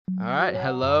All right,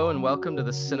 hello and welcome to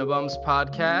the Cinebums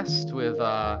podcast with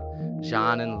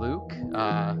John and Luke.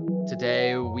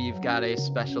 Today we've got a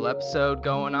special episode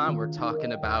going on. We're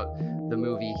talking about the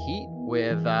movie Heat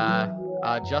with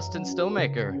Justin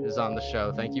Stillmaker is on the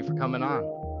show. Thank you for coming on.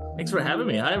 Thanks for having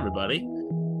me. Hi, everybody.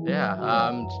 Yeah,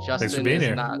 Thanks for Justin being is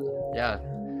here. not. Yeah,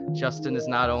 Justin is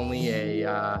not only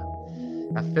a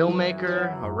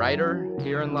filmmaker, a writer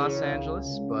here in Los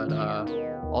Angeles, but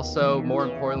also, more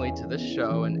importantly to this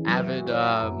show, an avid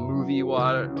movie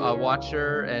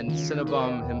watcher and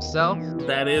Cinnabum himself.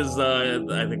 That is,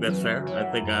 I think that's fair.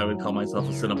 I think I would call myself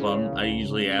a Cinnabum. I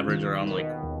usually average around like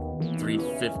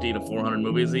 350 to 400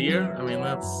 movies a year. I mean,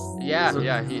 Yeah, those are-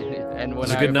 yeah. And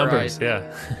Those are good whenever numbers.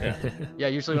 yeah,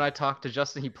 usually when I talk to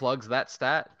Justin, he plugs that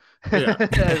stat yeah.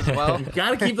 as well. You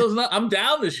gotta keep those. I'm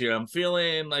down this year. I feel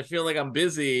like I'm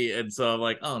busy, and so I'm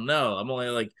like, oh no, I'm only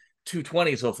like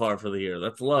 220 so far for the year.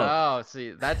 That's low. Oh,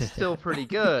 see, that's still pretty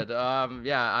good.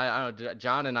 Yeah, I don't know.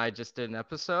 John and I just did an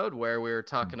episode where we were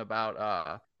talking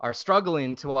about our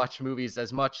struggling to watch movies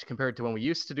as much compared to when we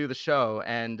used to do the show.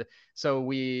 And so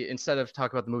we, instead of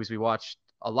talking about the movies we watched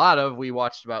a lot of, we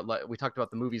talked about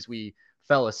the movies we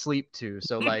fell asleep to.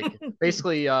 So like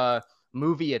basically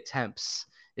movie attempts,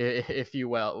 if you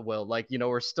will. Like,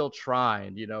 we're still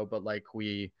trying, but like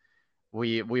we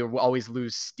always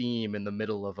lose steam in the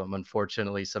middle of them,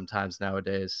 unfortunately, sometimes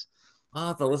nowadays.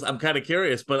 I'm kind of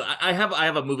curious, but I have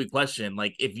a movie question.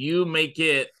 Like, if you make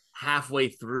it halfway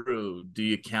through, do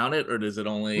you count it, or does it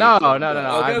only? No, no, no,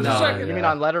 no. Okay, I was just No, checking. You mean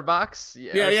on Letterbox?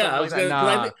 Yeah, Or yeah. something I like was that? gonna because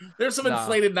I Nah, think there's some nah.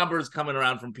 inflated numbers coming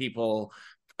around from people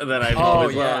that I know Oh,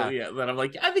 as well. yeah. Yeah, that I'm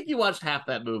like, I think you watched half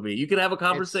that movie. You could have a It's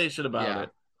conversation about yeah. it,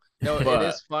 No, it but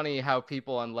is funny how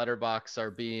people on Letterbox are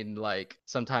being like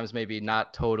sometimes maybe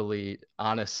not totally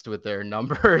honest with their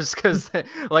numbers because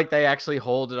like they actually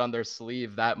hold it on their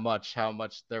sleeve that much how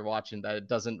much they're watching that it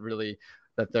doesn't really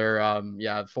that they're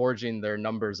forging their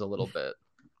numbers a little bit.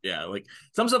 yeah, like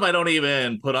some stuff I don't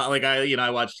even put on. Like I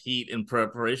watched Heat in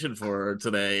preparation for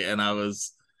today, and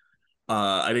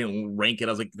I didn't rank it.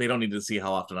 I was like, they don't need to see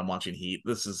how often I'm watching Heat.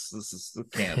 This is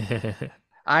can't.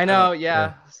 I I know, don't.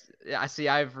 yeah. Yeah, I see.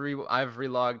 I've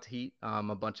relogged Heat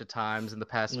a bunch of times in the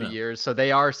past few Yeah. years, so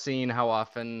they are seeing how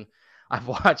often I've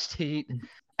watched Heat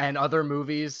and other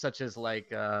movies such as like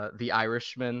The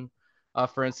Irishman,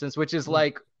 for instance, which is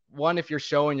like one if you're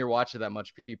showing you're watching that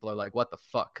much, people are like, "What the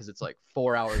fuck?" Because it's like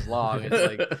 4 hours long.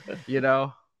 It's like, you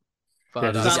know, Yeah,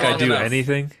 but does Not this guy long do enough.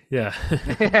 anything? Yeah.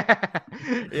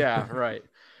 yeah, right.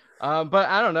 But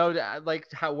I don't know, like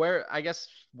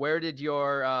where did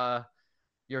your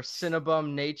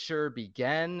Cinnabum nature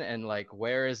began and like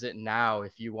where is it now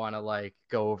if you want to like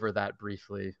go over that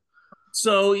briefly.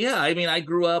 So yeah, I mean, I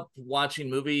grew up watching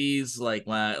movies like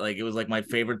it was like my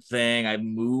favorite thing. I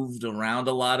moved around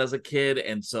a lot as a kid,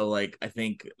 and so like I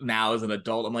think now as an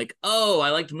adult, I'm like, oh,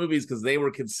 I liked movies because they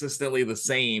were consistently the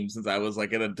same since I was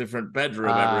like in a different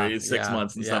bedroom every six Yeah,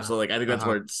 months and stuff. yeah. So like I think that's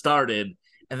Uh-huh. where it started.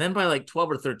 And then by like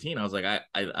 12 or 13, I was like,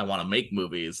 I want to make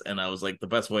movies, and I was like, the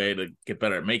best way to get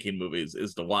better at making movies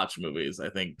is to watch movies. I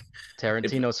think if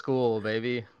Tarantino school,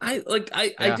 baby. I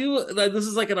Yeah. do like, this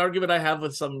is like an argument I have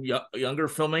with some younger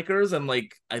filmmakers, and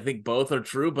like I think both are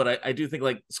true, but I do think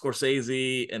like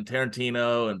Scorsese and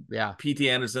Tarantino and Yeah. P.T.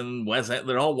 Anderson,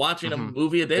 they're all watching a Hmm.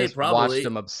 movie a day Just watched probably.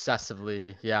 him obsessively.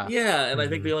 Yeah. Yeah, and I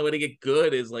think the Mhm. only way to get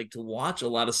good is like to watch a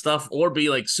lot of stuff or be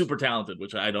like super talented,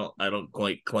 which I don't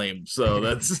quite claim. So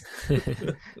that's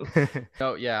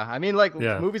Oh yeah, I mean like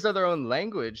Yeah. movies are their own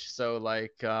language, so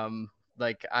like I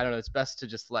don't know, it's best to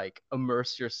just like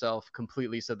immerse yourself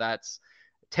completely, so that's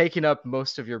taking up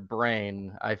most of your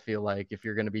brain. I feel like if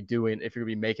you're going to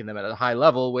be making them at a high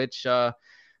level, which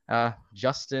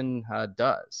Justin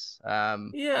does.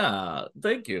 Yeah,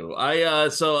 thank you.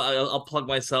 I'll plug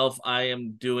myself. I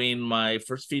am doing my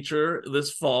first feature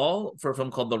this fall for a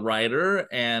film called The Rider,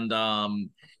 and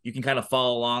you can kind of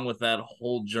follow along with that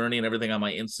whole journey and everything on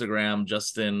my Instagram.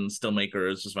 Justin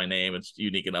Stillmaker is just my name. It's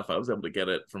unique enough. I was able to get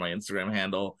it for my Instagram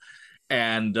handle,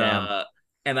 and Damn.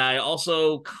 I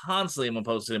also constantly am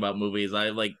posting about movies. I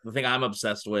like the thing I'm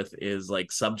obsessed with is like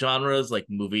subgenres, like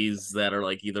movies that are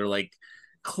like either like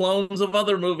clones of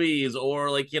other movies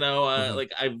or like Mhm.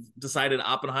 like I've decided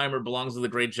Oppenheimer belongs to the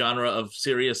great genre of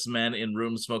serious men in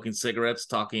rooms smoking cigarettes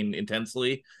talking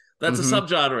intensely. That's a Mhm.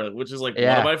 subgenre, which is like one of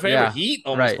Yeah, my favorite. yeah. Heat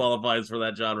almost Right. qualifies for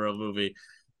that genre of movie,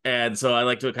 and so I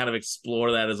like to kind of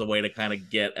explore that as a way to kind of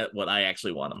get at what I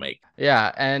actually want to make.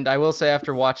 Yeah, and I will say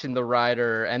after watching The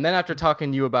Rider and then after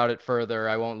talking to you about it further,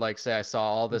 I won't like say I saw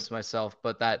all this myself,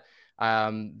 but that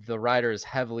The Rider is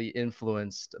heavily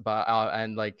influenced by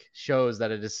and like shows that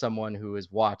it is someone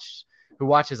who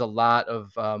watches a lot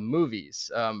of movies,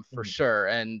 for Mhm. sure,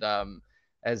 and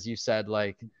as you said,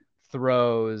 like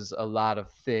throws a lot of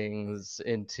things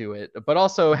into it, but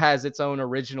also has its own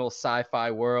original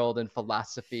sci-fi world and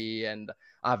philosophy and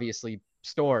obviously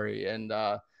story and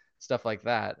stuff like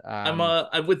that.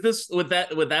 With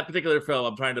that particular film,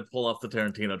 I'm trying to pull off the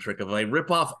Tarantino trick of like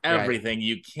rip off Right. everything.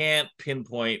 You can't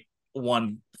pinpoint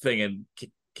one thing and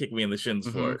kick me in the shins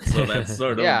for Hmm. it. So that's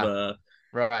sort of Yeah. the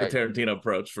Right. Tarantino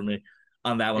approach for me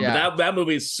on that one. But Yeah. that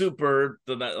movie is super.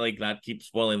 Like not keep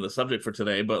spoiling the subject for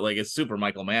today, but like it's super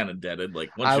Michael Mann indebted. Like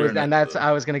once you're in it,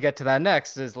 I was gonna get to that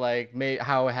next. Is like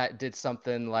how did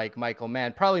something like Michael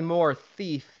Mann, probably more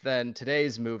Thief than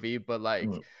today's movie, but like,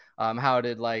 how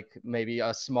did like maybe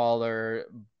a smaller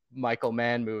Michael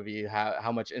Mann movie,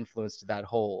 how much influence did that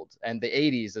hold, and the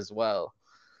 '80s as well?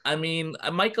 I mean,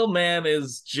 Michael Mann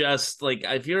is just like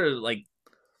if you're like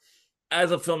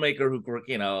as a filmmaker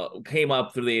who came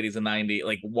up through the 80s and 90s,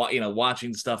 like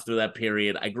watching stuff through that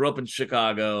period. I grew up in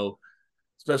Chicago,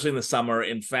 especially in the summer.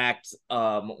 In fact,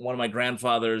 one of my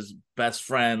grandfather's best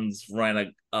friends ran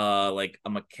like a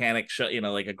mechanic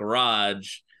like a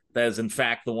garage that is in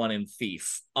fact the one in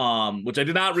Thief. Which I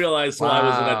did not realize till I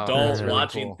was an Wow, that's adult really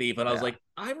watching cool. Thief, and I was Yeah. like,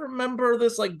 I remember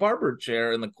this like barber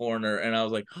chair in the corner, and I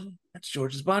was like, oh, that's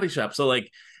George's Body Shop. So like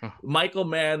Michael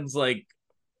Mann's like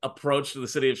approach to the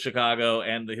city of Chicago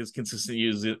and his consistent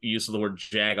use of the word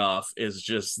jagoff is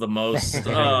just the most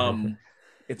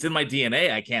it's in my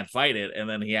DNA. I can't fight it. And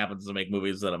then he happens to make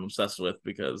movies that I'm obsessed with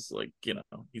because like,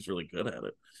 he's really good at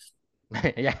it.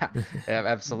 Yeah, yeah,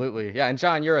 absolutely. Yeah, and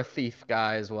John, you're a Thief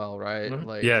guy as well, right? Mhm.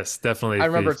 Like, Yes, definitely I a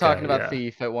remember Thief guy. talking about Yeah.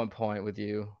 Thief at one point with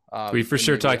you. We for And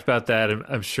sure maybe. talked about that.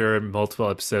 I'm sure in multiple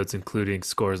episodes, including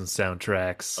scores and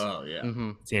soundtracks. Oh yeah.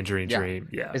 Hmm. Tangerine Yeah. Dream.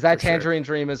 Yeah, Is for that sure. Tangerine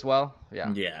Dream as well?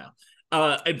 Yeah. Yeah.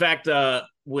 In fact,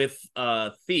 with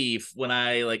Thief, when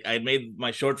I had made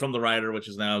my short film The Rider, which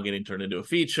is now getting turned into a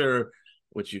feature,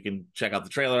 which you can check out the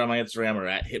trailer on my Instagram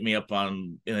or hit me up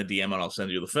on in a DM and I'll send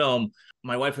you the film.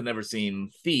 My wife had never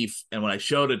seen Thief, and when I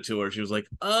showed it to her, she was like,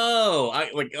 "Oh, I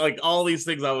like all these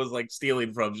things I was like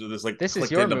stealing from just like This is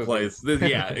clicked your into movie. place."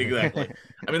 Yeah, exactly.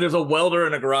 I mean, there's a welder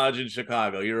in a garage in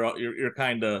Chicago. You're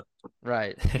kind of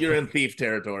Right. you're in Thief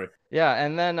territory. Yeah,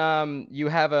 and then you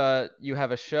have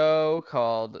a show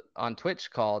called on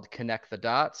Twitch called Connect the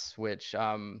Dots, which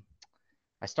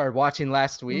I started watching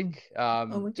last Mm. week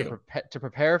Oh, thank you. to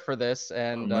prepare for this, Oh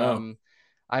and no.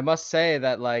 I must say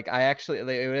that like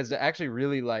it was actually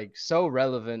really like so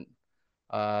relevant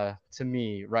to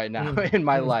me right now in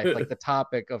my life, like the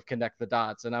topic of Connect the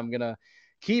Dots, and I'm gonna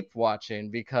keep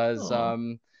watching because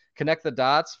Oh. Connect the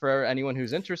Dots, for anyone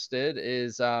who's interested,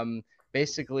 is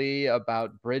basically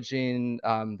about bridging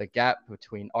the gap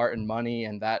between art and money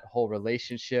and that whole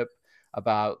relationship,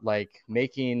 about like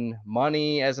making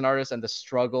money as an artist and the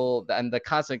struggle and the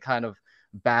constant kind of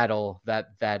battle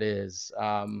that is.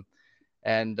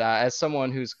 And as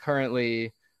someone who's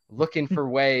currently looking for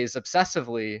ways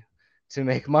obsessively to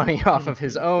make money off of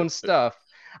his own stuff,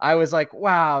 I was like,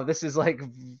 wow, this is like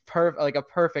like a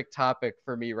perfect topic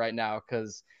for me right now,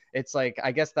 because it's like,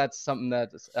 I guess that's something that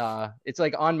it's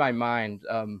like on my mind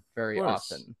very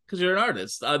Course, often. because you're an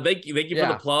artist. Thank you for the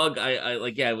Yeah. plug. I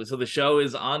like, yeah. So the show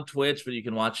is on Twitch, but you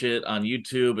can watch it on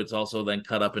YouTube. It's also then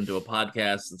cut up into a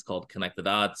podcast. It's called Connect the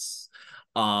Dots.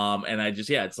 And I just,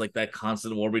 yeah, it's like that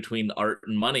constant war between art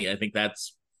and money. I think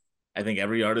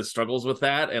every artist struggles with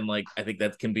that, and like I think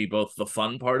that can be both the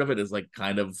fun part of it is like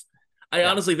kind of. I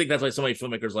Yeah. honestly think that's why so many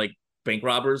filmmakers like bank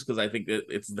robbers because I think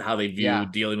it's how they view Yeah.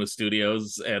 dealing with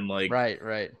studios and like Right.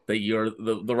 Right. that you're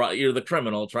you're the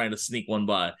criminal trying to sneak one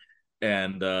by,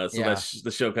 and so Yeah. that's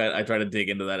the show. I try to dig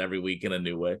into that every week in a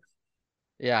new way.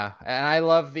 Yeah, and I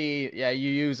love yeah,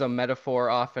 you use a metaphor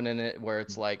often in it where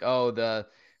it's like, oh, the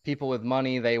people with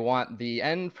money, they want the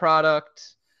end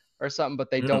product or something, but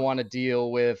they Yeah, don't want to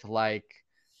deal with like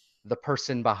the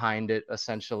person behind it,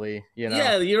 essentially, you know?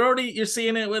 yeah, you're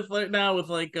seeing it with like now with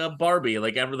like Barbie.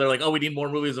 Like ever they're like, oh, we need more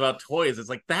movies about toys. It's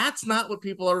like that's not what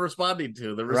people are responding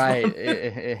to. They're Right.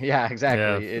 responding. Yeah, Yeah.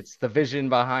 exactly. It's the vision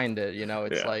behind it, you know?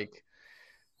 It's Yeah, like,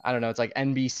 I don't know, it's like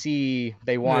NBC,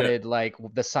 they yeah, wanted like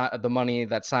the money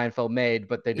that Seinfeld made,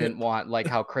 but they yeah. didn't want like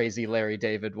how crazy Larry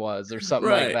David was or something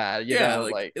like Right. that, you Yeah, know?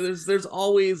 like Like, there's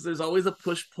always a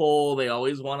push pull. They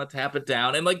always want to tap it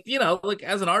down. And like, like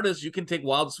as an artist, you can take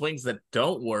wild swings that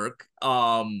don't work.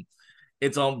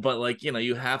 It's all but like,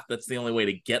 you have that's the only way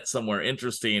to get somewhere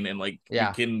interesting and like you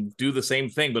yeah. can do the same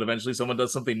thing, but eventually someone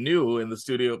does something new in the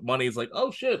studio money is like, "Oh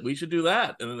shit, we should do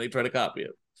that." And then they try to copy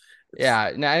it. Yeah,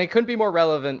 and it couldn't be more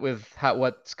relevant with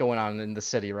what's going on in the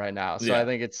city right now. So I Yeah.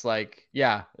 think it's like,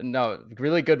 yeah, no,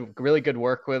 really good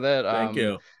work with it. Thank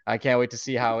you. I can't wait to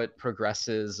see how it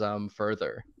progresses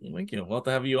further. Thank you. We'll have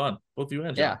to have you on, both you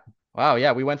and Yeah. John. Wow,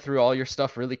 yeah, we went through all your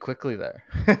stuff really quickly there.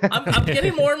 I'm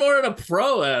getting more and more at a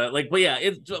pro at it. Like, but yeah,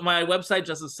 it's my website,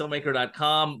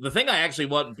 justicestillmaker.com. The thing I actually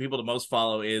want people to most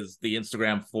follow is the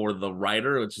Instagram for the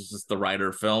writer, which is just the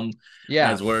writer film,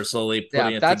 Yeah. as we're slowly Yeah,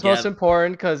 putting it that's most together.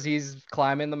 important because he's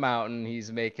climbing the mountain. He's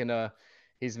making a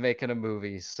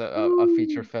movie, so a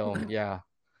feature film. Yeah.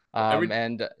 Every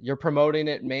And you're promoting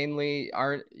it mainly,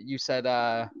 aren't you said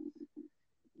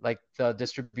like the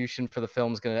distribution for the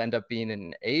film is going to end up being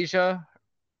in Asia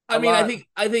I a mean, lot?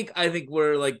 I think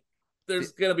we're like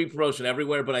there's gonna be promotion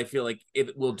everywhere, but I feel like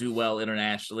it will do well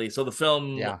internationally. So the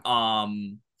film Yeah.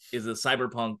 is a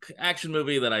cyberpunk action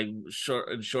movie that I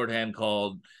in shorthand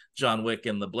called John Wick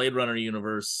in the Blade Runner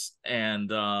universe, and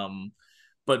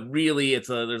but really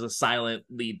there's a silent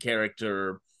lead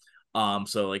character.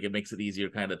 So like it makes it easier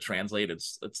kind of translate.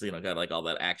 It's got like all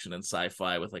that action and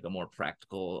sci-fi with like a more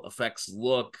practical effects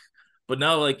look. But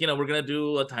no, like we're gonna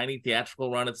do a tiny theatrical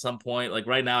run at some point. Like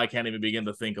right now, I can't even begin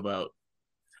to think about.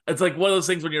 It's like one of those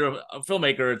things when you're a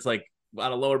filmmaker. It's like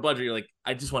on a lower budget, you're like,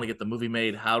 I just want to get the movie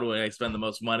made. How do I spend the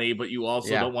most money? But you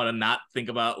also Yeah. don't want to not think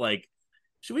about like,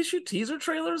 should we shoot teaser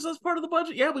trailers as part of the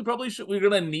budget? Yeah, we probably should. We're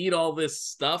gonna need all this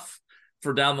stuff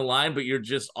for down the line, but you're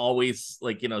just always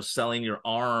like selling your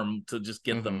arm to just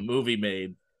get the Mm-hmm. movie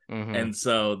made. Mm-hmm. And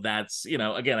so that's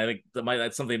again, I think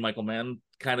that's something Michael Mann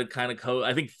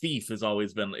I think Thief has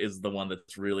always been is the one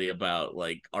that's really about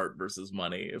like art versus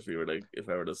money. If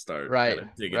I were to start kind Right.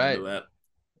 of digging into Right. that.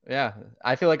 Yeah,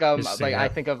 I feel Interesting. like I Yeah.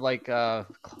 think of like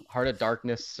Heart of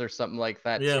Darkness or something like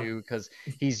that Yeah. too, because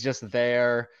he's just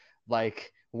there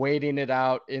like waiting it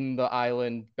out in the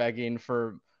island, begging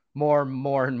for more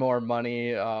and more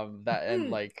money. That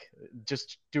and like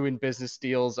just doing business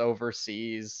deals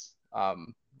overseas. Yeah,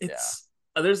 It's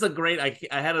there's a great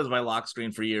I had it as my lock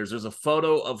screen for years. There's a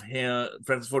photo of him,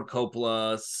 Francis Ford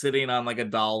Coppola, sitting on like a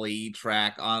dolly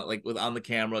track on like with on the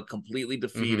camera, completely mm-hmm.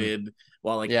 defeated,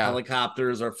 while like Yeah,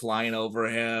 helicopters are flying over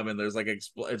him, and there's like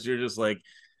you're just like,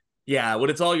 yeah, when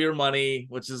it's all your money,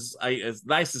 which is it's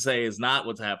nice to say is not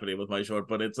what's happening with my short,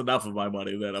 but it's enough of my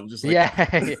money that I'm just like, yeah,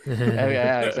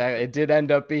 yeah, exactly. It did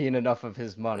end up being enough of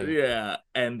his money. yeah,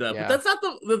 and but Yeah, that's not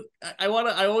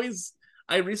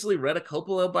I recently read a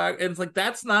Coppola back, and it's like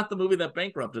that's not the movie that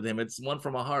bankrupted him. It's One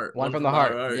from a Heart. One One from from the the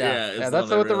heart. Heart. Yeah, Yeah, yeah, is the one that's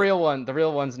that what the really real one. The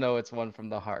real ones know it's one from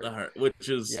the heart. the heart, which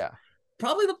is Yeah.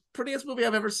 probably the prettiest movie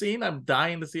I've ever seen. I'm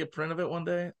dying to see a print of it one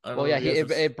day. I don't Well, know yeah, if you guys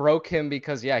have. it broke him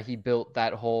because yeah, he built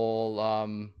that whole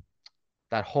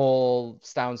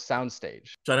sound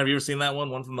stage. John, have you ever seen that one?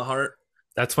 One from the Heart.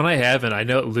 That's one I haven't. I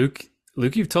know Luke.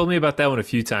 Luke, you've told me about that one a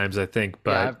few times, I think, Yeah,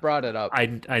 but I've brought it up.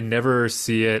 I never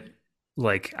see it.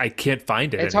 Like I can't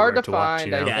find it It's hard anywhere to to watch.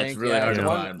 find, I Yeah, it's think. really Yeah, hard it's to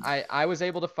one find. I was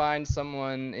able to find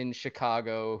someone in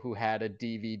Chicago who had a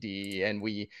DVD and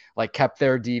we like kept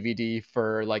their DVD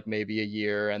for like maybe a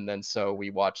year and then so we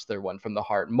watched their one from the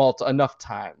heart enough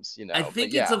times, I But think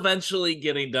it's yeah. eventually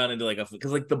getting done into like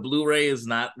because like the Blu-ray is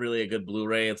not really a good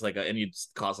Blu-ray. It's like and you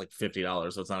cost like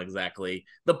 $50, so it's not exactly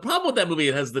the problem with that movie.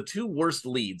 It has the two worst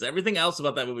leads. Everything else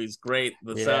about that movie is great,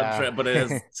 the Yeah. soundtrack, but it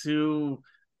has two.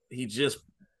 He just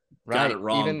got it Right.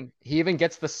 wrong. Even he even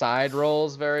gets the side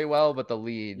roles very well, but the Yeah,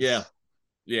 leads.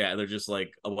 yeah, they're just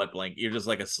like a wet blanket. You're just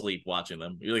like asleep watching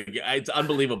them. You're like, it's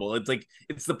unbelievable. It's like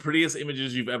it's the prettiest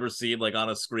images you've ever seen, like on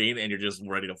a screen, and you're just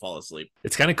ready to fall asleep.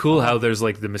 It's kind of cool how there's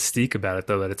like the mystique about it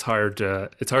though, that it's hard to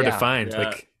Yeah. find. Yeah,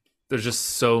 Like there's just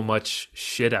so much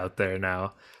shit out there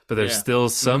now, but there's yeah. still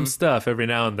some Mm-hmm. stuff every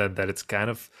now and then that it's kind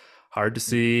of hard to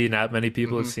see. Not many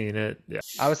people have Mm-hmm. seen it. Yeah.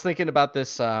 I was thinking about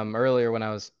this earlier when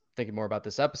I was thinking more about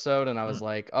this episode, and I was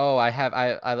like, oh, I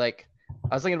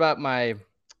was thinking about my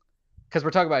because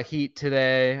we're talking about Heat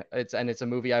today. It's a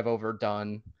movie I've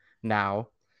overdone now,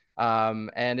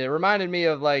 and it reminded me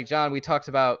of like John. We talked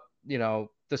about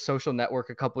The Social Network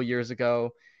a couple years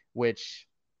ago, which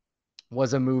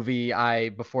was a movie I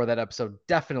before that episode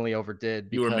definitely overdid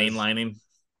You were because mainlining.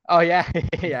 oh yeah,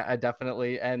 yeah, I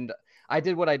definitely. And I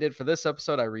did what I did for this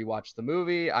episode. I rewatched the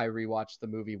movie. I rewatched the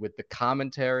movie with the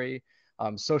commentary.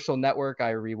 Social Network.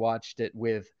 I rewatched it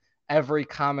with every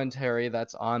commentary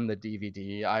that's on the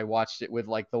DVD. I watched it with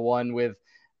like the one with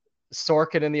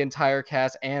Sorkin and the entire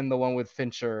cast, and the one with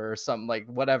Fincher or something like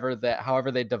whatever that. However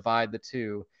they divide the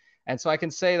two. And so I can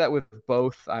say that with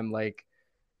both, I'm like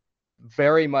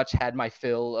very much had my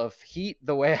fill of Heat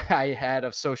the way I had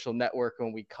of Social Network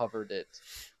when we covered it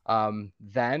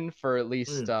then for at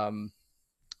least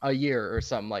a year or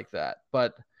something like that.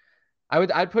 But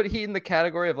I'd put Heat in the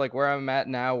category of like where I'm at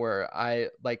now, where I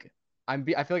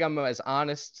feel like I'm as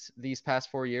honest these past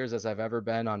 4 years as I've ever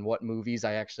been on what movies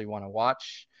I actually want to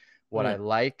watch, what I Yeah.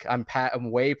 like. I'm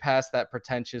way past that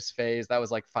pretentious phase. That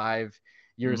was like 5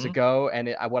 years Hmm. ago,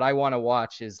 and what I want to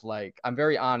watch is like I'm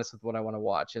very honest with what I want to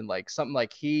watch, and like something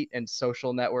like Heat and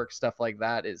Social Network stuff like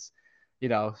that is,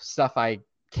 stuff I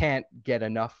can't get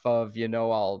enough of.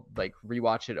 I'll like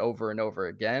rewatch it over and over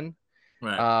again.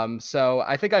 Right. So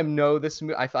I think I know this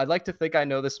movie. I'd like to think I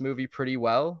know this movie pretty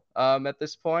well at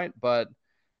this point, but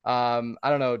I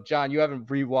don't know, John. You haven't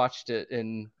rewatched it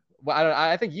in. Well,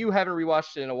 I think you haven't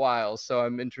rewatched it in a while, so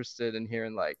I'm interested in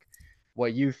hearing like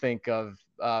what you think of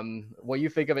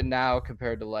it now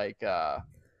compared to like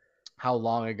how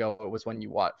long ago it was when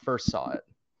you first saw it.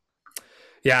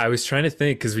 Yeah, I was trying to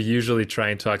think because we usually try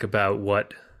and talk about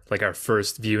what like our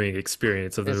first viewing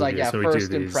experience of the It's like, movie yeah, is when we do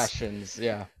first these. impressions.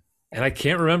 Yeah. And I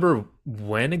can't remember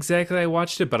when exactly I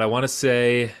watched it, but I want to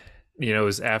say, it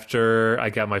was after I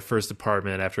got my first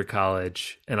apartment after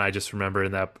college, and I just remember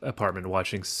in that apartment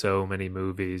watching so many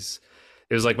movies.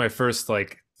 It was like my first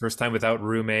time without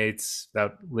roommates,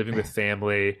 without living with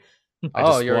family. I Oh,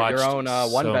 just your watched own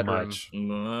one so bedroom. much.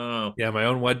 No. Yeah, my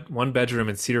own one bedroom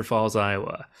in Cedar Falls,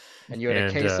 Iowa. And you had a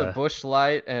And case of Bush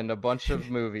Light and a bunch of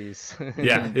movies.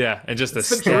 yeah, and just a It's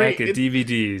the dream. stack of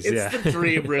DVDs. It's Yeah. the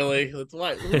dream, really. That's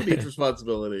why. Who needs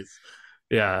responsibilities?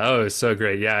 Yeah, oh, it was so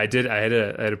great. Yeah, I did. I had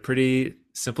a pretty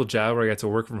simple job where I got to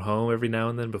work from home every now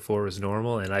and then before it was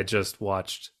normal, and I just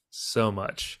watched so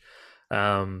much.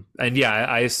 And yeah,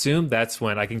 I assume that's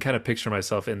when I can kind of picture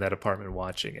myself in that apartment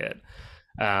watching it.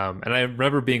 And I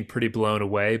remember being pretty blown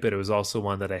away, but it was also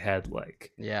one that I had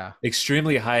like Yeah.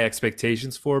 extremely high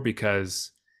expectations for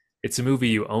because it's a movie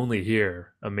you only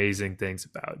hear amazing things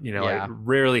about. I Yeah.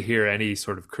 rarely hear any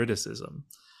sort of criticism.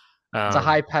 It's a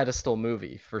high Um, pedestal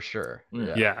movie for sure.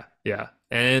 Yeah. Yeah. yeah.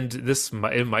 And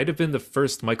it might have been the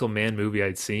first Michael Mann movie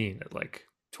I'd seen at like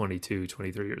 22,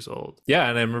 23 years old. Yeah,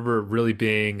 and I remember really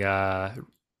being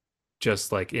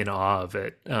just like in awe of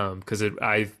it because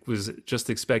I was just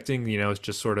expecting, it's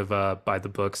just sort of a by the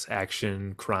books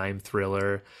action crime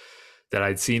thriller that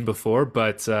I'd seen before,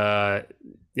 but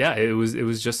yeah, it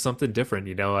was just something different.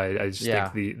 I just Yeah.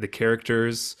 think the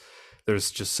characters, there's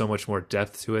just so much more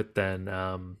depth to it than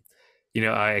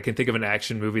I can think of an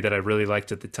action movie that I really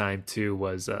liked at the time too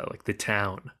was like The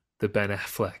Town, the Ben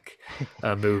Affleck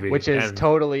movie, Which is and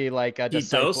totally like a Heat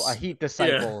disciple, a dose. Heat Yeah.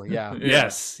 disciple. Yeah. Yeah.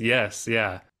 yes,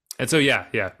 yeah. And so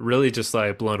yeah, really just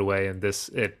like blown away. And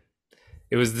it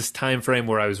was this time frame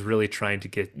where I was really trying to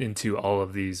get into all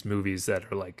of these movies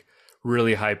that are like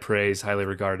really high praise, highly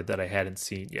regarded that I hadn't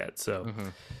seen yet. So Hmm.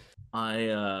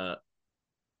 I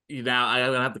now I'm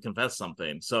gonna have to confess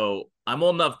something. So I'm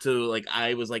old enough to like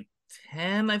I was like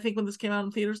 10, I think, when this came out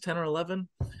in theaters, 10 or 11.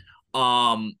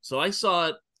 So I saw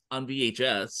it on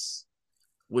VHS,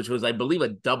 which was, I believe, a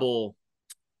double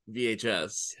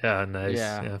VHS, yeah, nice.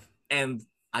 Yeah. Yeah. and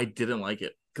I didn't like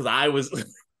it because I was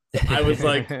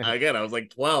like, again, I was like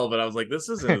 12, and I was like, this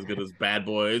isn't as good as Bad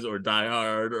Boys or Die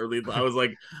Hard or Lethal. I was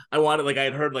like, I wanted, like, I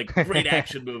had heard like great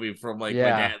action movie from like my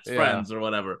Yeah. dad's Yeah. friends or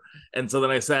whatever, and so then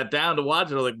I sat down to watch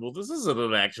it. I was like, well, this isn't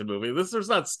an action movie. There's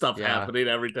not stuff Yeah. happening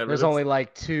every 10 There's minutes. only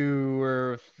like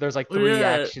there's like Well, three yeah,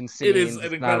 action it is scenes. an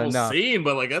It's not incredible enough. scene,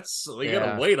 but like that's like, you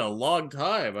gotta Yeah. wait a long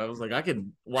time. I was like, I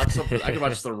could watch something. I could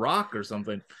watch The Rock or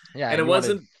something, Yeah. and it You wanted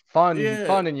wasn't. fun, Yeah,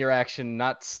 fun in your action,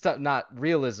 not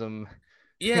realism.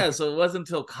 yeah. So it wasn't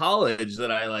until college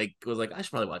that I like was like, I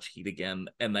should probably watch Heat again,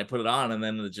 and I put it on, and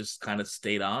then it just kind of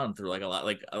stayed on through like a lot,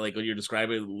 like what you're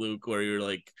describing, Luke, where you're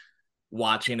like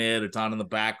watching it, it's on in the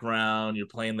background, you're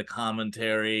playing the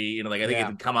commentary, like I think it Yeah.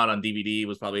 had come out on DVD,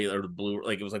 was probably, or the blue,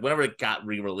 like it was like whenever it got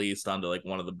re-released onto like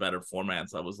one of the better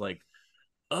formats, I was like,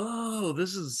 oh,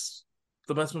 this is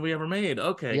the best movie ever made.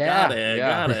 Okay, got Yeah. it,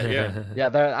 Yeah. got it. Yeah.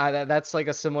 Yeah, that's like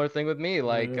a similar thing with me.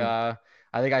 Like, Yeah.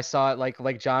 I think I saw it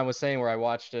like John was saying, where I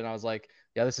watched it and I was like,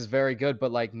 yeah, this is very good,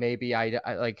 but like maybe I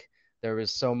like there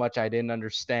was so much I didn't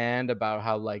understand about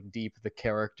how like deep the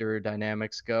character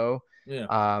dynamics go. Yeah.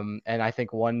 And I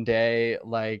think one day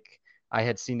like I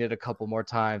had seen it a couple more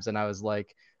times and I was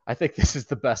like, I think this is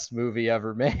the best movie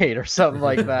ever made or something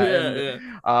like that. Yeah.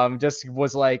 And Yeah. just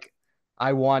was like,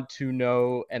 I want to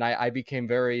know, and I became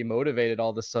very motivated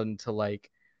all of a sudden to like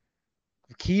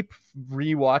keep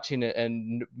rewatching it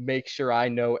and make sure I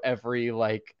know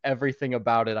everything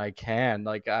about it I can.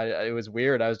 Like it was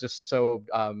weird. I was just so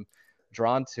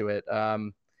drawn to it.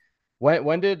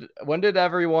 When did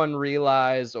everyone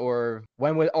realize, or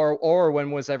when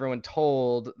was everyone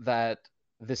told that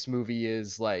this movie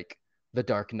is like The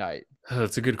Dark Knight? Oh,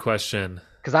 that's a good question.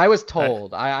 Because I was I,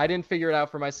 told, I didn't figure it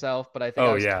out for myself, but I think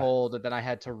I oh was yeah, told that then I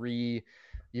had to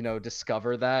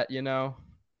discover that,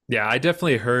 yeah. I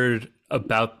definitely heard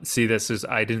about see this as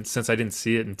I didn't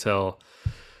see it until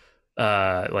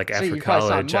like So after you probably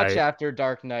saw it college. much I after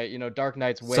Dark Knight. Dark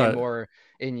Knight's way saw more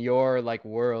in your like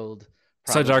world,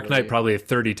 saw Dark Knight probably. probably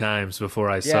 30 times before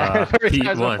I Yeah, saw 30 Heat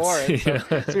times before once. it. So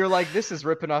Yeah. so you're like, this is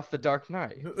ripping off the Dark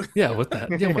Knight. Yeah, what the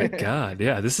yeah, my God.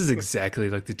 Yeah, this is exactly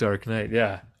like the Dark Knight.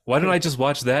 Yeah. Why don't I just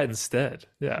watch that instead?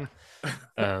 Yeah.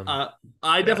 Um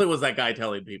I yeah. definitely was that guy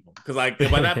telling people because like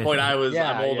by that point I'm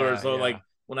Yeah, older, yeah, so yeah, like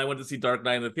when I went to see Dark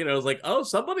Knight in the theater, I was like, oh,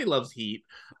 somebody loves Heat.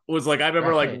 Was like I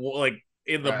remember like right, like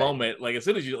in the right, moment, like as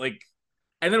soon as you like,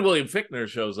 and then William Fichtner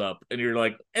shows up, and you're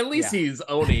like, at least yeah, he's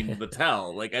owning the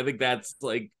tell. Like I think that's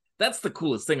the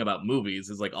coolest thing about movies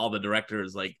is like all the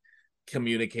directors like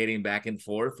communicating back and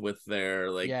forth with their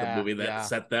like the yeah, movie that yeah.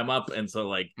 set them up, and so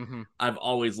like Hmm. I've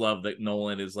always loved that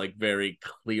Nolan is like very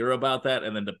clear about that,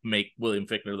 and then to make William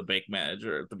Fichtner the bank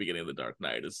manager at the beginning of The Dark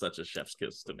Knight is such a chef's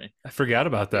kiss to me. I forgot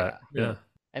about Yeah. that. Yeah. Yeah.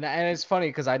 And it's funny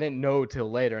because I didn't know till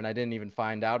later, and I didn't even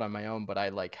find out on my own. But I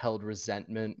like held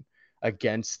resentment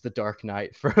against the Dark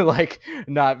Knight for like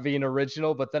not being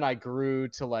original. But then I grew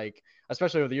to like,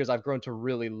 especially over the years, I've grown to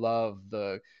really love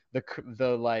the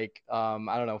like I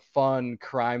don't know, fun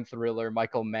crime thriller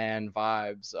Michael Mann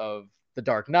vibes of the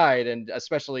Dark Knight, and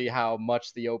especially how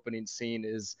much the opening scene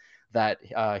is that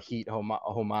Heat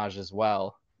homage as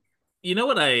well. You know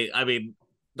what I mean,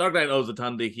 Dark Knight owes a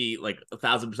ton to Heat, like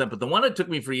 1,000%. But the one it took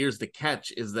me for years to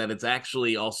catch is that it's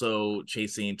actually also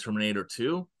chasing Terminator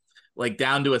 2, like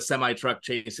down to a semi truck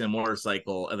chasing a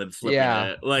motorcycle and then flipping Yeah,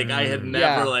 it. Like I had Mm. never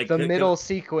yeah, like the middle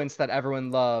sequence that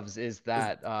everyone loves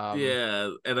yeah,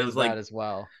 and I is was like, that as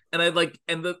well. and I like,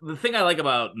 and the thing I like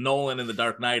about Nolan in The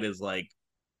Dark Knight is like,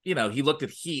 you know, he looked at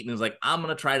Heat and was like, I'm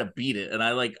gonna try to beat it. And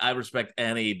I respect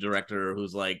any director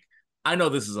who's like, I know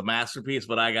this is a masterpiece,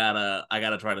 but I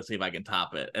gotta try to see if I can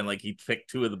top it. And like he picked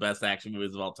two of the best action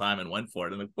movies of all time and went for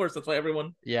it. And of course, that's why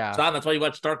everyone Yeah. saw it. That's why you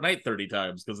watch Dark Knight 30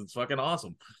 times because it's fucking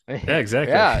awesome. Yeah,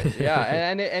 exactly. Yeah,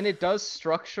 yeah, and it does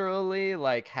structurally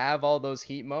like have all those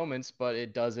Heat moments, but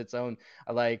it does its own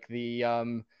like the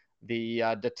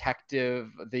detective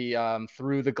the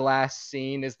through the glass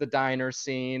scene is the diner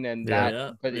scene, and Yeah. that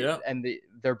Yeah, but yeah,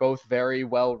 they're both very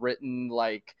well written,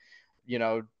 like you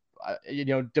know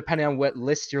depending on what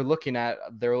list you're looking at,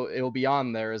 it'll be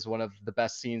on there as one of the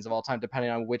best scenes of all time,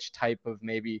 depending on which type of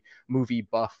maybe movie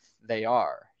buff they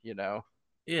are.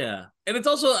 yeah. And it's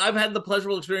also I've had the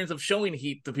pleasurable experience of showing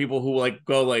Heat to people who like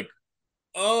go like,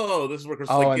 oh, this is workers.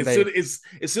 Oh, Like and they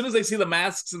as soon as they see the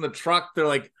masks in the truck, they're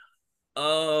like,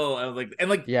 oh, I was like, and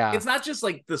like yeah, it's not just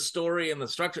like the story and the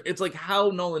structure, it's like how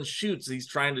Nolan shoots. He's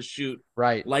trying to shoot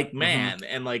right. like Hmm. man,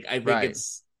 and like I think Right.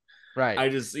 it's Right. I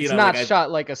just It's like not I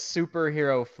shot like a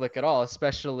superhero flick at all,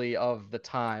 especially of the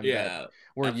time that yeah,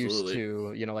 we're used absolutely.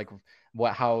 to, like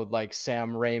how like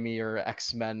Sam Raimi or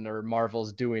X-Men or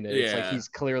Marvel's doing it. It's like Yeah. he's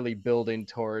clearly building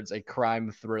towards a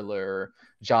crime thriller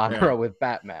Yeah. genre with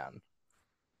Batman.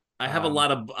 Um,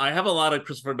 I have a lot of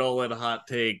Christopher Nolan hot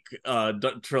take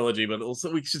trilogy, but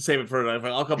also we should save it for another.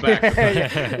 I'll come back to that.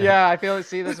 yeah, yeah, I feel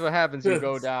see this is what happens. You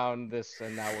go down this,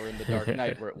 and now we're in the Dark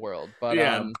Knight world. But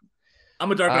Yeah,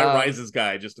 I'm a Dark Knight um, Rises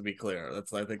guy, just to be clear.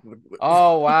 That's I think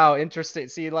Oh wow, interesting.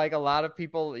 See, like a lot of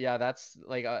people, yeah, that's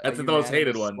like a that's the most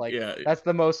hated unanimous, one. like Yeah. that's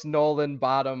the most Nolan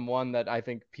bottom one that I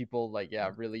think people like,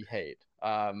 yeah, really hate.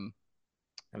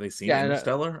 Have they seen Yeah, and,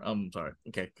 Interstellar? Sorry.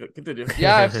 Okay, continue.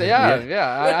 yeah, yeah, Yeah. yeah.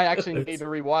 I actually need It's to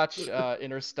rewatch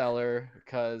Interstellar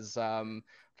because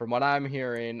from what I'm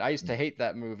hearing, I used to hate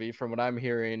that movie. From what I'm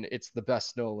hearing, it's the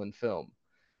best Nolan film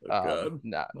Oh God,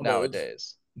 I'm old,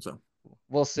 nowadays. so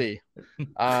We'll see.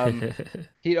 Um,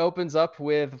 he opens up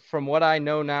with, from what I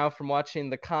know now from watching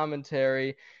the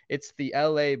commentary, it's the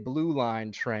LA Blue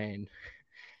Line train.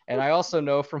 And I also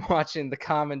know from watching the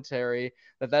commentary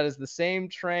that that is the same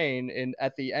train in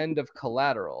at the end of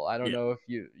Collateral. I don't yeah, know if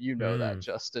you know that, mm.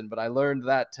 Justin, but I learned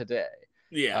that today.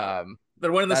 yeah. Um,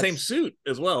 They're wearing the same that's suit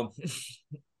as well.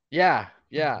 Yeah,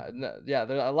 yeah, yeah.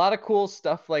 There's a lot of cool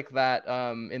stuff like that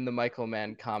in the Michael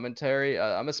Mann commentary.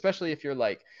 Especially if you're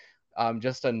like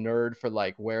just a nerd for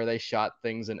like where they shot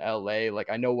things in L.A. Like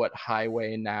I know what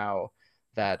highway now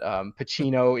that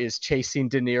Pacino is chasing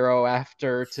De Niro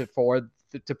after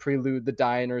to prelude the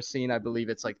diner scene. I believe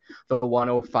it's like the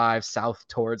 105 south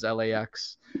towards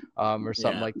LAX or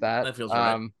something Yeah, like that. that feels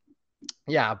right.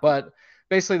 Yeah, but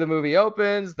basically the movie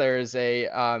opens. There's a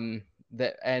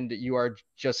and you are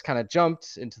just kind of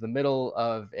jumped into the middle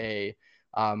of a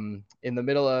in the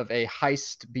middle of a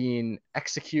heist being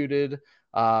executed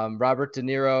Robert De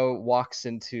Niro walks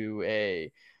into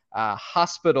a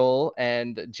hospital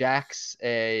and jacks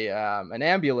a an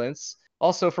ambulance.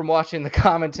 Also, from watching the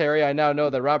commentary, I now know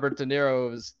that Robert De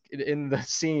Niro is, in the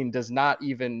scene, does not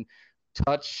even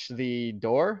touch the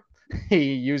door.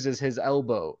 He uses his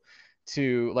elbow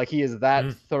to, like, he is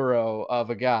that thorough of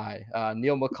a guy.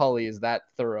 Neil McCauley is that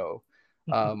thorough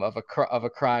of a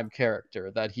crime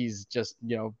character that he's just,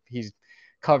 he's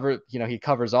covered. He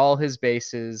covers all his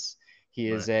bases. He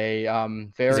is Right. a He's a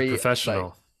very, like,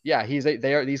 professional. yeah,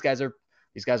 these guys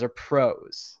are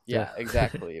pros. Yeah. Yeah,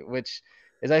 exactly. Which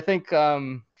is, I think,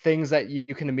 things that you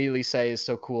can immediately say is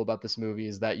so cool about this movie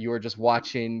is that you are just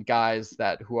watching guys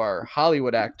that who are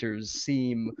Hollywood actors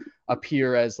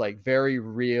appear as like very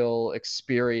real,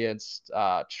 experienced,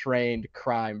 trained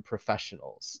crime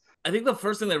professionals. I think the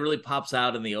first thing that really pops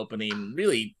out in the opening,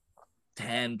 really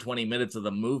 10-20 minutes of the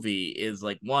movie, is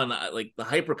like one, like the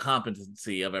hyper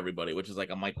competency of everybody, which is like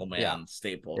a Michael Yeah, Mann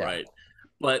staple, yeah, right?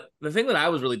 But the thing that I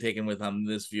was really taken with on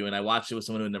this view, and I watched it with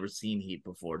someone who had never seen Heat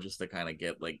before, just to kind of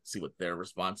get like see what their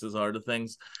responses are to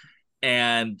things.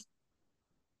 And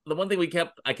the one thing I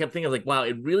kept thinking like, wow,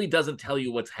 it really doesn't tell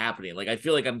you what's happening. Like I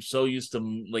feel like I'm so used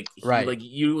to right. like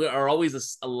you are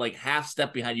always a like half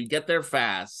step behind. You get there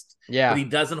fast, but Yeah. he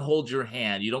doesn't hold your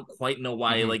hand. You don't quite know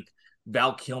why Mm-hmm. like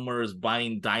Val Kilmer is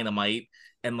buying dynamite,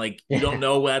 and like you don't Yeah.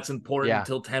 know that's important Yeah.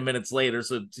 until 10 minutes later.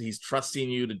 So he's trusting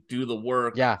you to do the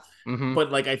work. Yeah. Mm-hmm.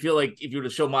 But like I feel like if you were to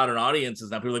show modern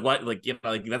audiences now, people are like, what, like,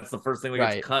 like that's the first thing that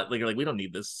gets Right. cut. Like you're like, we don't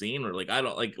need this scene, or like I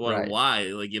don't like what, or Right. why,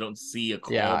 like you don't see a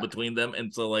call Yeah. between them.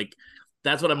 And so like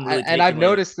that's what I'm really And I've taking with.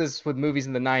 noticed this with movies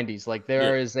in the 90s. Like Yeah,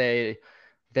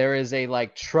 there is a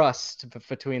like trust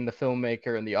between the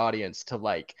filmmaker and the audience to,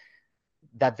 like,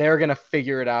 that they're gonna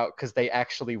figure it out because they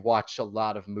actually watch a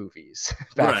lot of movies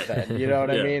back right. then. You know what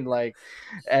I Yeah, mean? Like,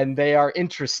 and they are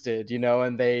interested,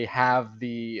 and they have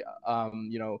the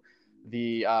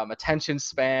attention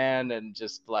span and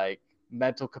just like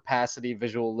mental capacity,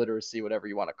 visual literacy, whatever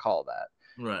you want to call that.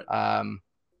 right.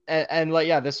 And like,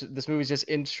 yeah, this movie's just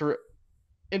introing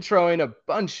a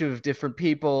bunch of different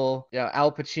people. Yeah,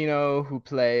 Al Pacino, who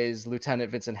plays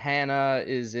Lieutenant Vincent Hanna,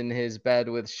 is in his bed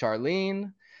with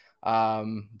Charlene.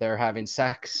 They're having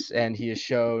sex, and he is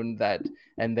shown that,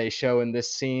 and they show in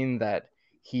this scene that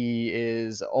he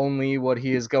is only what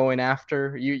he is going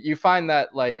after. You find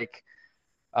that, like,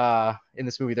 in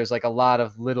this movie, there's like a lot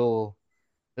of little.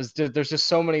 There's just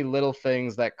so many little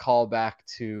things that call back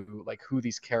to like who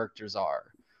these characters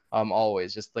are.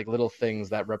 Always just like little things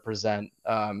that represent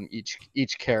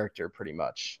each character pretty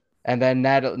much. And then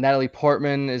Natalie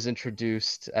Portman is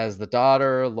introduced as the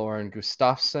daughter, Lauren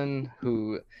Gustafson,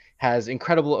 who has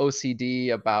incredible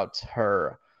OCD about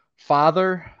her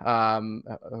father,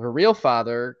 her real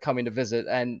father, coming to visit.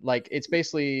 And like, it's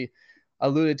basically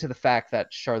alluded to the fact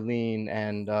that Charlene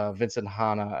and Vincent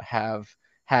Hanna have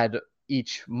had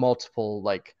each multiple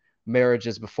like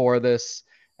marriages before this,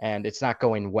 and it's not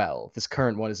going well. This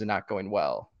current one is not going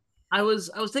well. I was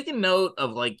taking note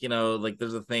of like like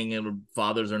there's a thing and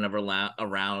fathers are never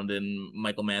around in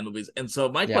Michael Mann movies, and so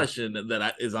my Yeah. question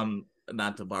is on,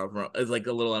 not to borrow from, is like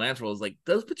a little unanswerable, is like,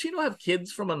 does Pacino have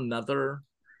kids from another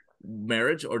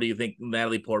marriage, or do you think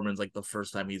Natalie Portman's like the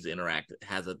first time he's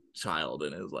has a child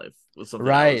in his life with something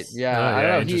Right. else? Yeah. Oh I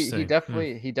don't yeah, know. He interesting.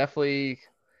 definitely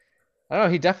I don't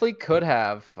know. He definitely could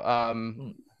have.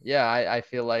 Hmm. Yeah. I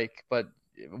feel like, but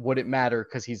would it matter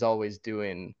because he's always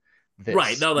doing Right.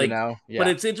 this? No, like, but Yeah.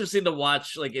 it's interesting to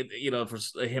watch, like it, for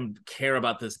him care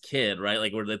about this kid, right?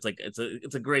 Like where it's like it's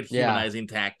a great Yeah. humanizing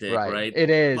tactic, Right. right? It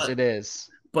is. But It is.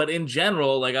 in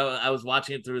general, like I was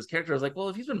watching it through his character, I was like, well,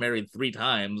 if he's been married 3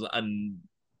 times and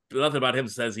nothing about him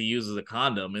says he uses a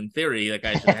condom, in theory, that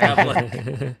guy should have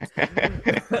like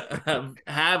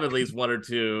have at least one or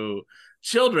two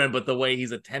children. But the way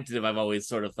he's attentive, I've always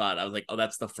sort of thought, I was like, oh,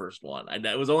 that's the first one. And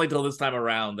it was only till this time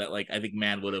around that like I think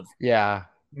Mann would have Yeah.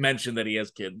 mentioned that he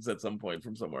has kids at some point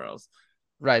from somewhere else.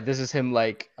 Right. This is him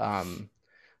like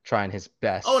trying his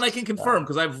Oh, and I can best. confirm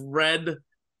because I've read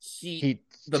he Heat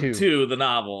too. the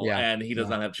novel, Yeah. and he does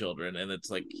Yeah. not have children, and it's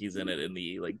like he's in it in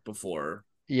the like before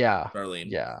Yeah.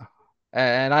 Darlene. Yeah.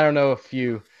 And I don't know if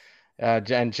you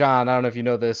and John, I don't know if you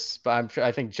know this, but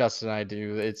I think Justin and I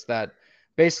do. It's that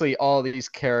basically all these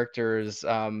characters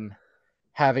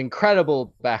have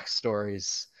incredible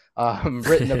backstories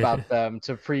written about them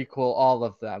to prequel all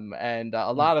of them, and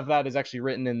a lot of that is actually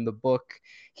written in the book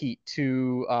Heat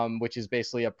 2, which is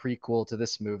basically a prequel to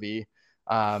this movie.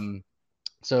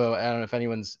 So I don't know if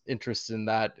anyone's interested in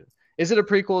that. Is it a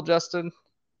prequel, Justin?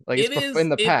 Like, it's It is in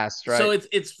the it past, so right?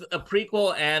 it's a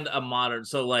prequel and a modern.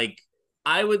 So like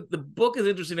the book is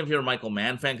interesting if you're a Michael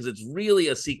Mann fan because it's really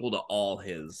a sequel to all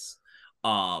his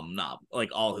not like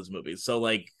all his movies. So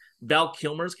like Val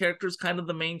Kilmer's character is kind of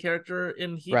the main character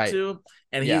in Heat Right. 2,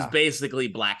 and he's Yeah. basically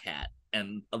Black Hat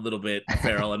and a little bit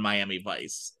Farrell in Miami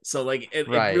Vice. So like it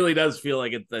Right. really does feel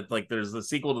like that like there's a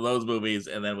sequel to those movies,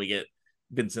 and then we get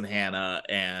Vincent Hanna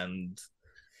and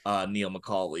Neil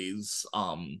McCauley's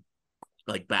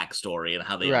like backstory and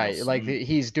how they Right. almost Like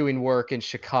he's doing work in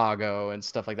Chicago and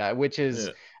stuff like that, which is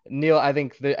yeah. Neil. I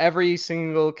think every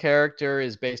single character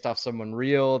is based off someone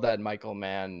real that Michael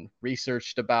Mann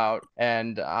researched about.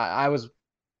 And I was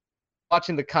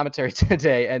watching the commentary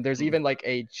today, and there's even like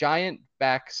a giant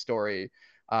backstory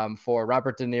for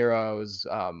Robert De Niro's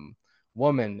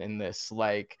woman in this.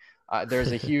 Like,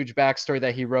 there's a huge backstory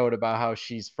that he wrote about how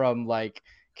she's from like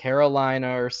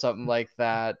Carolina or something like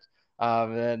that,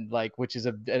 and like which is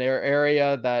an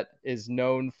area that is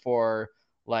known for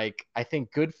like I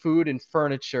think good food and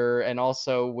furniture, and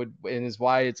also would and is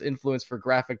why it's influenced for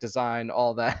graphic design,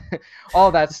 all that,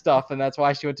 all that stuff, and that's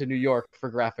why she went to New York for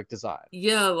graphic design.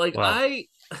 Yeah, like Wow.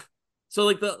 so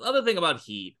like the other thing about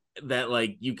Heat that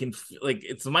like you can like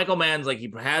it's Michael Mann's like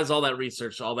he has all that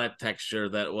research, all that texture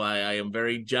that why I am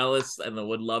very jealous and I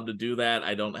would love to do that.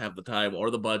 I don't have the time or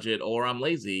the budget or I'm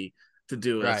lazy to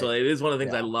do it. So Right. it is one of the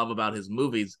things I Yeah. love about his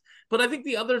movies. But I think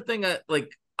the other thing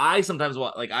like I sometimes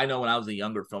watch like I know when I was a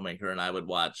younger filmmaker and I would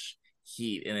watch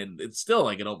Heat and it's still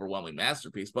like an overwhelming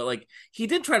masterpiece. But like he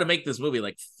did try to make this movie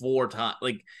like 4 times.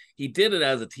 Like he did it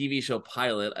as a TV show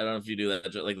pilot. I don't know if you do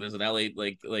that. Like there's an LA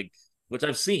like which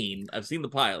I've seen. I've seen the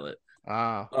pilot.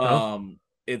 Ah. Oh,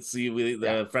 It's Yeah.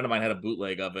 a friend of mine had a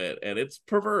bootleg of it, and it's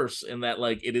perverse in that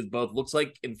like it is both looks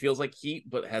like and feels like Heat,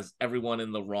 but has everyone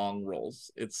in the wrong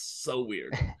roles. It's so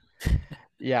weird.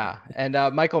 Yeah. And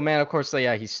Michael Mann, of course,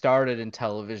 yeah, he started in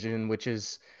television, which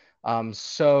is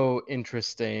so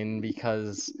interesting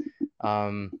because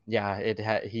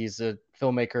yeah, he's a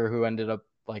filmmaker who ended up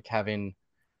like having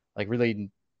like really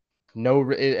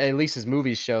at least his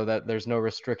movies show that there's no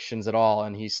restrictions at all,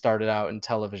 and he started out in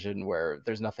television where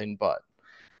there's nothing but.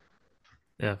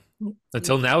 yeah.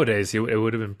 Until nowadays, it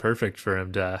would have been perfect for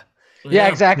him to. Yeah, Yeah.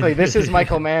 exactly. This is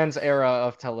Michael Mann's era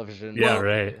of television. Yeah, Well,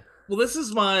 right. well, this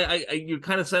is my. You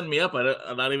kind of setting me up.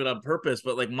 Not even on purpose,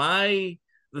 but like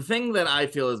the thing that I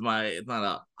feel is my. It's not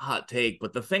a hot take,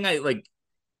 but the thing I like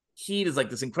Heat is like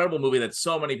this incredible movie that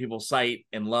so many people cite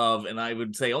and love, and I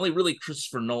would say only really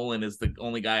Christopher Nolan is the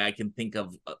only guy I can think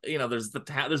of. There's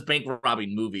there's bank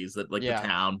robbing movies that like The Yeah.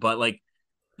 Town, but like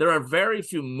there are very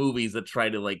few movies that try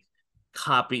to like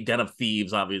copy. Den of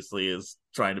Thieves obviously is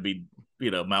trying to be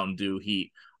Mountain Dew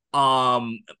Heat,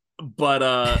 um, but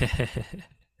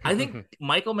I think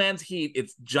Michael Mann's Heat,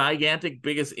 its gigantic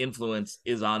biggest influence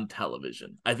is on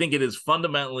television. I think it is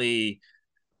fundamentally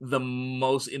the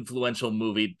most influential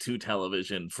movie to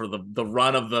television for the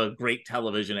run of the great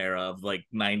television era of like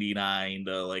 99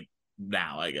 to like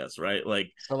now, I guess, right?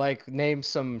 Like So like name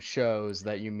some shows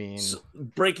that you mean.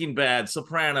 Breaking Bad,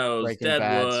 Sopranos, Breaking Bad,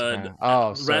 Deadwood, Soprano.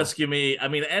 Oh, so Rescue Me. I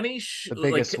mean, the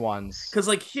like biggest ones. because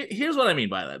like here's what I mean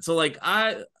by that. So like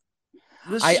I,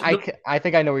 this I, I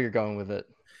think I know where you're going with it.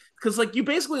 because like you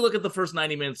basically look at the first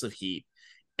 90 minutes of Heat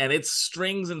and it's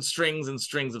strings and strings and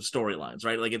strings of storylines,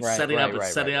 right? Like Right, right, it's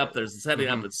right, setting right, up, right. there's setting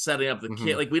up, Mm-hmm. it's setting up the kid.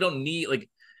 Mm-hmm. Like we don't need like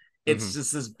Mm-hmm. it's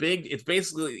just this big, it's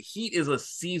basically Heat is a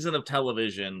season of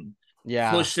television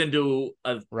Yeah. pushed into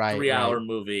a Right, 3 hour right.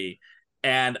 movie.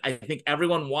 And I think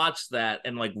everyone watched that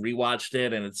and like rewatched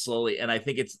it and it's slowly and I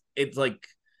think it's like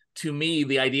to me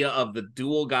the idea of the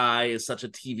dual guy is such a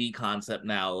TV concept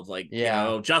now of like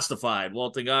Yeah. Justified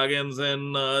Walton Goggins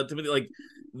and Timothy like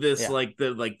this Yeah. like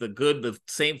the good the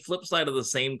same flip side of the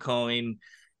same coin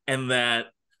and that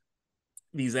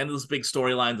these endless big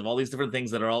storylines of all these different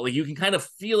things that are all like you can kind of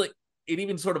feel it. It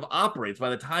even sort of operates by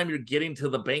the time you're getting to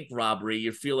the bank robbery.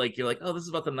 You feel like you're like, oh, this is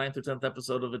about the ninth or 10th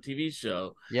episode of a TV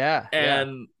show, Yeah. Yeah.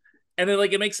 and then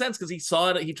like it makes sense because he saw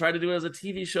it. He tried to do it as a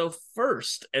TV show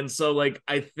first, and so like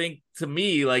I think to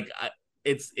me like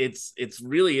it's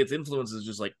really its influence is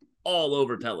just like all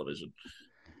over television.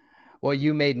 Well,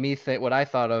 you made me think. What I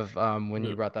thought of when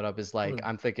you Mm, brought that up is like mm,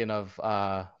 I'm thinking of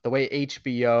the way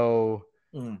HBO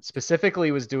mm.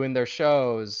 specifically was doing their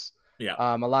shows, Yeah,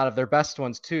 a lot of their best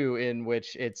ones too, in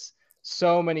which it's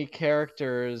so many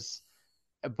characters,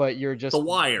 but you're The just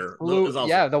Wire flew, is also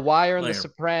yeah, The Wire and The Wire.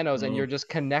 Sopranos, and you're Mm, just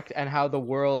connect and how the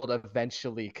world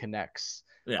eventually connects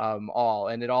yeah, all,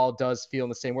 and it all does feel in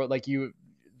the same world. Like you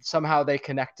somehow they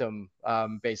connect them,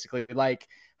 basically, like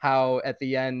how at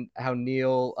the end how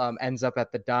Neil ends up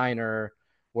at the diner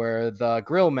where the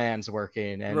grill man's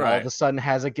working and all of right. a sudden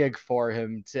has a gig for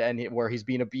him where he's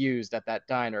being abused at that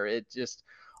diner. It just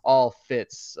all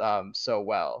fits so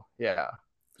well. Yeah.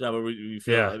 Yeah, but you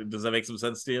feel Yeah. does that make some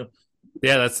sense to you?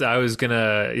 Yeah, that's I was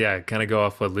gonna kind of go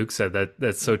off what Luke said.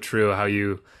 That's so true. How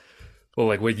you well,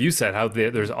 like what you said, how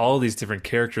there's all these different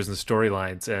characters and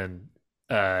storylines, and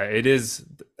it is.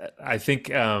 I think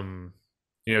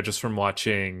just from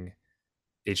watching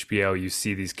HBO, you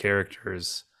see these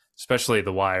characters, especially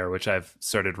The Wire, which I've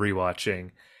started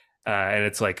rewatching. And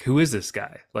it's like, who is this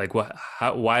guy? Like, what?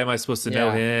 How? Why am I supposed to know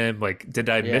Yeah. him? Like, did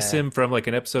I miss Yeah. him from like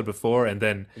an episode before? And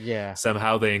then Yeah.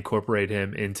 somehow they incorporate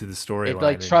him into the It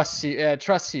like storyline. And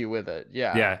trusts you with it.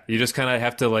 Yeah. yeah, you just kind of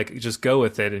have to like just go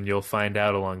with it, and you'll find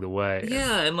out along the way. And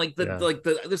Yeah, and like yeah,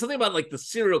 there's something about like the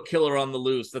serial killer on the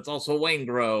loose that's also Wayne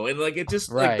Grow, and like it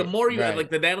just like the Right. more you Right.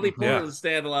 like the Natalie Mhm. yeah, Portman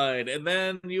stand-line, and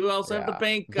then you also have the Yeah.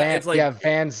 bank guy. It's like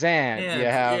Van Zant. You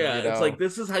have, yeah, it's like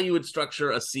this is how you would structure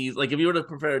a season. Like if you were to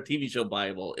prepare a TV show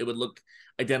Bible, it would look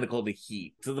identical to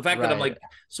Heat. So the fact that I'm right. like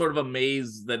sort of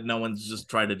amazed that no one's just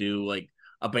tried to do like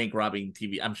a bank robbing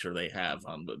TV. I'm sure they have,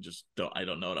 but just I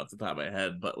don't know it off the top of my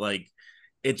head. But like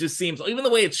it just seems even the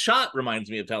way it's shot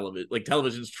reminds me of television. Like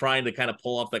television's trying to kind of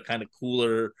pull off that kind of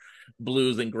cooler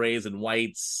blues and grays and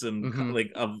whites and Mhm.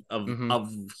 like of Mhm.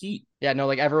 of Heat. Yeah, no,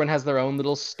 like everyone has their own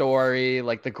little story.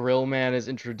 Like the grill man is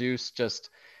introduced just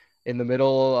in the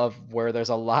middle of where there's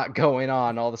a lot going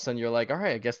on. All of a sudden you're like, all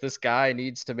right, I guess this guy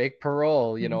needs to make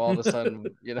parole, all of a sudden,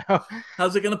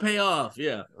 How's it gonna pay off?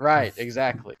 Yeah. Right,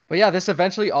 exactly. But yeah, this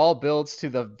eventually all builds to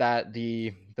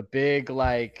the big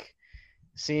like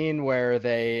scene where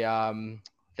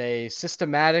they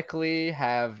systematically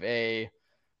have a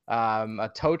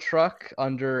tow truck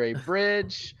under a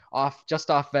bridge off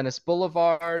Venice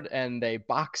Boulevard, and they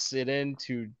box it in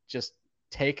to just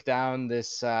take down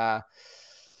this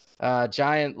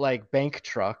giant like bank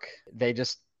truck. They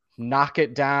just knock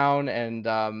it down, and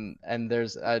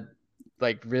there's a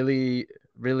like really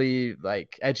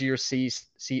like edge of your seat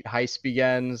heist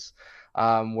begins,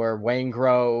 where Wayne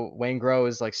Grow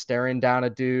is like staring down a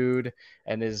dude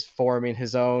and is forming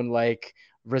his own like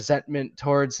resentment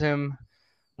towards him.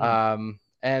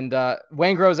 And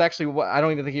Wayne Grow is actually, I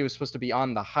don't even think he was supposed to be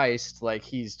on the heist. Like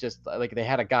he's just like they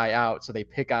had a guy out, so they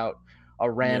pick out a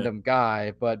Yeah. random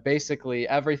guy. But basically,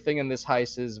 everything in this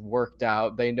heist is worked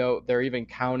out. They know they're even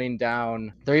counting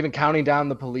down. They're even counting down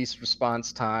the police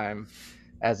response time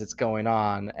as it's going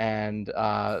on, and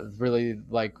really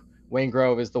like Wayne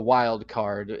Grove is the wild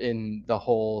card in the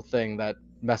whole thing that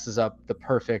messes up the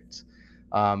perfect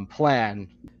plan.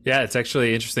 yeah. It's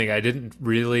actually interesting. I didn't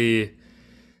really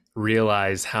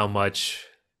realize how much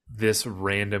this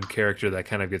random character that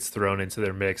kind of gets thrown into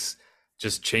their mix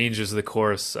just changes the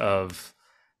course of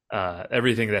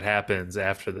everything that happens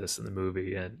after this in the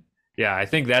movie. And yeah, I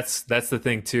think that's the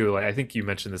thing too. Like I think you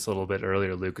mentioned this a little bit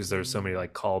earlier, Luke, because there's so many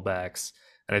like callbacks,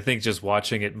 and I think just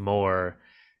watching it more,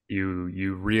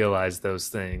 you realize those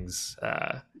things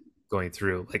going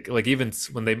through. Like even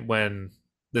when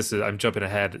this is, I'm jumping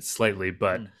ahead slightly,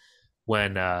 but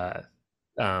when the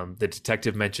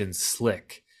detective mentions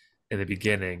Slick in the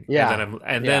beginning, Yeah.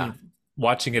 and then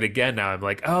watching it again now, I'm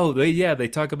like, oh, they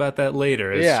talk about that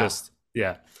later. It's just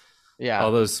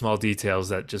all those small details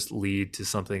that just lead to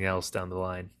something else down the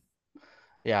line.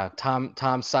 Yeah, Tom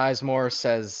Sizemore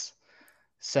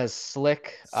says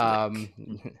Slick.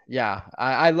 Yeah,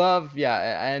 I love,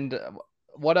 and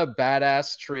what a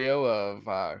badass trio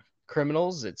of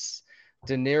criminals. It's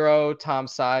De Niro, Tom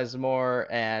Sizemore,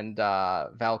 and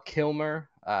Val Kilmer,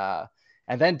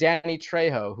 and then Danny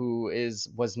Trejo, who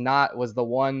was the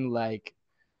one like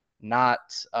not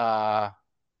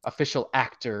official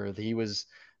actor. He was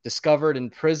discovered in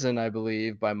prison, I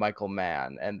believe, by Michael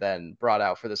Mann, and then brought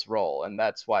out for this role, and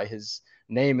that's why his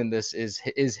name in this is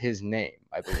his name,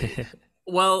 I believe.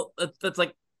 Well, that's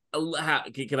like,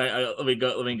 can I let me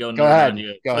go Go nerd on ahead.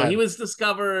 you. Go So he ahead. was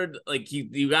discovered like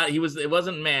he was, it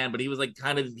wasn't man, but he was like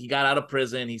kind of, he got out of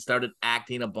prison, he started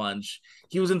acting a bunch.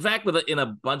 He was in fact in a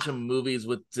bunch of movies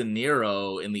with De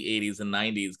Niro in the 80s and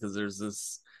 90s, because there's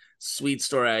this sweet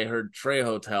story I heard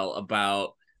Trejo tell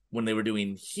about when they were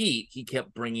doing Heat. He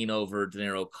kept bringing over De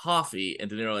Niro coffee, and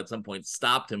De Niro at some point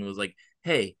stopped him and was like,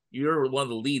 hey, you're one of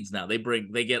the leads now. They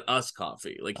get us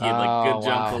coffee. Like he had like Oh, good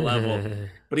jump to wow. level.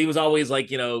 But he was always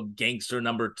like, gangster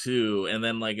number two. And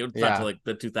then like it's not till like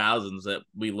the 2000s that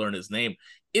we learn his name.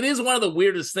 It is one of the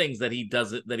weirdest things that he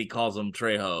does it, that he calls him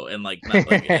Trejo, and like not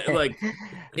like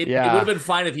it would have been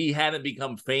fine if he hadn't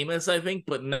become famous, I think,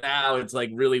 but now it's like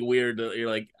really weird. You're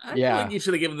like, I feel like you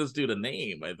should have given this dude a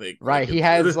name, I think. Right. Like, He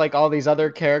has like all these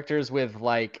other characters with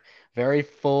like very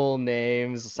full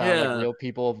names, sound like real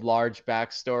people with large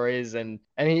backstories, and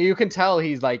you can tell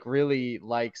he's like really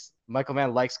likes Michael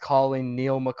Mann likes calling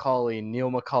Neil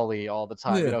Macaulay all the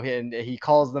time. Yeah. And he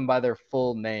calls them by their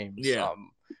full names Yeah.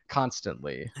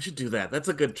 constantly. I should do that. That's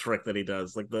a good trick that he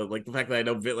does. Like the fact that I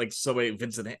know like so many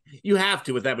you have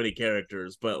to with that many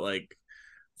characters, but like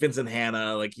Vincent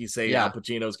Hanna, like you say Al Yeah.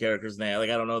 Pacino's character's name. Like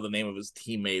I don't know the name of his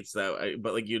teammates but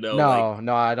like like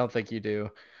No, I don't think you do.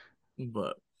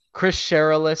 but Chris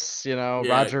Sherilis, yeah,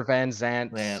 Roger Van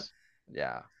man. Zant.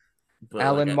 Yeah. But like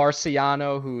Alan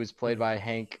Marciano, who is played by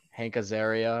Hank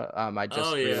Azaria. I oh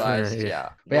just yeah, realized, Yeah. yeah.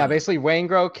 But yeah, basically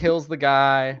Waingro kills the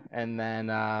guy, and then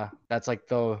that's like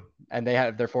and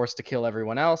they're forced to kill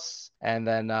everyone else. And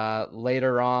then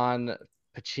later on,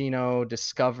 Pacino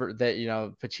discovered that,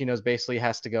 Pacino's basically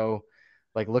has to go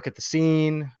like look at the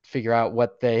scene, figure out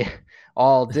what they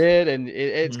all did, and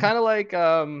it's kind of like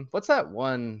what's that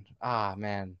one? Ah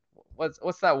man.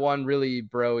 What's that one really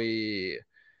broy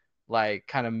like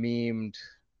kind of memed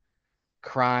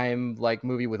crime like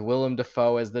movie with Willem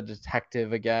Dafoe as the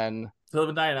detective again? Live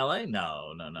and Die in L.A.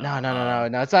 No, no, No, no. no, no, no,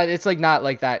 no. It's not. It's like not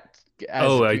like that.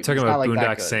 Oh, are you talking It's not about like that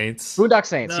Boondock good. Saints? Boondock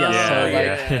Saints, yes. No, So Yeah,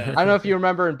 like, yeah. I don't know if you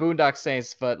remember in Boondock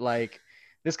Saints, but like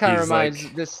this kind of He's reminds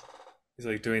like this. he's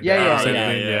like doing Yeah, that or yeah, oh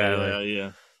yeah. something. Yeah, like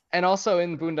yeah. And also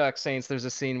in Boondock Saints, there's a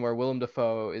scene where Willem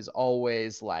Dafoe is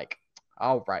always like,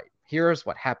 all right, here's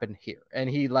what happened here. And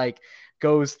he like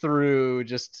goes through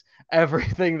just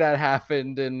everything that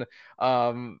happened in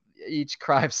each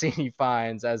crime scene he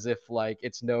finds as if like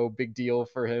it's no big deal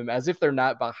for him, as if they're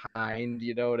not behind,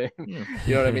 you know what I mean? Yeah.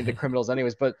 You know what I mean? The criminals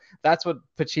anyways. But that's what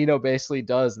Pacino basically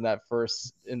does in that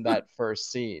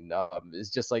first scene. Is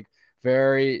just like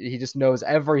he just knows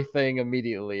everything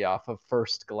immediately off of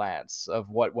first glance of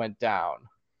what went down.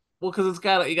 Well, because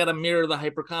you got to mirror the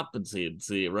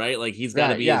hypercompetency, right? Like he's got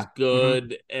to Yeah, be as yeah. Hmm.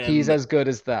 good He's and as good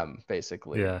as them,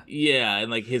 basically. yeah. yeah,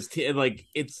 and like and like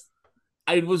it's.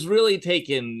 I was really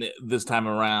taken this time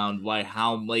around by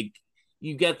how like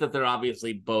you get that they're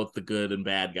obviously both the good and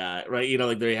bad guy, right?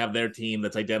 Like they have their team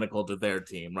that's identical to their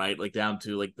team, right? Like down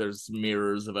to like there's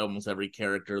mirrors of almost every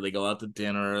character. They go out to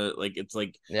dinner, like it's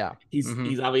like Yeah.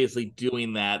 he's obviously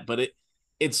doing that, but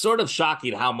it's sort of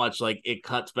shocking how much like it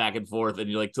cuts back and forth, and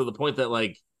you're like to the point that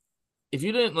like if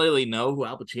you didn't really know who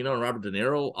Al Pacino and Robert De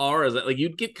Niro are, is that like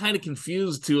you'd get kind of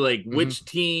confused to like Hmm. which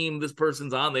team this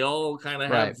person's on. They all kind of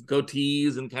have Right.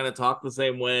 goatees and kind of talk the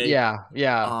same way. Yeah.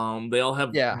 Yeah. They all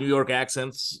have Yeah. New York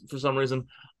accents for some reason.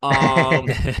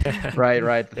 Right.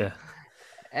 Right. Yeah.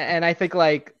 And I think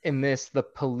like in this, the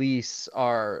police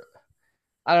are.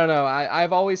 I don't know.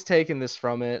 I've always taken this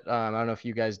from it. I don't know if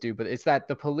you guys do, but it's that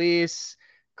the police,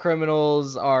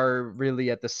 criminals are really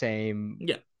at the same.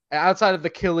 Yeah, Outside of the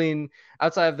killing,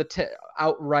 outside of the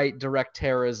outright direct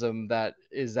terrorism that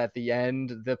is at the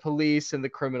end, the police and the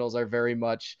criminals are very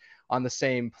much on the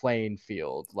same playing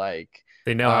field. Like,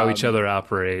 They know how each other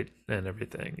operate and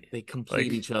everything. they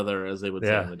complete Like, each other, as they would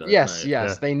say in yeah. the dark. yes, Right. yes,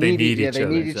 Yeah. they They need, need yeah, each they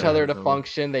need other. each Yeah. other to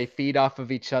function. They feed off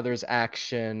of each other's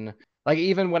action. Like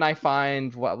even when I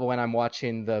find when I'm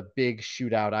watching the big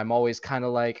shootout, I'm always kind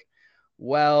of like,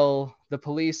 well, the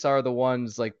police are the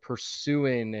ones like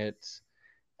pursuing it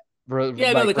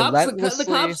Yeah, no, like relentlessly.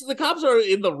 the cops are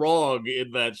in the wrong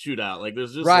in that shootout. Like,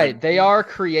 there's just like, Right, they are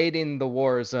creating the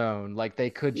war zone. Like they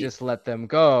could just let them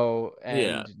go,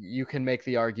 yeah. and you can make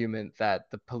the argument that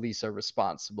the police are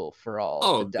responsible for all the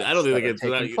Oh, I don't deaths that think are it's.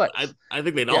 taking place. I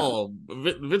think they'd Yeah, all.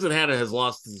 Vincent Hanna has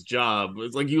lost his job.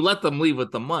 It's like you let them leave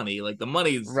with the money. Like the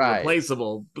money's right.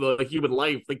 replaceable. The human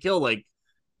life, they kill like.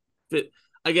 It,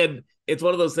 again, it's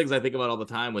one of those things I think about all the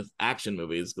time with action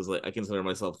movies because like I consider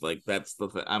myself like that's the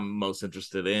thing I'm most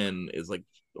interested in is like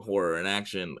horror and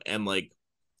action and like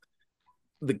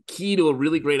the key to a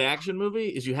really great action movie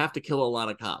is you have to kill a lot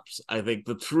of cops. I think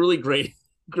the truly great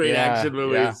Yeah, action yeah.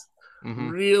 movies Hmm.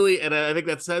 really, and I think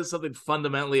that says something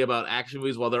fundamentally about action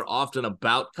movies. While they're often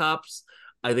about cops,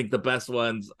 I think the best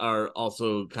ones are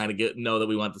also kind of know that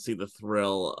we want to see the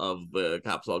thrill of the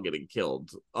cops all getting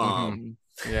killed. Hmm.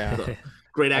 Yeah. So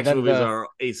great And action then movies are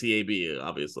ACAB,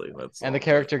 obviously. That's the all.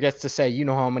 character gets to say, "You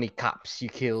know how many cops you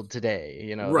killed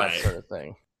today," that Right. sort of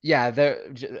thing. Yeah,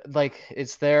 they're like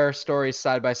it's their stories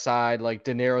side by side. Like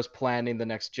De Niro's planning the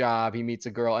next job, he meets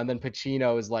a girl, and then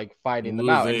Pacino is like fighting them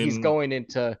out, and he's Losing. going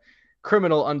into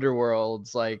criminal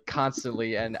underworlds like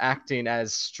constantly and acting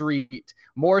as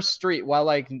more street, while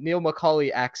like Neil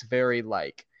Macaulay acts very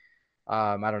like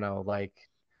I don't know, like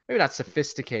maybe not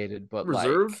sophisticated, but like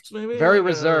Reserved, maybe? very Like,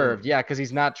 reserved. Yeah, because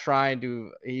he's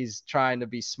trying to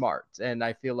be smart. And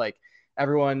I feel like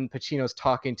everyone Pacino's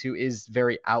talking to is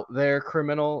very out there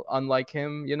criminal, unlike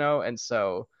him, and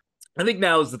so I think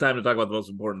now is the time to talk about the most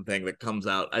important thing that comes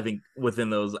out. I think within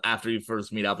those after you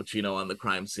first meet Al Pacino on the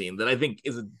crime scene, that I think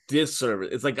is a disservice.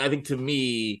 It's like I think to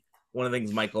me one of the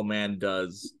things Michael Mann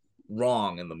does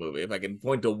wrong in the movie, if I can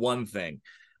point to one thing,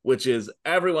 which is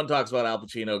everyone talks about Al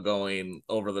Pacino going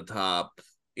over the top,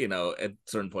 at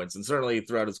certain points, and certainly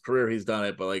throughout his career he's done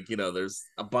it. But like there's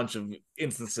a bunch of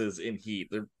instances in Heat.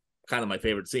 They're kind of my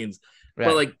favorite scenes.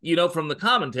 But Right. like from the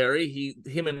commentary,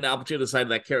 him and Al Pacino decided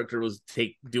that character was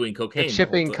doing The cocaine the whole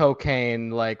chipping time. cocaine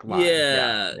like line. Yeah.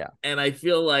 Yeah, Yeah. and I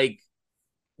feel like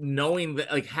knowing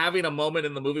that, like having a moment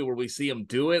in the movie where we see him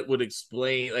do it would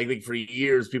explain. I think for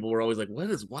years people were always like,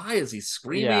 why is he Yeah.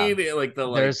 screaming? Like the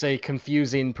like, There's a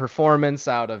confusing performance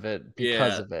out of it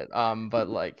because yeah. of it. But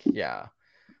like, yeah.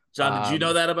 John, did you know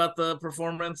Um, that about the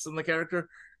performance and the character?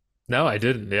 No, I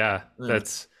didn't. Yeah, Yeah,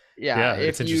 that's yeah, yeah,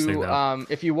 it's interesting though.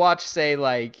 if you watch, say,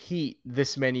 like Heat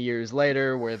this many years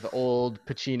later, where the old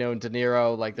Pacino and De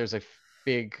Niro, like there's a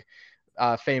big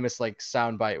famous like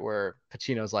soundbite where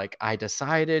Pacino's like, I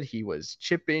decided he was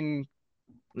chipping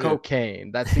yeah.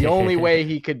 cocaine. That's the only way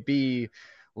he could be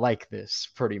like this,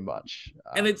 pretty much.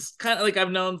 And it's kind of like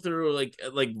I've known through like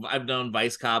I've known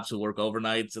vice cops who work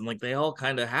overnights, and like they all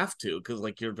kind of have to, because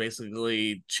like you're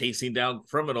basically chasing down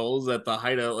criminals at the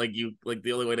height of like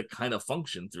the only way to kind of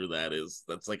function through that is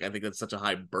that's like I think that's such a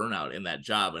high burnout in that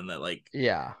job, and that like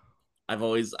Yeah. I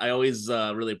always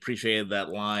really appreciated that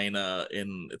line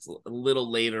in it's a little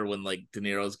later when like De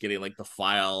Niro's getting like the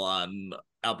file on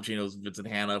Al Pacino's Vincent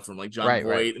Hanna from like John Right.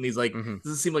 Right. Voight, and he's like, Hmm.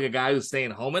 does this seem like a guy who's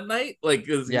staying home at night? Like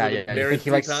he's Yeah. like Yeah. You think married he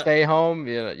three likes to times. stay home?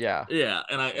 Yeah. Yeah. Yeah,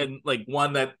 and like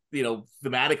one that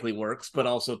thematically works, but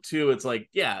also two, it's like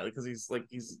yeah, because he's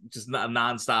just not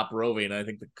nonstop roving. I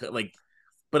think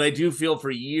but I do feel for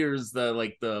years the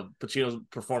Pacino's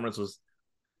performance was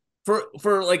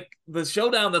for like the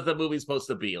showdown that the movie's supposed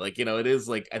to be. Like it is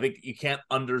like I think you can't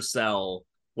undersell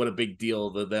what a big deal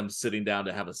them sitting down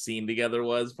to have a scene together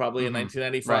was probably in Hmm. Right.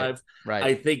 1995. Right.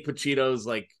 I think Pacino's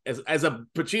like as a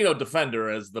Pacino defender,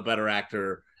 as the better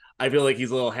actor, I feel like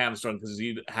he's a little hamstrung because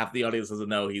half the audience doesn't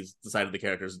know he's decided the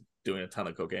character's doing a ton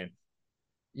of cocaine.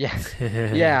 Yeah.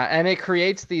 Yeah, and it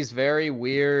creates these very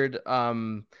weird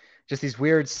just these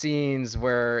weird scenes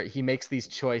where he makes these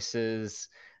choices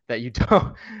that you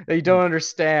don't that you don't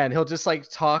understand. He'll just like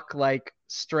talk like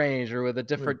strange or with a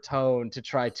different tone to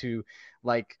try to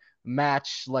like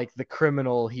match like the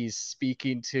criminal he's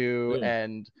speaking to. Yeah.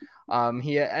 And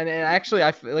and actually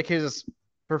I feel like his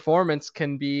performance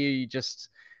can be just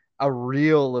a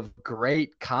reel of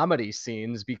great comedy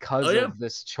scenes Oh because yeah. of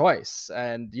this choice.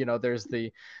 And there's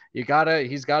the he's got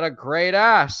a great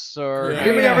ass, or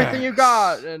give me everything you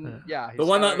got. Yes. And yeah, The he's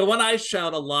one got the a one I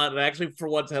shout a lot, and actually for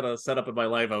once had a setup in my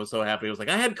life, I was so happy. I was like,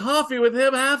 I had coffee with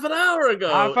him half an hour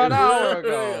ago. half an hour Yeah,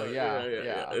 ago. yeah, Yeah, yeah, yeah.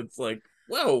 yeah, It's like,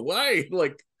 whoa, why?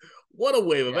 Like, what a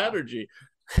wave of yeah, energy.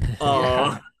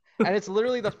 yeah. And it's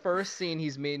literally the first scene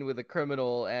he's meeting with a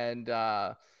criminal, and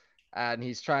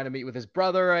he's trying to meet with his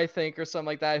brother, I think, or something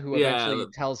like that, who Yeah,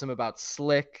 eventually tells him about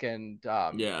Slick.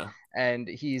 yeah. And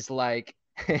he's like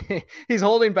he's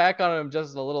holding back on him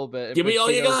just a little bit, and Give me all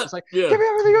you Pacino's got. just like, Yeah. give me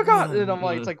everything you got. And I'm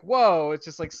like, it's like, whoa, it's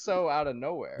just like so out of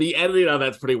nowhere. The editing on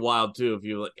that's pretty wild too. If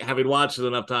you having watched it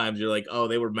enough times, you're like, oh,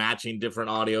 they were matching different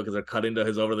audio because they're cutting to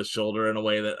his over the shoulder in a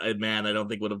way that, man, I don't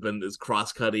think would have been as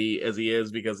cross cutty as he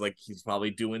is, because like he's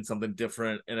probably doing something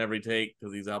different in every take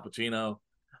because he's Al Pacino.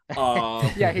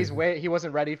 Yeah, he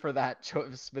wasn't ready for that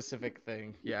specific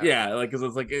thing. Yeah. Yeah, like because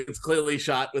it's like it's clearly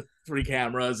shot with three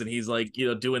cameras, and he's like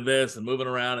doing this and moving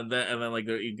around, and then like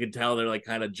you can tell they're like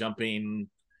kind of jumping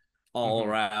all Hmm.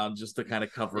 around just to kind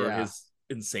of cover Yeah. his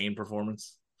insane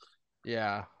performance.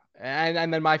 Yeah.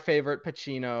 And then my favorite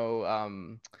Pacino,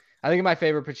 I think my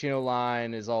favorite Pacino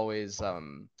line is always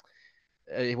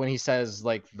when he says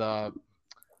like the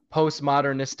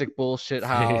postmodernistic bullshit Yeah.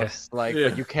 house, like, but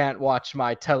Yeah. you can't watch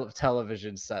my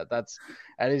television set.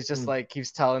 And he's just like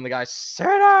keeps telling the guy, sit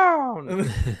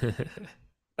down.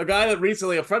 A guy that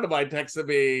recently, a friend of mine texted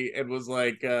me and was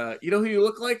like, you know who you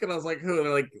look like? And I was like, who? And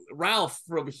they're like, Ralph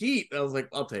from Heat. And I was like,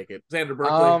 I'll take it. Xander Oh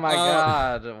Berkeley. my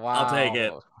God. I'll take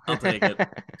it. Wow. I'll take it.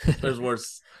 There's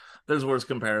worse. There's worse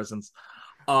comparisons.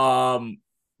 Um,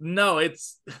 no,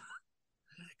 it's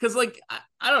because like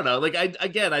I don't know. Like I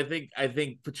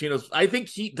think Pacino's. I think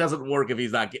Heat doesn't work if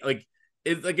he's not like.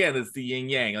 It's the yin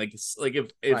yang. Like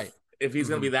Right. if he's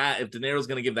gonna be Mhm. that, if De Niro's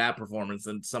gonna give that performance,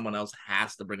 then someone else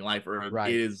has to bring life, or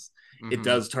Right. it Mhm.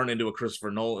 does turn into a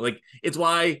Christopher Nolan. Like it's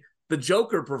why the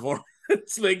Joker performance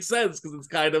makes sense, because it's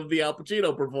kind of the Al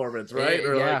Pacino performance, right?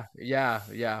 Or like Yeah.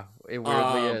 It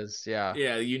weirdly um is. Yeah.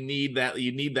 yeah, you need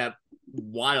that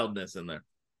wildness in there.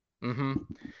 Mhm.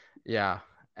 Yeah.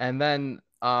 And then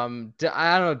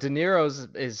I don't know. De Niro's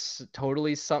is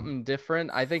totally something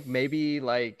different. I think maybe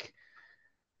like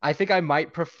I think I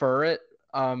might prefer it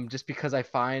just because I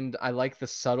find I like the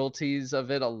subtleties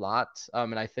of it a lot.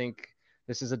 And I think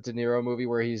this is a De Niro movie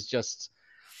where he's just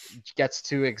gets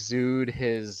to exude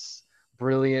his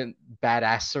brilliant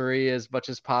badassery as much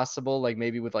as possible, like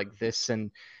maybe with like this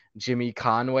and Jimmy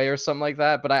Conway or something like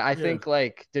that. But I Yeah. think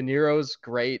like De Niro's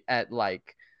great at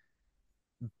like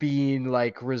being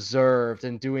like reserved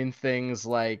and doing things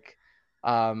like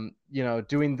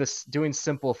doing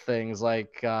simple things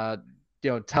like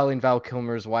telling Val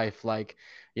Kilmer's wife like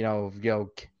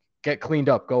get cleaned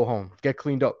up, go home, get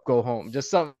cleaned up, go home, just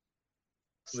some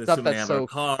stuff Assume they that's have our so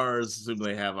cars, assume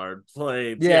they have our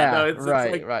plates. Yeah, no, yeah, it's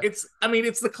right, like right, I mean,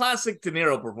 it's the classic De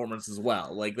Niro performance as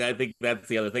well. Like I think that's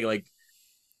the other thing. Like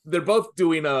they're both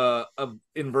doing a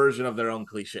inversion of their own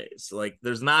cliches. Like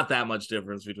there's not that much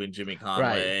difference between Jimmy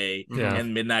right. Conway Mm-hmm. Yeah.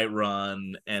 and Midnight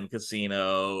Run and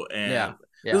Casino, Yeah, and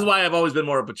this is yeah, why I've always been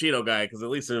more a Pacino guy, because at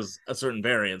least there's a certain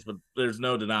variance, but there's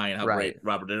no denying how great right,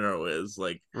 Robert De Niro is.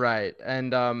 Like, right.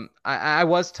 And I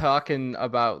was talking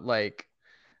about like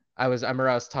I remember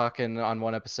I was talking on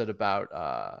one episode about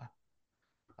uh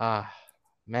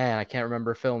man, I can't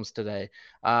remember films today.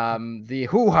 The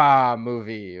Hoo Ha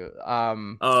movie,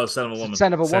 oh, Son of a Woman.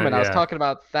 Scent of a So Woman. I was yeah. talking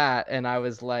about that, and I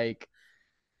was like,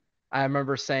 I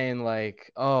remember saying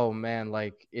like, oh man,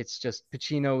 like it's just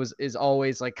Pacino is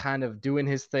always like kind of doing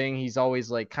his thing. He's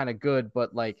always like kind of good,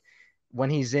 but like when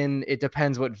he's in, it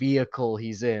depends what vehicle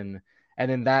he's in. And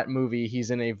in that movie,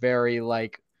 he's in a very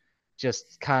like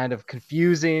just kind of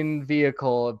confusing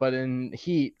vehicle, but in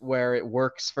Heat where it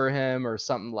works for him or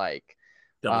something like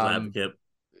Devil's um Advocate.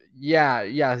 yeah,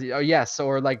 oh, yes,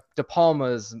 or like De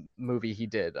Palma's movie he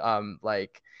did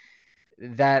like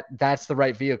that's the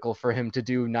right vehicle for him to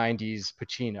do 90s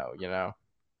Pacino.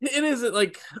 It is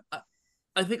like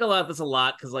I think about this a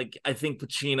lot because like I think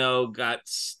Pacino got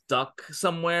stuck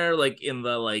somewhere like in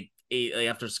the like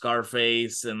after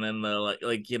Scarface, and then the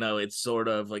it's sort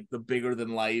of like the bigger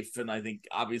than life, and I think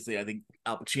obviously I think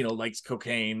Al Pacino likes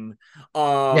cocaine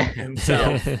Yeah, yeah,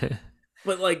 himself.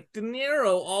 But like De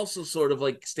Niro also sort of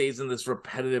like stays in this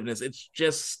repetitiveness. It's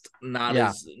just not yeah,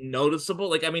 as noticeable.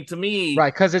 Like I mean, to me,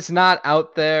 right, because it's not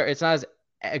out there, it's not as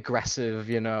aggressive,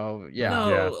 yeah,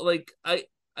 Yeah. no, like I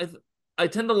I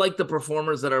tend to like the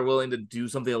performers that are willing to do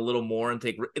something a little more and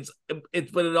take it's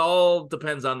but it all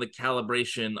depends on the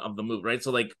calibration of the movie, right?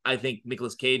 So like I think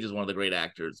Nicolas Cage is one of the great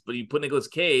actors, but you put Nicolas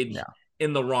Cage yeah,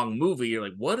 in the wrong movie, you're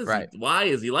like, what is he? right, Why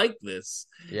is he like this?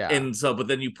 yeah, And so, but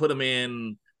then you put him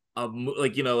in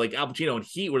like like Al Pacino in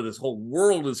Heat, where this whole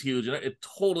world is huge, and it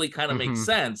totally kind of makes mm-hmm,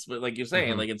 sense. But like you're saying,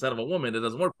 mm-hmm, like instead of a woman, it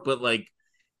doesn't work. But like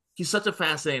he's such a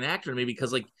fascinating actor to me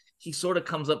because like he sort of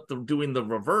comes up to doing the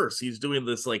reverse. He's doing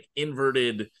this like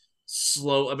inverted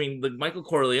slow. I mean, the Michael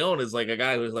Corleone is like a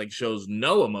guy who like shows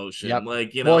no emotion, yep.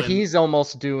 like Well, and he's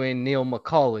almost doing Neil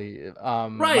McCauley,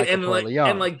 right, Michael and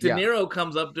Corleone, like De yeah, Niro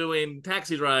comes up doing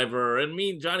Taxi Driver and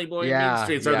Mean Johnny Boy and Mean yeah,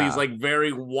 Streets are these yeah, like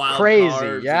very wild crazy,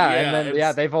 cards. yeah, and Yeah, then yeah,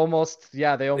 it's they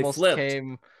they almost flipped.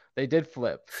 came, they did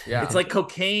flip, It's yeah. like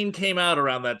cocaine came out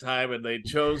around that time and they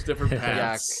chose different Yeah,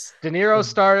 paths. De Niro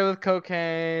started with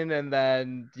cocaine, and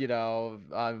then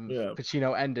Yeah,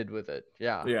 Pacino ended with it.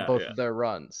 Yeah, yeah, both yeah. of their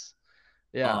runs.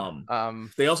 Yeah.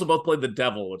 Um, they also both played the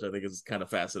devil, which I think is kind of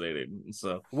fascinating.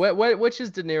 So Which is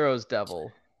De Niro's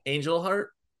devil? Angel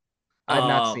Heart, I've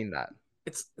not uh, seen that.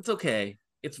 it's okay.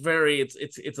 It's very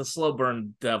it's a slow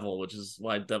burn devil, which is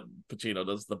why Pacino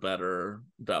does the better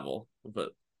devil.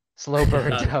 But Slow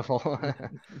burn uh, devil.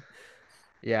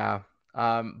 Yeah.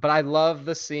 But I love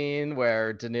the scene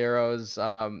where De Niro's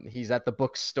he's at the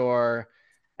bookstore,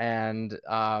 and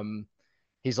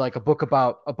he's like a book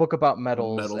about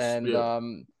metals, medals, and yeah,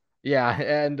 yeah,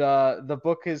 and the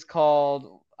book is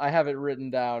called, I have it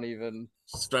written down even,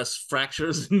 stress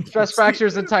fractures. Stress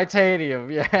Fractures in Titanium.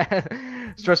 Yeah.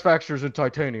 Stress Fractures in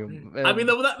Titanium. I mean, And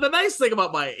the nice thing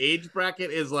about my age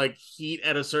bracket is like Heat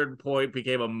at a certain point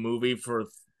became a movie for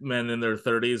men in their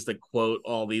 30s to quote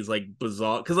all these like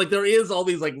bizarre, because like there is all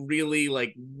these like really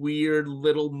like weird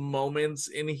little moments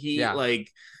in Heat, yeah,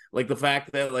 like the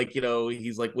fact that like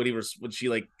he's like when she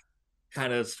like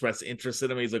kind of expressed interest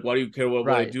in him, he's like, why do you care what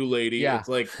I right. do, lady? Yeah. It's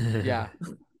like Yeah.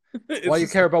 Why it's you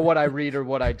just care about what I read or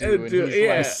what I do? And he's He's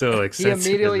yeah. like, so like he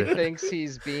immediately sensitive. thinks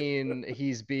he's being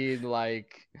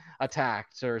like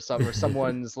attacked or something, or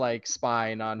someone's like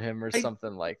spying on him or I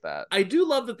something like that. I do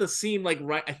love that the scene, like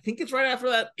right, I think it's right after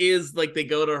that, is like they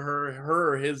go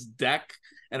to his deck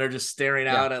and are just staring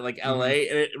Yeah. out at like Mm-hmm. LA.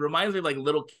 And it reminds me of like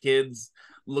little kids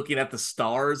looking at the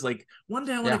stars. Like one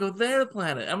day I want to Yeah. go their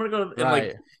planet. I'm gonna go, and like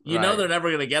Right. Right. they're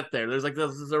never gonna get there. There's like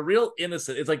there's a real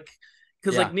innocent. It's like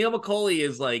because Yeah. like Neil McCauley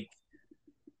is like,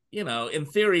 in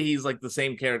theory, he's like the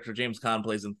same character James Caan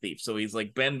plays in Thief. So he's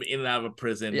like been in and out of a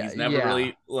prison. Yeah. He's never Yeah.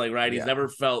 really like right. He's Yeah. never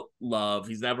felt love.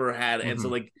 He's never had, and so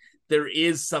Mhm. like there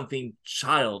is something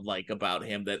childlike about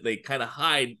him that they kind of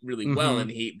hide really well.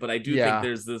 Mhm. And but I do think Yeah.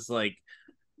 there's this like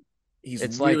he's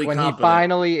It's like really when he competent.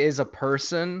 finally is a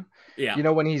person, Yeah,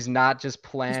 when he's not just he's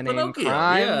planning Pinocchio.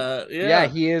 crime. Yeah, Yeah,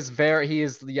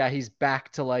 yeah. he's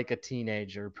back to like a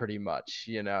teenager pretty much.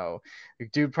 The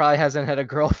dude probably hasn't had a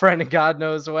girlfriend in God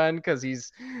knows when, because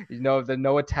he's, the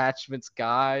no attachments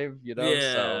guy, so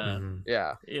Yeah. Mhm.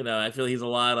 yeah. I feel he's a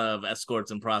lot of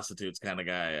escorts and prostitutes kind of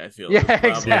guy. I feel Yeah, is probably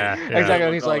exactly. Yeah, yeah.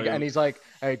 Exactly. Macaulay. And he's like,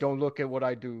 hey, don't look at what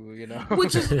I do,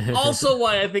 Which is also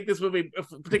why I think this movie,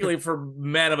 particularly for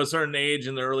men of a certain age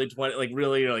in the early 20s, like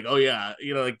really, you're like, oh yeah,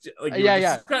 like you were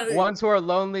yeah. just Ones who are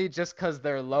lonely just because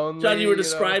they're John, you lonely, were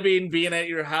describing being at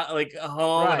your house, like a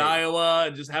home in Right. Iowa,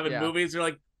 and just having Yeah. movies. You're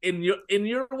like, in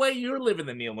your way, you're living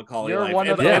the Neil McCauley You're life. one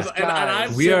of and, those and I'm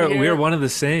guys. we sitting are here, one of the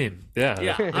same. Yeah.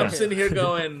 yeah, I'm sitting here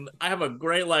going, I have a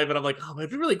great life, and I'm like, oh,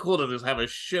 it'd be really cool to just have a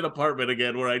shit apartment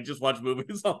again where I just watch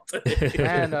movies all day.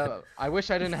 Man, I wish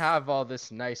I didn't have all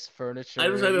this nice furniture. I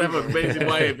just had to have an either. amazing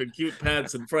wife and cute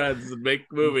pets and friends and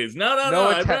make movies. No,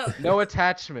 No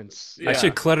attachments. I Yeah.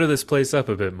 should clutter this place up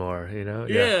a bit more, you know?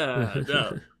 Yeah,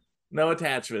 no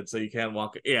attachment, so you can't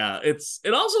walk. Yeah, it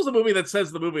also is a movie that says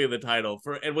the movie in the title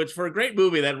which for a great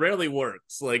movie that rarely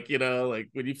works. Like like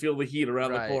when you feel the heat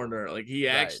around the Right. corner, like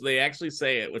Right. they actually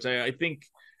say it, which I think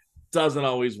doesn't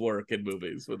always work in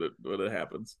movies when it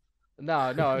happens.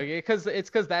 No, because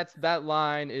that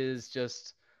line is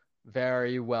just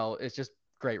very well. It's just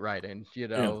great writing,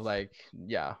 Yeah. like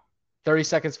 30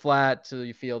 seconds flat till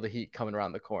you feel the heat coming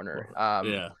around the corner.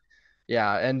 Yeah.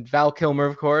 Yeah, and Val Kilmer,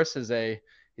 of course, he's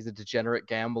a degenerate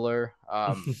gambler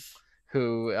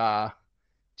who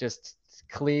just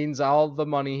cleans all the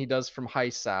money he does from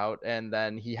heists out, and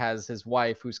then he has his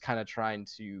wife who's kind of trying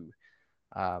to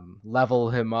level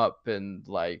him up and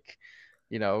I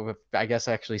guess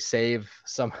actually save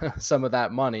some of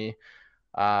that money.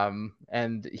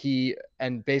 And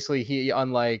basically he,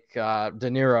 unlike De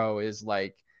Niro, is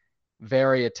like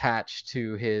very attached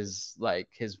to his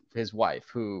wife,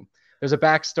 who there's a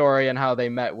backstory on how they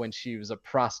met when she was a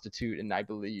prostitute in, I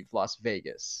believe, Las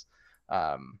Vegas.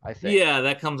 I think. Yeah,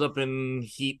 that comes up in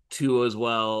Heat 2 as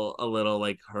well, a little,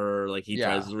 like her, like he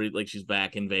tries to read, like she's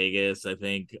back in Vegas, I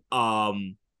think.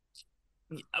 One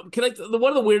of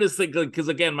the weirdest things, because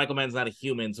again, Michael Mann's not a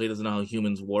human, so he doesn't know how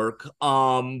humans work.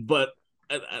 But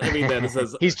I mean, that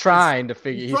says he's trying to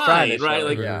figure. He's trying to show, right?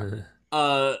 Like,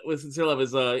 yeah. With Sincere Love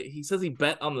is he says he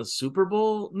bet on the Super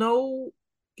Bowl. No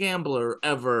gambler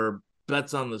ever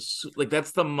bets on like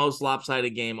that's the most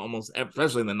lopsided game almost,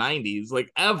 especially in the 90s, like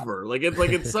ever. Like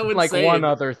it's so insane. Like one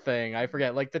other thing I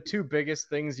forget, like the two biggest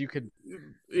things you could.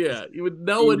 Yeah, you would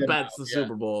no one bets the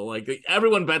Super Bowl. Like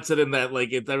everyone bets it in that,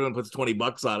 like everyone puts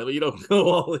 $20 on it, but you don't go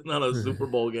all in on a Super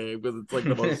Bowl game because it's like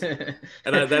the most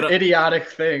and idiotic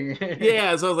thing.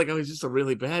 Yeah, so I was like, oh, he's just a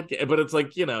really bad game. But it's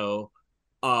like,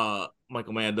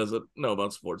 Michael Mann doesn't know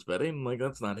about sports betting. Like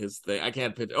that's not his thing. I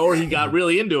can't pitch. Or he got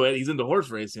really into it. He's into horse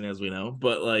racing, as we know.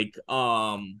 But like,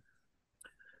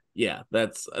 yeah,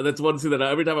 that's one thing that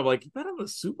every time I'm like, bet on the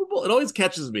Super Bowl, it always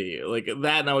catches me like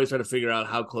that, and I always try to figure out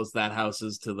how close that house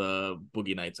is to the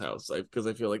Boogie Nights house, because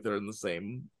I feel like they're in the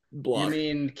same block. You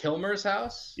mean Kilmer's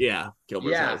house? Yeah,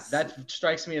 Kilmer's house. That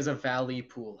strikes me as a Valley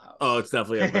Pool house. Oh, it's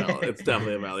definitely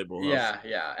a Valley Pool house.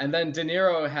 Yeah. And then De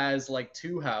Niro has like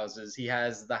two houses. He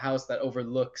has the house that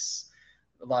overlooks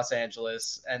Los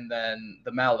Angeles, and then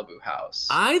the Malibu house.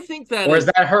 I think that is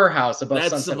that her house above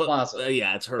Sunset Plaza?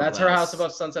 Yeah, it's her. That's her house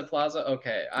above Sunset Plaza.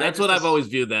 Okay, that's what I've always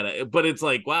viewed that. But it's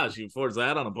like, wow, she affords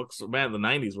that on a bookstore. Man, the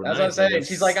 90s were. That's what I'm saying.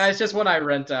 She's like, it's just when I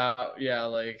rent out. Yeah,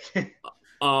 like.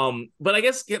 But I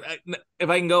guess if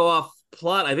I can go off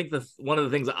plot, I think one of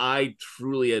the things I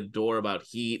truly adore about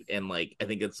Heat, and like I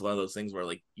think it's one of those things where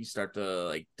like you start to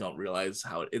like don't realize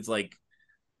how it's like.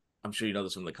 I'm sure you know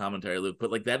this from the commentary, Luke,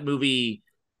 but like that movie,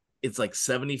 it's like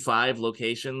 75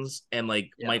 locations, and like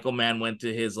Michael Mann went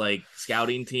to his like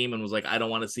scouting team and was like, I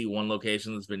don't want to see one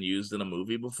location that's been used in a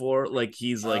movie before. Like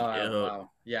he's like,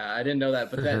 wow. Yeah, I didn't know that,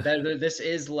 but that this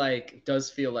is like does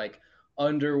feel like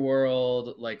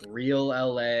underworld, like real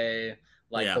LA,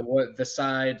 like the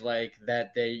side like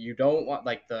that you don't want,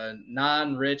 like the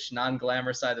non-rich,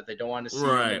 non-glamour side that they don't want to see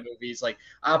in the movies, like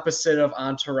opposite of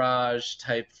Entourage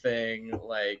type thing.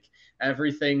 Like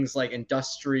everything's like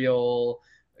industrial,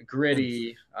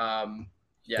 gritty.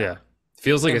 Yeah.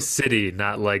 Feels like a And city,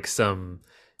 not like some,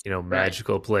 Right.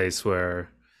 magical place where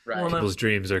well, Right. people's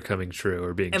dreams are coming true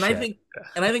or being and I shattered. think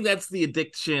and I think that's the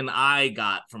addiction I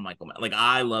got from Michael Mann. Like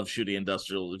I love shooting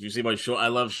industrial. If you see my show, I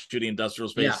love shooting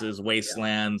industrial Yeah. spaces, Yeah.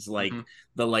 wastelands. Like Hmm.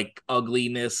 the like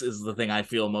ugliness is the thing I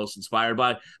feel most inspired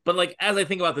by. But like as I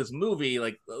think about this movie,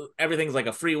 like everything's like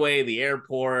a freeway, the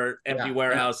airport, empty Yeah. Yeah.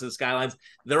 warehouses, skylines.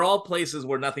 They're all places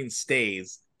where nothing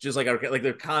stays. Just like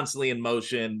they're constantly in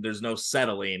motion. There's no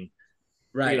settling.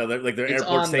 Right. Like their It's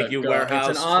airports on take the you, go. It's an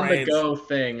warehouse on the trains. go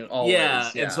thing Yeah,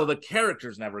 always. and so Yeah. the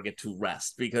characters never get to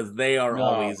rest because they are No.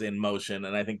 always in motion,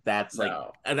 and I think that's like,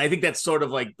 No. and I think that's sort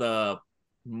of like the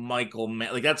Michael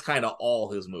Mann, like that's kind of all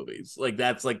his movies. Like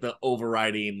that's like the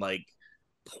overriding like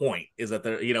point is that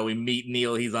they're we meet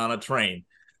Neil, he's on a train,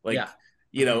 like Yeah.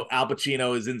 Hmm. Al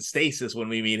Pacino is in stasis when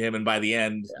we meet him, and by the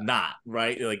end, Yeah. not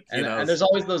right, like And there's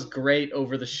always those great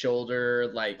over the shoulder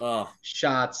like oh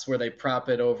shots where they prop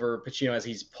it over Pacino as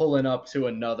he's pulling up to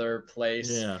another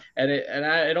place, yeah, and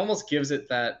it almost gives it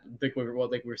that like we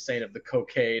were saying of the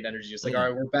cocaine energy. Just like, all yeah.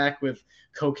 right, we're back with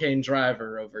cocaine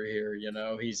driver over here.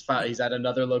 He's at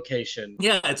another location.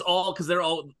 Yeah, it's all because they're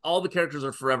all the characters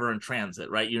are forever in transit,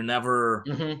 right? You're never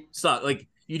Hmm. stuck. Like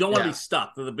you don't want to be Yeah.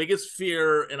 stuck. The biggest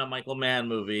fear in a Michael Mann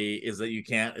movie is that you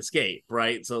can't escape,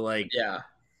 right? So like Yeah.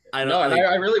 I don't No, and I, like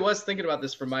I really was thinking about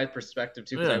this from my perspective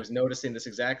too, because I yeah. was noticing this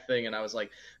exact thing, and I was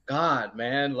like, God,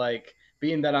 man, like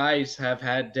being that I have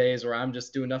had days where I'm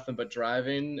just doing nothing but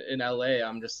driving in LA,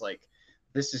 I'm just like,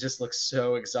 just looks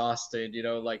so exhausted.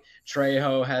 Like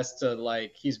Trejo has to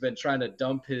like he's been trying to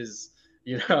dump his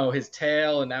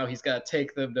tail, and now he's got to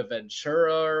take them to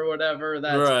Ventura or whatever.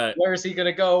 Right. Where is he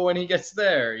gonna go when he gets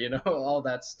there? All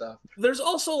that stuff. There's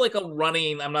also like a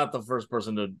running. I'm not the first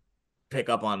person to pick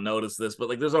up on notice this, but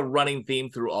like there's a running theme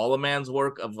through all of Mann's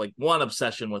work of like one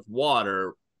obsession with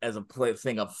water as a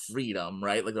thing of freedom,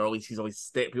 right? Like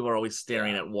people are always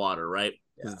staring Yeah. at water, right?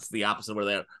 Because Yeah. it's the opposite where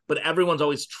they are. But everyone's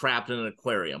always trapped in an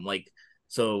aquarium. Like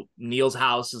so, Neil's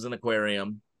house is an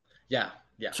aquarium. Yeah.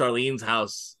 Yeah. Charlene's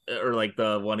house, or like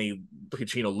the one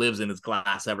Pacino lives in, is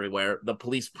glass everywhere. The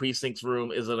police precinct's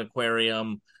room is an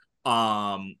aquarium.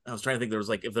 I was trying to think there was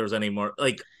like if there was any more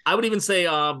like I would even say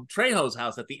Trejo's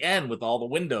house at the end with all the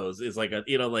windows is like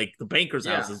like the banker's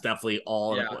house Yeah. is definitely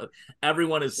all Yeah.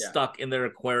 everyone is Yeah. stuck in their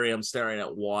aquarium staring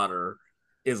at water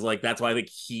is like that's why I think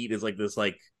Heat is like this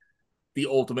like the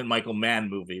ultimate Michael Mann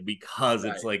movie because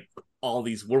it's Right. like all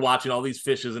these we're watching all these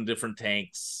fishes in different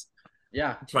tanks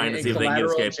Yeah, trying to see if they can get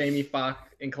escape.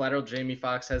 Collateral, Jamie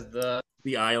Foxx has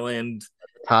The island,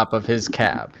 top of his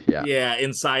cab. Yeah. yeah,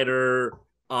 Insider.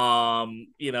 Al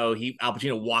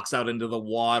Pacino walks out into the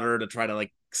water to try to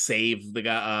like save the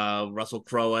guy, Russell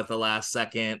Crowe at the last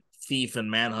second. Thief and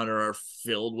Manhunter are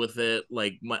filled with it.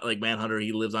 Like Manhunter,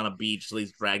 he lives on a beach, so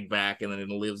he's dragged back, and then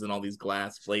he lives in all these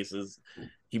glass places.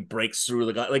 He breaks through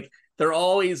the guy. Like they're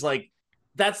always like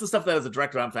that's the stuff that as a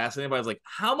director I'm fascinated by. I was like,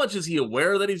 how much is he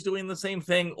aware that he's doing the same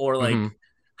thing, or like Hmm.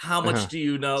 how much do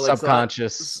you know? Like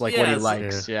Subconscious, like what he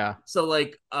likes. Yeah. So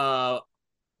like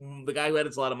the guy who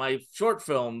edits a lot of my short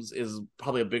films is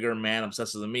probably a bigger man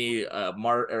obsessive than me.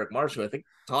 Eric Marshall, I think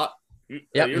taught Yep,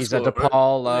 your he's a school, right?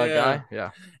 DePaul Yeah. guy. Yeah.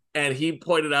 And he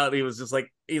pointed out, he was just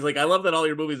like, he's like, I love that all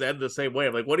your movies end the same way.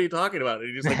 I'm like, what are you talking about? And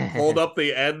he just like pulled up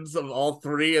the ends of all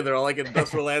three, and they're all like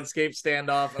industrial landscape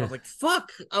standoff. And I was like,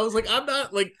 fuck. I was like, I'm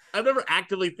never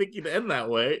actively thinking to end that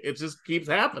way. It just keeps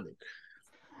happening.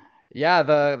 Yeah,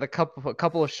 the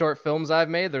couple of short films I've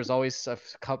made, there's always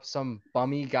some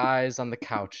bummy guys on the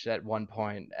couch at one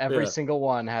point. Every Yeah. single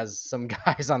one has some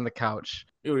guys on the couch.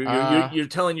 You're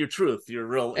telling your truth. You're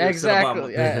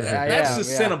Exactly. Cinnabum. I That's am,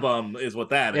 just yeah. Cinnabum is what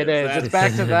that is. It is. It's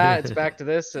back to that. It's back to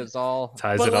this. It's all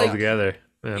ties But it all like, together.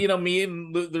 Yeah. Me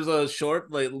and Luke, there's a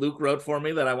short like Luke wrote for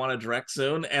me that I want to direct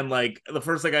soon, and like the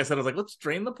first thing I said I was like, let's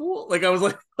drain the pool. Like I was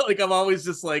like like I'm always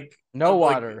just like no I'm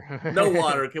water. like, no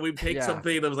water. Can we take Yeah.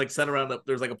 something that was like set around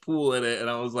there's like a pool in it, and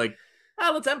I was like,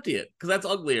 let's empty it because that's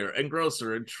uglier and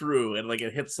grosser and true, and like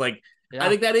it hits like Yeah. I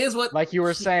think that is what like you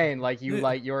were saying,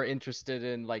 you're interested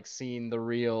in like seeing the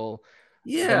real,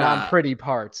 the yeah non-pretty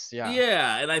parts. Yeah.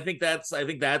 yeah, and I think that's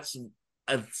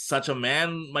such a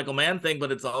Michael Mann thing,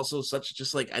 but it's also such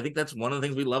just like I think that's one of the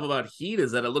things we love about Heat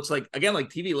is that it looks like again like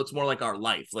TV looks more like our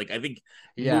life. Like I think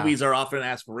movies are often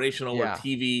aspirational, where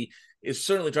TV is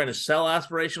certainly trying to sell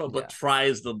aspirational, but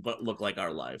tries to look like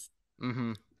our life.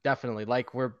 Mm-hmm. Definitely,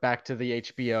 like we're back to the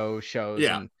HBO shows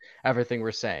and everything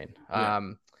we're saying.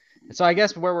 So I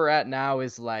guess where we're at now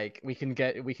is like we can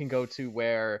go to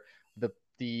where the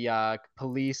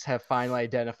police have finally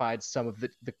identified some of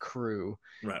the crew,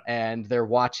 right, and they're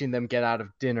watching them get out of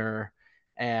dinner,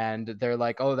 and they're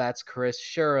like, oh, that's Chris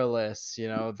Shirless, you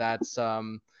know, that's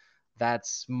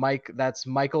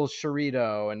Michael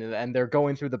Sharito, and they're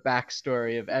going through the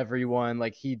backstory of everyone,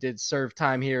 like he did serve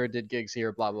time here, did gigs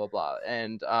here, blah blah blah,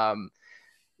 and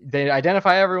they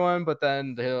identify everyone, but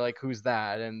then they're like, who's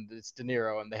that? And it's De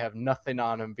Niro, and they have nothing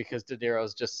on him because De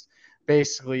Niro's just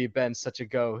basically been such a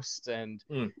ghost. And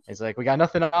he's like, we got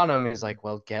nothing on him. He's like,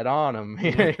 well, get on him.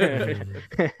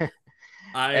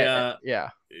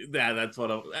 Yeah, that's one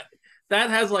of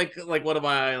that has like one of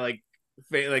my like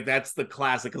that's the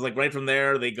classic, because like right from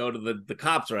there they go to the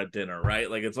cops are at dinner,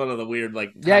 right? Like it's one of the weird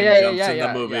like time jumps in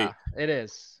the movie. Yeah, it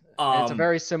is. And it's a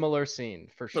very similar scene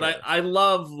for sure. But I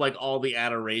love like all the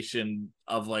adoration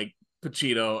of like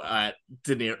Pacino at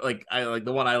De Niro. Like I like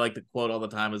the one I like to quote all the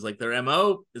time is like, their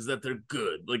MO is that they're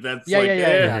good. Like that's yeah.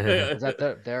 Is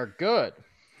that they're good.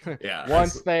 Yeah.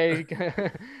 Once they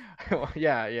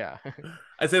yeah.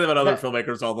 I say that about other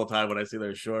filmmakers all the time when I see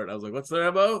their short. I was like, what's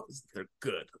their MO? They're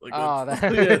good. Like,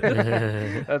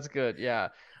 that's good. Yeah.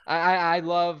 I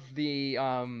love the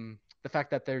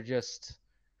fact that they're just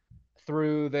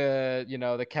through the, you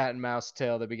know, the cat and mouse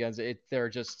tale that begins it, they're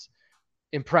just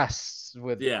impressed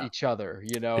with each other,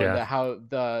 you know, and how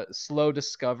the slow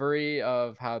discovery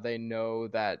of how they know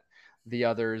that the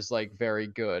other's like very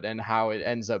good, and how it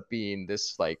ends up being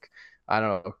this like, I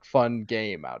don't know, fun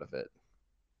game out of it.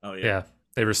 Oh yeah,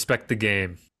 they respect the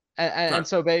game. And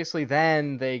so basically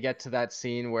then they get to that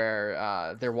scene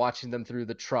where they're watching them through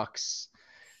the trucks,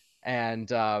 and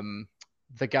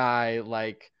the guy,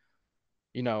 like,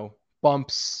 you know,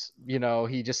 bumps, you know,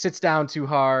 he just sits down too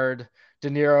hard. De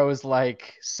Niro is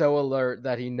like so alert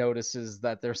that he notices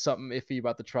that there's something iffy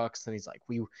about the trucks, and he's like,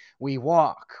 we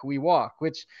walk,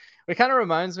 which it kind of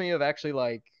reminds me of actually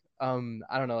like I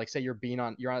don't know, like say you're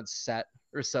on set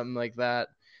or something like that,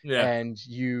 and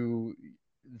you're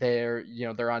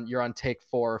on take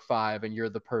 4 or 5, and you're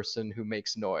the person who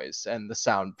makes noise and the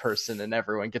sound person, and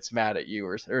everyone gets mad at you,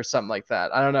 or something like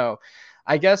that. I don't know.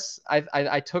 I guess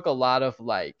I took a lot of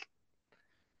like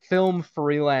film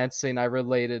freelancing I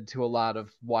related to a lot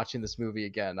of watching this movie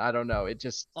again. I don't know. It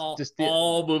just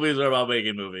all movies are about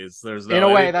making movies. There's in a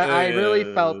way that I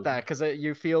really felt that, because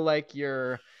you feel like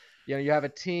you have a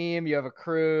team, you have a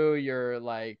crew, you're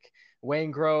like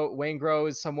Wayne Grow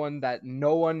is someone that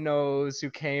no one knows who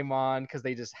came on because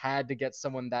they just had to get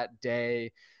someone that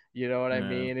day. You know what I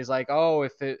mean? He's like, oh,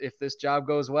 if this job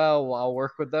goes well, I'll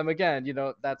work with them again. You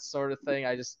know, that sort of thing.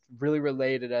 I just really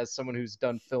related as someone who's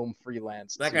done film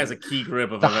freelance. That guy's a key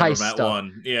grip if I've ever met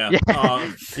one. Yeah.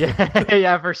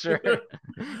 Yeah, for sure.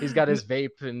 He's got his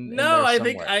vape and no, I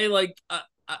think I like.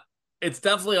 It's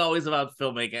definitely always about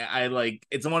filmmaking.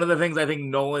 It's one of the things I think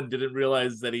Nolan didn't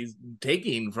realize that he's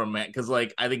taking from it, because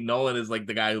like I think Nolan is like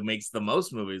the guy who makes the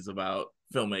most movies about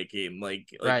filmmaking.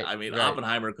 Right, I mean, right.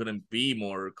 Oppenheimer couldn't be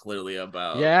more clearly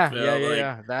about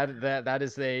that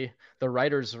is the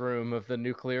writer's room of the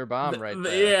nuclear bomb right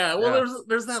there.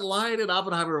 There's that line in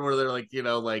Oppenheimer where they're like, you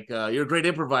know, like you're a great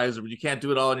improviser, but you can't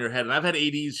do it all in your head. And I've had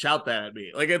ADs shout that at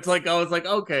me. Like it's like I was like,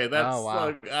 okay, that's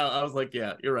I was like,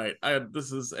 yeah, you're right.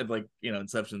 This is, and like, you know,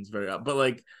 Inception's very up, but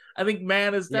like I think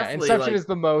Man is definitely Inception is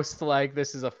the most like,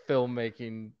 this is a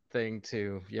filmmaking thing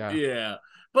too. Yeah.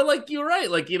 But like you're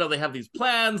right, like, you know, they have these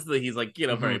plans that he's like, you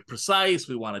know, very precise.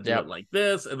 We want to do it like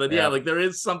this, and then like there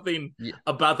is something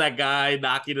about that guy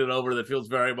knocking it over that feels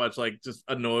very much like just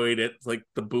annoyed at like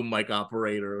the boom mic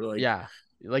operator. Like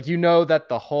like, you know, that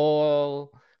the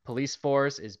whole police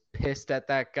force is pissed at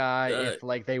that guy. If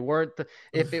like they weren't,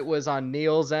 if it was on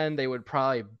Neil's end, they would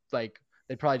probably they'd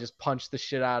probably just punch the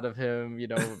shit out of him. You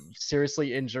know,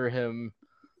 seriously injure him.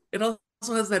 It also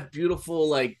has that beautiful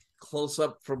like close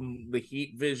up from the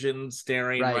heat vision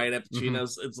staring right at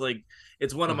Pacino's. It's like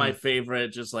it's one of my favorite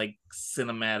just like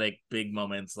cinematic big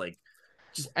moments, like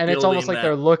just, and it's almost like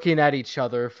they're looking at each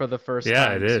other for the first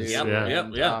time. It is.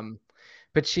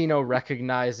 Pacino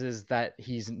recognizes that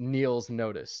he's Neil's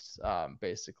noticed,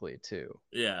 basically too.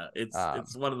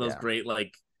 It's one of those great,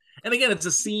 like, and again, it's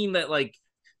a scene that like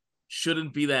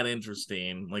shouldn't be that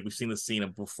interesting, like we've seen the scene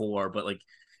before, but like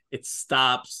it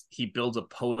stops. He builds a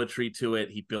poetry to it.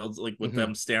 He builds like with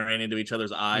them staring into each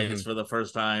other's eyes for the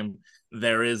first time.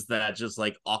 There is that just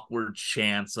like awkward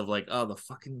chance of like, oh, the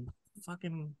fucking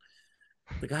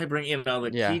the guy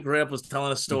the key grip was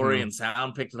telling a story and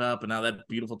sound picked it up, and now that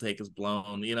beautiful take is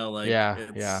blown. You know, like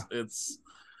it's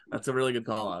that's a really good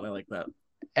call out. I like that.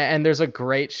 And there's a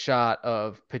great shot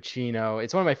of Pacino.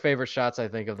 It's one of my favorite shots, I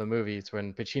think, of the movie. It's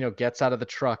when Pacino gets out of the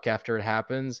truck after it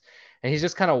happens, and he's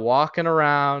just kind of walking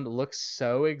around, looks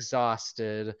so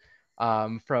exhausted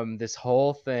from this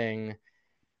whole thing.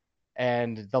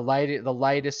 and the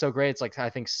light is so great. It's like I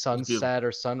think It's beautiful. sunset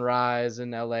or sunrise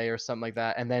in LA or something like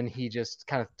that. And then he just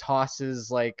kind of tosses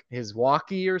like his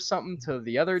walkie or something to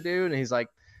the other dude, and he's like,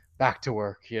 back to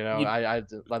work. You I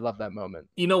love that moment.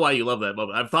 you know why you love that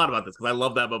moment. I've thought about this because I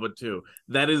love that moment too.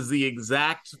 That is the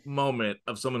exact moment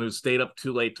of someone who stayed up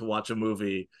too late to watch a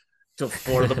movie till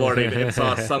 4 in the morning and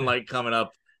saw sunlight coming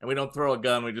up. And we don't throw a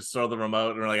gun; we just throw the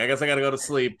remote, and we're like, "I guess I got to go to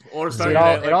sleep or See, start it your day."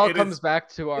 all it Like all it comes is, back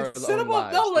to our it's own cinema.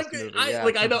 No, lives. like This movie, I yeah.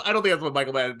 like I don't think that's what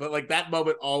Michael Mann, but like that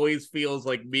moment always feels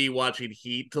like me watching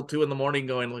Heat till 2 in the morning,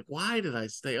 going like, "Why did I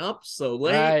stay up so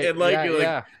late?" Right. And like Yeah. you're like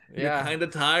Yeah. you're Yeah. kind of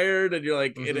tired, and you're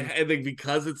like, Hmm. and then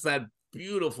because it's that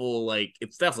beautiful, like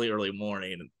it's definitely early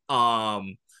morning.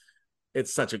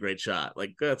 It's such a great shot.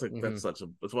 Like Hmm. it's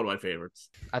one of my favorites.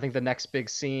 I think the next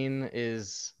big scene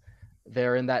is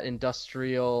they're in that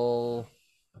industrial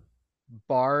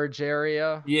barge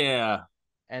area, Yeah,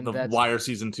 and the that's Wire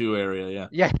season 2 area.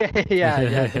 Yeah, yeah,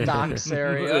 yeah, the docks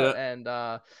area,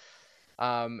 yeah.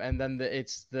 and then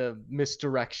it's the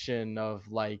misdirection of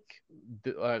like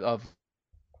of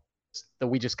the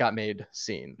we just got made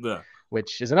scene, Yeah.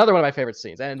 which is another one of my favorite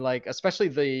scenes, and like especially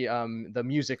the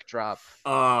music drop,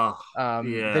 Oh, the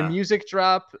yeah. music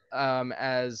drop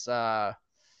as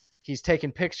he's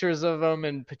taking pictures of them,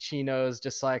 and Pacino's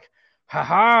just like,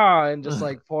 haha, and just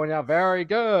like pointing out very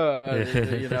good,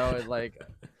 like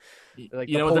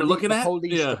You know what they're looking the at?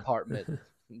 police Yeah. department,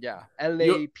 yeah,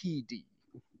 You LAPD,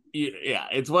 yeah,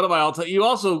 it's one of my all time. You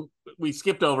also we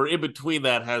skipped over in between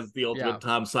that has the yeah. ultimate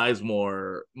Tom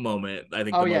Sizemore moment. I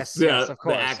think Oh the most yes, yeah yes, of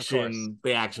course, of course.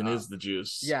 the action Uh, is the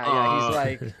juice. yeah,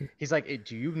 yeah. He's like, "Hey,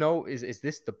 do you know is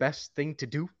this the best thing to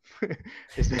do?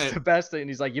 Is this And the best thing?" And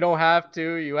he's like, "You don't have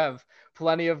to. You have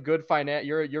plenty of good finance.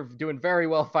 You're doing very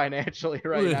well financially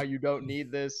right now. You don't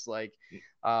need this." Like,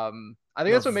 I think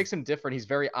the that's what makes him different. He's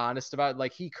very honest about it.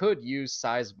 Like he could use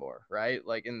Sizemore, right?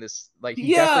 Like in this, like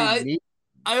he yeah, definitely needs,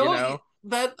 I you always know.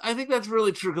 that I think that's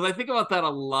really true because I think about that a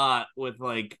lot with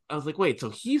like I was like, wait, so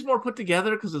he's more put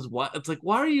together because his what? It's like,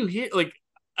 why are you here? Like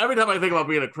every time I think about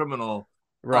being a criminal,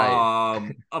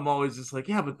 Right. I'm always just like,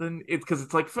 yeah, but then it's because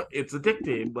it's like it's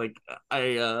addicting. Like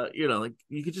like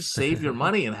you could just save your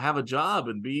money and have a job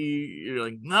and be. You're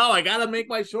like, no, I gotta make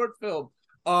my short film.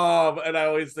 And I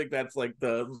always think that's like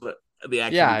the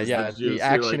action Yeah, is the yeah. The juice. You're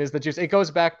action like, is the juice. It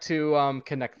goes back to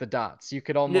connect the dots. You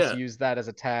could almost yeah. use that as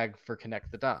a tag for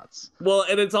connect the dots. Well,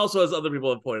 and it's also as other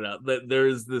people have pointed out that there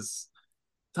is this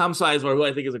Tom Sizemore, who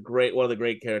I think is a great one of the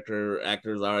great character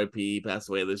actors. R.I.P. Passed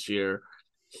away this year.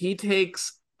 He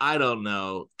takes I don't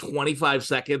know 25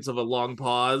 seconds of a long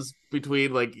pause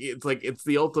between like it's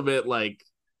the ultimate like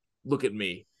look at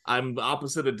me. I'm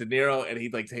opposite of De Niro, and he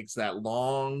like takes that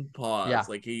long Yeah. pause,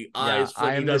 like he Yeah. eyes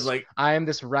flick. He does like I am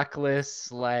this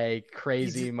reckless, like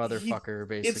crazy he motherfucker,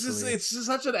 it's basically. it's just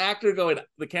such an actor going.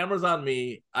 The camera's on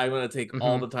me. I'm gonna take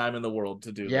all Hmm. the time in the world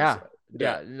to do this. Yeah.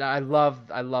 Yeah, Yeah. I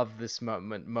love this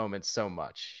moment so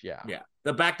much. Yeah. yeah.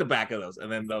 The back to back of those,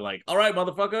 and then they're like, "All right,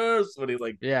 motherfuckers." When he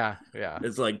like, Yeah. Yeah.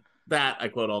 it's like that. I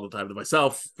quote all the time to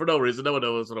myself for no reason. No one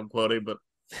knows what I'm quoting, but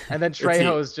And then it's he.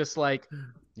 Trejo is just like,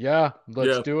 yeah,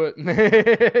 let's Yeah, do it.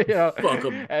 fuck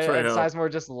him, And Trejo.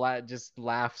 Sizemore just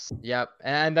laughs. Yep.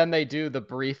 And then they do the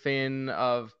briefing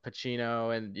of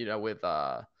Pacino, and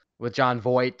with John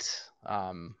Voight,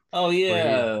 Oh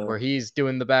yeah, where he's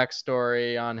doing the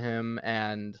backstory on him.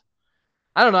 And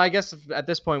I don't know. I guess at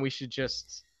this point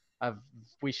uh,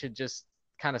 we should just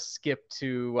kind of skip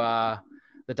to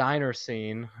the diner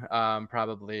scene,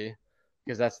 probably,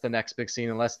 because that's the next big scene.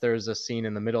 Unless there's a scene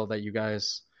in the middle that you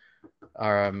guys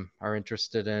are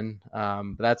interested in.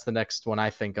 But that's the next one I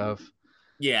think of.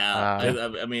 yeah.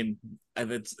 Yeah. I mean,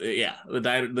 it's yeah. The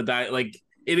die like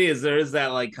it is. There is that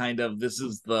like kind of this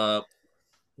is the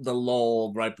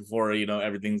lull right before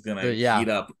everything's gonna The heat Yeah,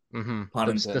 up. Pun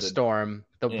the intended. storm,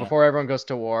 the Yeah, before everyone goes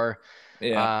to war.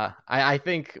 yeah. I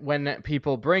think when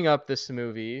people bring up this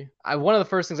movie, one of the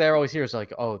first things I always hear is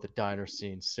like, "Oh, the diner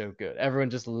scene's so good." Everyone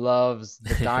just loves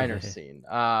the diner scene,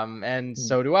 and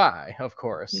so do I, of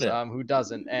course. Yeah. Who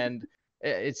doesn't? And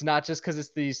it's not just because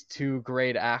it's these two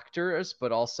great actors,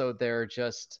 but also they're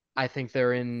just. I think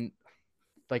they're in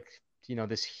like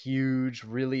this huge,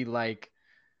 really like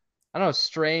I don't know,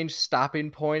 strange stopping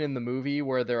point in the movie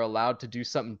where they're allowed to do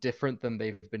something different than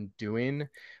they've been doing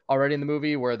already in the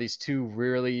movie, where these two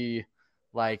really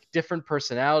like different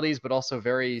personalities, but also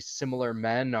very similar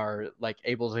men are like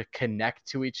able to connect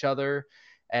to each other.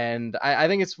 And I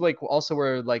think it's like also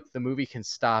where like the movie can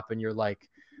stop and you're like,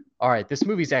 all right, this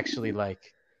movie's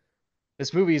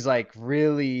like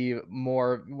really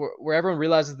more where everyone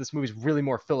realizes this movie's really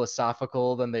more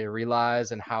philosophical than they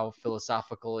realize and how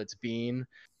philosophical it's being.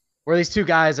 where these two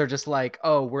guys are just like,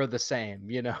 oh, we're the same,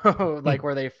 you know, like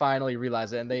where they finally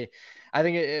realize it. And I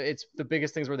think it's the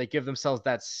biggest things where they give themselves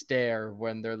that stare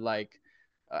when they're like,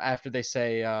 after they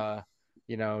say,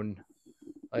 you know,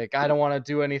 like, I don't want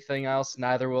to do anything else.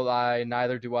 Neither will I.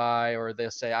 Neither do I. Or they'll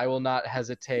say, I will not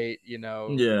hesitate. You know,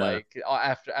 Yeah. like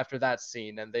after that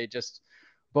scene, and they just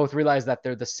both realize that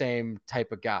they're the same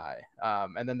type of guy.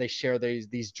 And then they share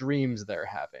these dreams they're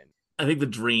having. I think the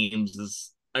dreams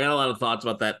is. I got a lot of thoughts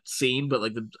about that scene, but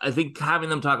like I think having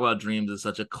them talk about dreams is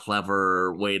such a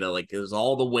clever way to like. There's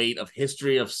all the weight of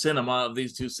history of cinema of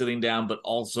these two sitting down, but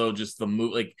also just the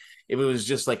move. Like if it was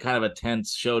just like kind of a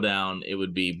tense showdown, it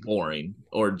would be boring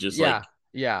or just Yeah, like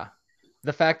yeah.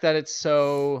 The fact that it's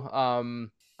so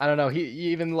I don't know. He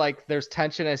even like there's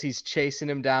tension as he's chasing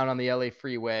him down on the LA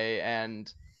freeway,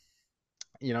 and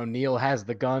Neil has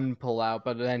the gun pull out,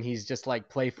 but then he's just like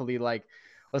playfully like,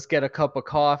 let's get a cup of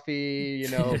coffee,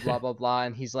 blah, blah, blah.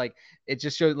 And he's like, it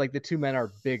just shows like the two men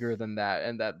are bigger than that.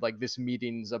 And that like this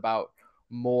meeting's about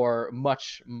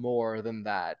much more than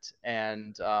that.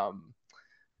 And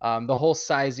the whole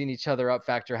sizing each other up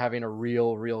factor, having a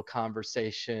real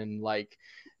conversation, like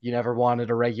you never wanted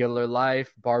a regular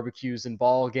life, barbecues and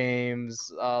ball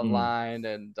games line.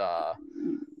 And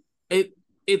it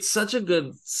it's such a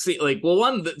good scene. Like,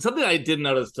 well, something I didn't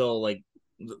notice till like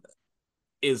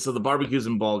is so the barbecues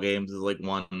and ball games is like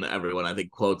one that everyone I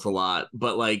think quotes a lot.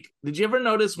 But like, did you ever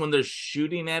notice when they're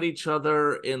shooting at each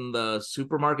other in the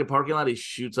supermarket parking lot? He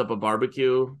shoots up a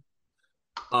barbecue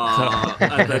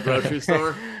at the grocery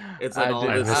store. It's like all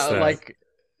this like.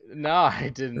 No, I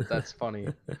didn't. That's funny.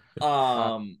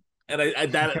 And I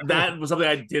that was something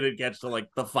I didn't catch till like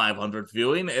the 500th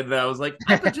viewing, and I was like,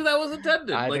 I bet you that was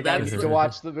intended. I like think I need to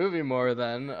watch the movie more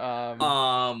then.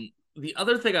 The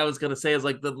other thing I was gonna say is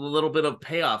like the little bit of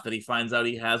payoff that he finds out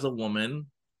he has a woman,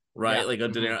 right? Yeah. Like a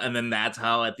dinner, and then that's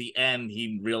how at the end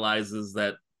he realizes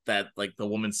that like the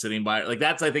woman sitting by, like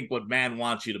that's I think what man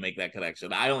wants you to make that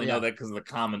connection. I only know that because of the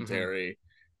commentary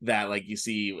that like you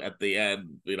see at the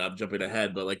end. I'm jumping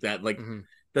ahead, but like that, like.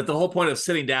 That the whole point of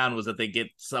sitting down was that they get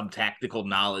some tactical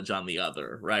knowledge on the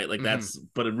other, right? Like that's,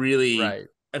 but it really,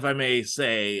 if I may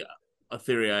say, a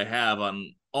theory I have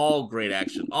on all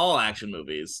action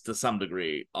movies to some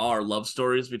degree are love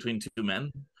stories between two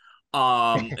men.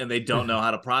 And they don't know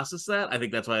how to process that. I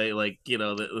think that's why, like,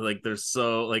 like they're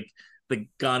so like the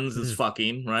guns is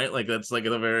fucking, right? Like that's like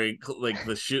the very like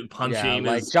the punching.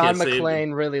 Yeah, like is John kissing.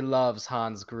 McClane really loves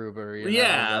Hans Gruber.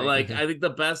 Like I think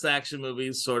the best action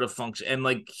movies sort of function, and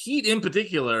like Heat in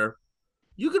particular,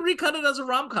 you could recut it as a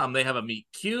rom-com. They have a meet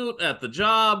cute at the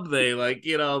job. They like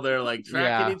they're like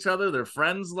tracking each other. Their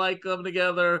friends like them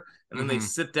together, and then they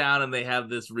sit down and they have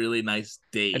this really nice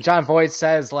date. And Jon Voight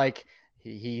says like.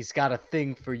 He's got a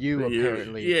thing for you,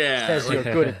 apparently. Yeah. Says you're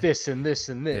good at this and this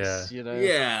and this,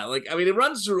 Yeah, like, I mean, it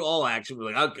runs through all action.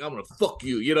 Like, I'm going to fuck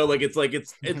you, like,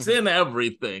 it's in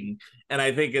everything. And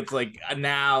I think it's, like,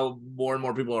 now more and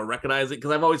more people are recognizing, because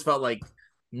I've always felt like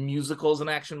musicals and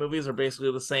action movies are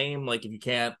basically the same. Like, if you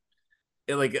can't,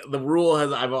 like, the rule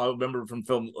I remember from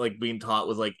film, like, being taught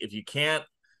was, like, if you can't,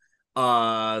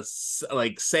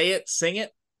 like, say it, sing it.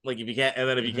 Like, if you can't, and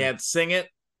then if you can't sing it,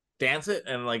 dance it.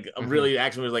 And like really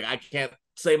action was like, I can't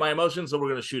say my emotions, so we're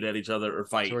gonna shoot at each other or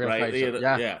fight, right?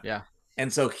 Yeah.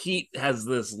 And so Heat has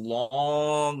this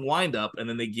long wind up, and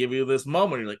then they give you this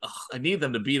moment. You're like, oh, I need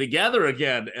them to be together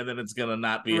again, and then it's gonna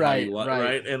not be how you want,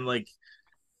 right? And like,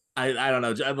 I don't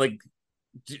know, I'm like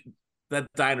that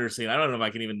diner scene. I don't know if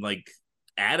I can even like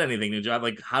add anything to John.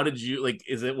 Like, how did you like?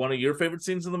 Is it one of your favorite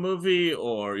scenes in the movie,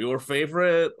 or your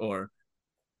favorite, or?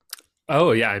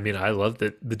 Oh yeah, I mean, I love the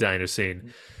diner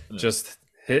scene. Just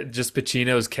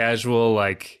Pacino's casual,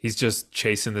 like he's just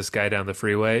chasing this guy down the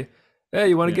freeway. Hey,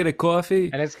 you want to get a coffee?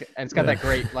 And it's got that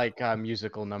great like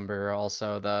musical number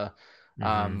also, the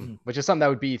which is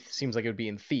something that seems like it would be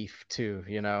in Thief too,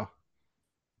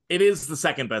 It is the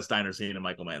second best diner scene in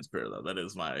Michael Mann's career, though. That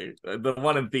is the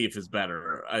one in Thief is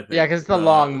better, I think. Yeah, because it's the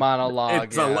long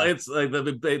monologue. It's like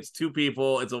it's two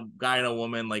people. It's a guy and a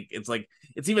woman. Like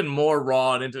it's even more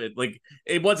raw and into it. Like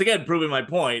once again proving my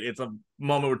point. It's a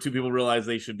moment where two people realize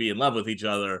they should be in love with each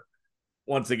other.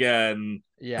 Once again.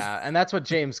 Yeah, and that's what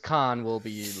James Caan will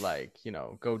be like.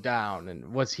 Go down,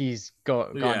 and what's he's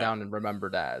gone down and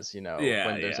remembered as. When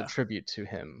there's a tribute to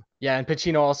him. Yeah, and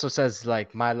Pacino also says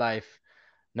like my life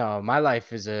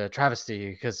is a travesty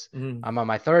because I'm on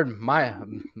my third, my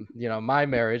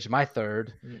marriage, my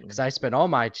third, because I spent all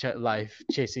my life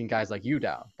chasing guys like you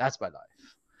down. That's my life.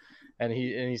 And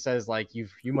he says like you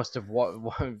must have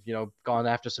gone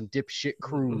after some dipshit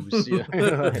crews.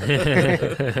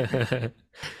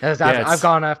 I've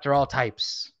gone after all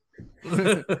types.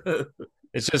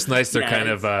 It's just nice they're Yeah, kind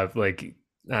of like,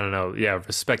 I don't know, yeah,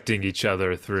 respecting each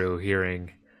other through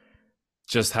hearing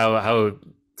just how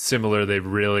similar they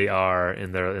really are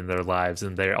in their lives,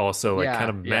 and they're also like kind Yeah,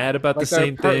 of yeah. mad about the Like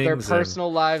same their things. And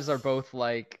personal lives are both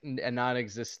like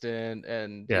non-existent,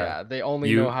 and yeah, yeah, they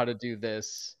only know you how to do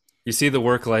this. you see the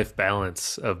work-life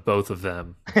balance of both of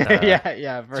them. Yeah,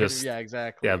 yeah, Just yeah, yeah,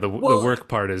 exactly. the well, work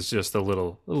part is just a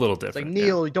little It's like, different. Yeah.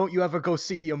 Neil, don't you ever go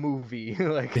see a movie?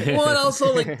 Like, well, and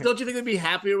also like, don't you think they'd be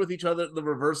happier with each other? The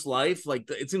reverse life, like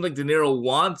it seems like De Niro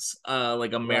wants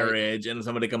like a right. marriage and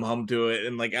somebody to come home to it,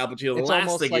 and like Al Pacino, the It's last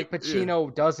almost thing, like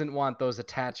Pacino doesn't want those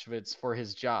attachments for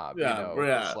his job, you yeah, know?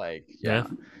 yeah. It's like, Yeah.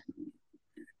 yeah.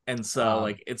 And so Um,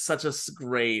 like it's such a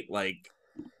great like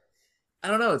I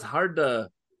don't know, it's hard to.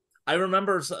 I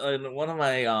remember in one of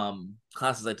my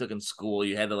classes I took in school,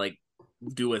 you had to like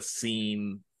do a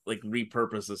scene, like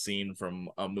repurpose a scene from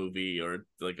a movie or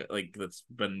like that's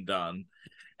been done.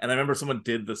 And I remember someone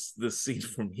did this scene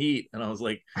from Heat, and I was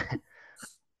like,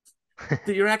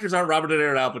 your actors aren't Robert De Niro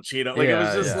and Al Pacino. Like it was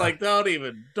yeah, just yeah. like, don't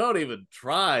even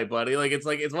try, buddy. Like it's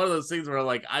one of those things where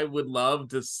like I would love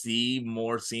to see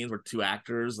more scenes where two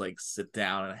actors like sit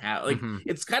down and have like Hmm.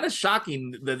 it's kind of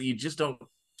shocking that you just don't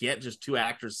get just two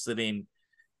actors sitting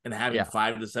and having Yeah.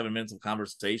 5 to 7 minutes of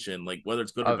conversation, like whether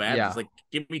it's good or bad. Just Yeah. like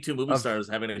give me two movie Of, stars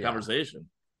having a yeah. conversation.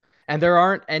 And there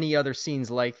aren't any other scenes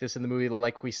like this in the movie.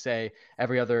 Like we say,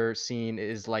 every other scene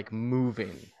is like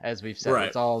moving, as we've said. Right.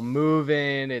 It's all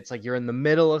moving. It's like you're in the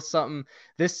middle of something.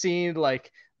 This scene,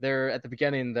 like they're at the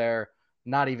beginning, they're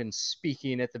not even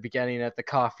speaking at the beginning at the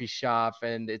coffee shop,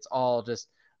 and it's all just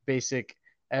basic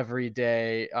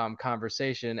everyday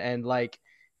conversation. And like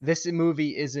this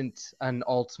movie isn't an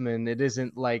Altman. It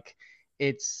isn't like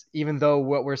it's even though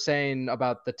what we're saying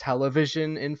about the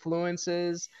television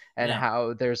influences and Yeah.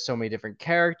 how there's so many different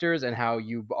characters and how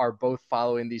you are both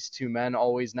following these two men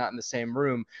always not in the same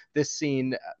room, this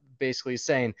scene basically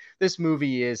saying this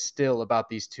movie is still about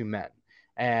these two men.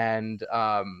 And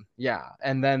yeah,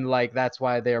 and then like that's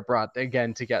why they are brought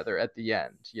again together at the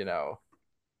end, you know.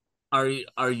 Are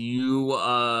you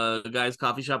guys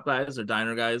coffee shop guys or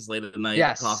diner guys late at night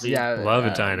Yes, coffee? yeah, Love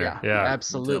a diner. yeah, Yeah. Me too.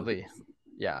 absolutely.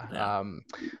 Yeah. Yeah.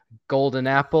 Golden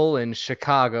Apple in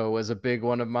Chicago was a big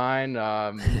one of mine.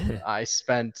 I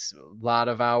spent a lot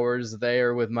of hours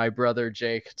there with my brother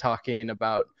Jake talking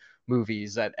about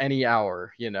movies at any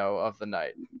hour, you know, of the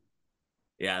night.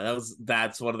 Yeah,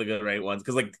 that's one of the good right ones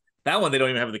because like that one they don't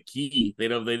even have the key. They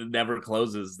never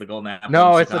closes the Golden Apple in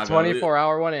No, it's the Chicago.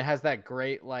 24-hour one. It has that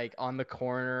great like on the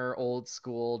corner old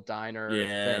school diner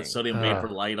Yeah, thing. sodium vapor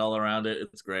light all around it.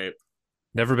 It's great.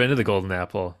 Never been to the Golden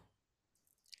Apple.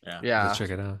 Yeah. Have to Yeah. check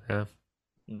it out. Yeah.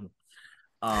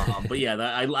 Mhm. But yeah,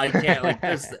 I can't like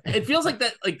this. It feels like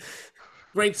that like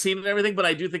great scene and everything, but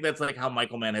I do think that's like how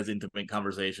Michael Mann has intimate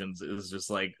conversations. Is just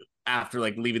like after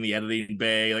like leaving the editing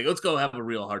bay, like let's go have a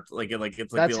real heart. Like it's like the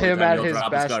That's only him time at he'll his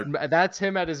drop his best. guard. That's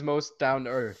him at his most down to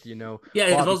earth, you know. Yeah,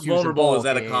 his most Barbecues and vulnerable ball is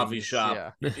at a coffee games.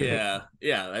 shop. Yeah.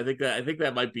 Yeah. I think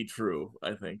that might be true.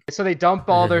 I think. So they dump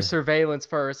all their surveillance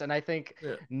first, and I think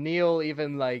Yeah. Neil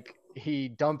even like he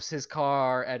dumps his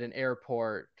car at an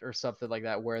airport or something like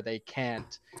that where they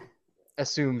can't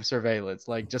assume surveillance,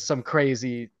 like just some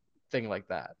crazy thing like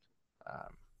that.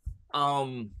 Um,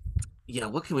 Um. Yeah.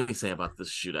 What can we say about this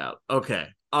shootout? Okay.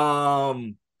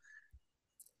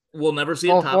 We'll never see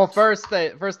it well, topped. first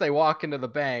they walk into the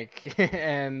bank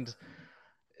and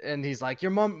he's like,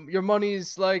 your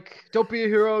money's like, don't be a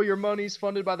hero, your money's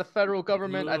funded by the federal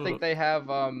government. I think they have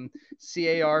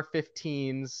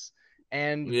CAR-15s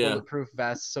and Yeah. bulletproof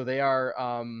vests, so they have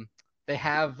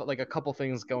like a couple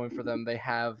things going for them. They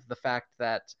have the fact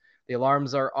that the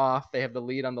alarms are off, they have the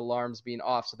lead on the alarms being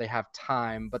off, so they have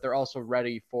time, but they're also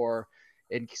ready for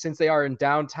it. Since they are in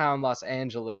downtown Los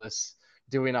Angeles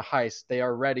doing a heist, they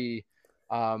are ready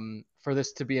for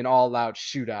this to be an all-out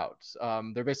shootout.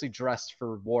 They're basically dressed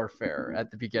for warfare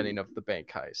at the beginning of the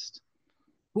bank heist.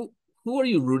 Who who are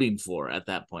you rooting for at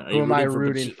that point? Are Who you am I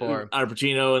rooting for rooting for? Al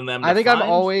Pacino and them to I think I'm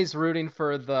find? always rooting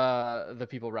for the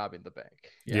people robbing the bank.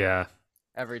 Yeah, Yeah.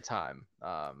 every time.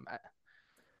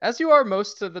 As you are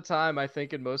most of the time, I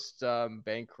think, in most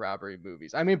bank robbery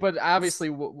movies. I mean, but obviously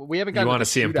we haven't You gotten to want the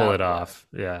to see him pull shootout it yet. off.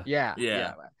 Yeah. Yeah, Yeah.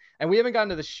 yeah, and we haven't gotten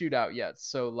to the shootout yet.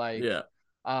 So like, Yeah.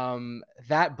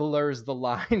 that blurs the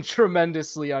line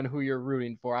tremendously on who you're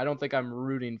rooting for. I don't think I'm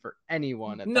rooting for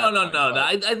anyone at No, that no, point, no, no.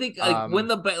 but I think like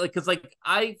when um, the like because like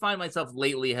I find myself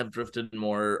lately have drifted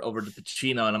more over to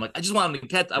Pacino, and I'm like I just want him to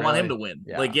catch. I want him really, to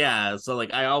win. Like yeah, yeah. So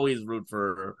like I always root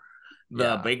for the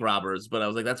yeah, bank robbers, but I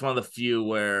was like that's one of the few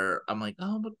where I'm like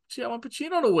oh, but I want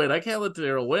Pacino to win. I can't let De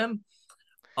Niro win.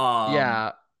 Um.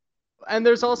 yeah. And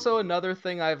there's also another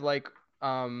thing I've like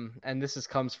and this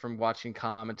comes from watching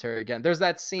commentary again. There's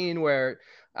that scene where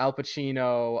Al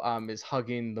Pacino is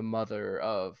hugging the mother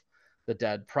of the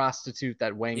dead prostitute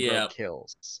that Waingro Yeah,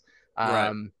 kills. right.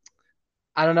 Um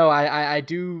I don't know. I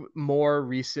do more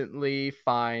recently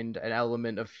find an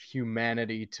element of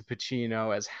humanity to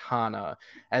Pacino as Hana,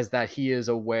 as that he is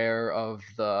aware of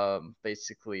the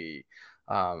basically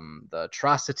the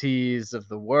atrocities of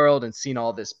the world and seen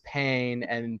all this pain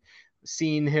and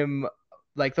seen him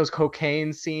like those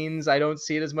cocaine scenes. I don't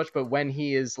see it as much, but when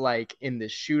he is like in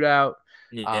this shootout,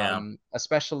 Yeah,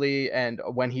 especially, and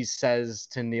when he says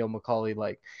to Neil McCauley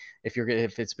like,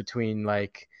 if it's between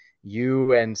like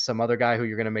you and some other guy who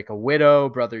you're going to make a widow,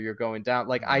 brother, you're going down.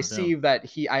 Like I yeah. see that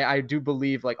I do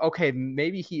believe like, okay,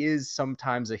 maybe he is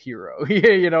sometimes a hero.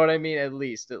 You know what I mean? At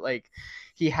least like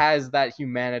he has that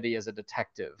humanity as a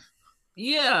detective.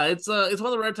 Yeah, it's one of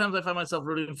the rare times I find myself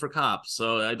rooting for cops,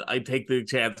 so I take the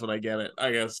chance when I get it,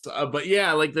 I guess. But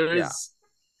yeah, like there Yeah. is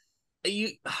you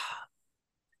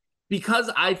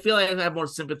because I feel like I have more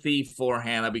sympathy for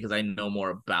Hannah because I know more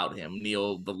about him.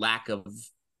 Neil, the lack of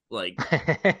like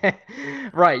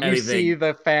Right. You see anything,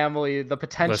 the family, the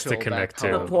Less to potential that connect the to.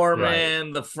 Cohen, poor right.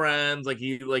 man, the friends, like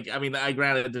he, like I mean, I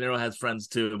granted De Niro has friends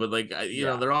too, but like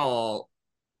Yeah. they're all,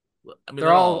 I mean, They're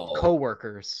they're all all,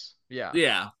 co-workers. Yeah.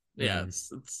 yeah, yeah. Mhm.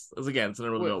 It's again, it's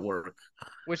never really about work.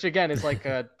 Which again is like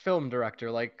a film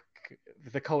director, like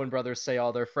the Cohen brothers say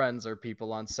all their friends are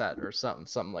people on set or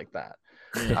something like that.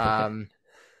 Yeah, Um,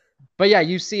 but yeah,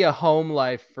 you see a home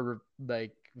life for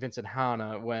like Vincent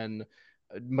Hanna when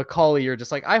Macaulay, you're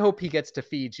just like, I hope he gets to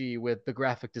Fiji with the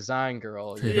graphic design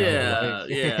girl, you know, like yeah,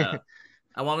 yeah.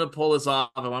 I want him to pull this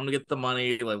off. I want him to get the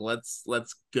money. Like, let's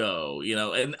go. You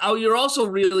know, and oh, you're also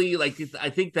really like, I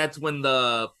think that's when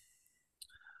the,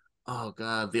 oh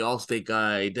god, the Allstate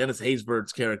guy, Dennis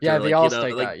Haysbert's yeah, character, the like, you know,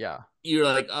 Allstate like guy, yeah, you're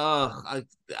like, oh,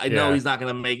 I know Yeah. he's not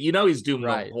gonna make. You know, he's doomed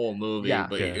the right, whole movie, yeah,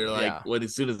 but Yeah. you're like, yeah. when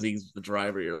as soon as he's the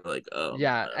driver, you're like, oh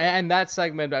Yeah, no, and that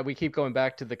segment we keep going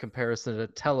back to the comparison to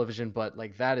television, but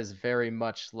like that is very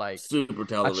much like super a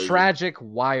television. tragic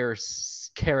wire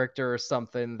character or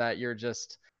something that you're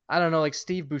just I don't know, like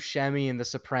Steve Buscemi in The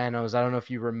Sopranos. I don't know if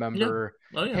you Yeah. remember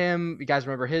Oh yeah. him. You guys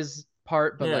remember his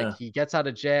part, but like Yeah. he gets out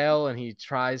of jail and he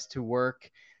tries to work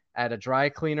at a dry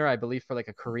cleaner, I believe for like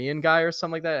a Korean guy or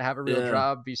something like that, have a real Yeah.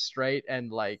 job, be straight,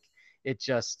 and like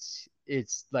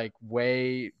it's like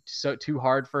way so too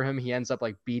hard for him. He ends up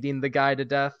like beating the guy to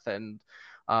death, and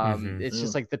Hmm. it's Yeah.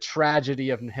 just like the tragedy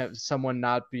of someone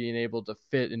not being able to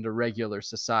fit into regular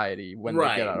society when they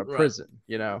get Right. out of Right. prison,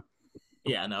 you know.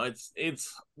 Yeah, no,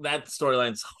 it's that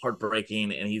storyline's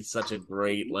heartbreaking, and he's such a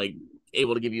great, like,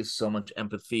 able to give you so much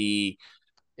empathy.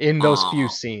 In those few Um,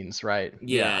 scenes, right?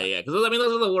 yeah, Yeah. yeah, because I mean,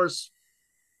 those are the worst.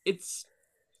 It's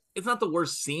it's not the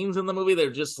worst scenes in the movie.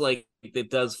 They're just like, it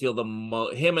does feel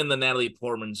him and the Natalie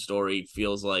Portman story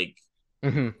feels like,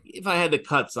 Hmm. if I had to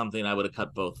cut something, I would have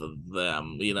cut both of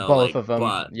them. You know, Both like, of them.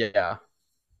 but Yeah.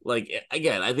 like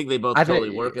again, I think they both I totally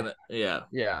think work in it. Yeah,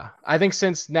 Yeah, I think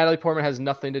since Natalie Portman has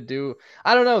nothing to do,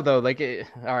 I don't know though. Like,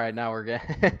 all right, now we're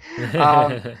getting.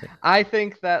 um, I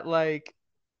think that like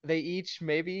they each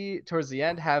maybe towards the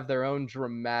end have their own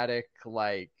dramatic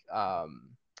like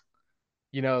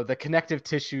the connective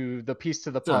tissue, the piece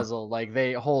to the sure. puzzle. Like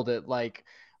they hold it. Like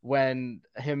when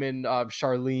him and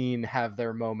Charlene have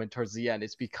their moment towards the end,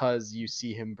 it's because you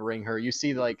see him bring her. You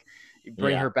see like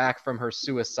bring Yeah, her back from her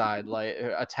suicide like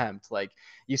attempt. Like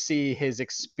you see his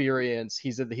experience.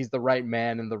 He's the right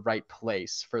man in the right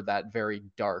place for that very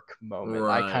dark moment.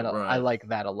 right, I right. like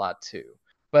that a lot too.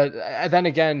 But then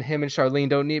again, him and Charlene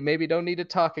don't need to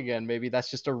talk again. Maybe that's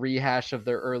just a rehash of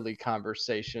their early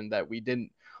conversation that we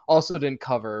didn't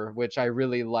cover, which I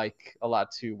really like a lot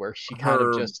too, where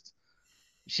Her,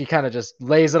 she kind of just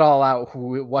lays it all out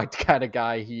what kind of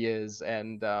guy he is,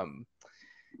 and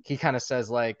he kind of says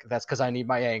like that's because I need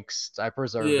my angst, I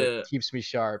preserve it, yeah. keeps me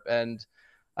sharp, and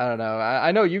I don't know.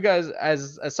 I know you guys,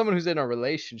 as someone who's in a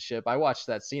relationship, I watched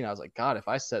that scene. I was like, God, if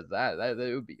I said that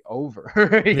it would be over.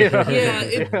 Yeah,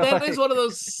 that is Like, one of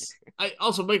those. I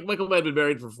also Michael Mann been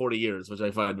married for 40 years, which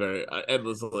I find very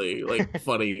endlessly like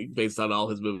funny based on all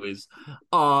his movies.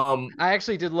 I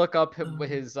actually did look up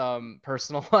his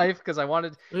personal life because I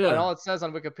wanted, and Yeah. all it says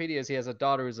on Wikipedia is he has a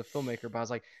daughter who's a filmmaker. But I was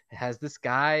like, has this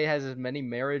guy has as many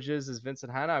marriages as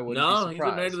Vincent Hanna? I wouldn't be No, he's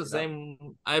been married to surprised, the you know? same.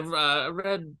 I've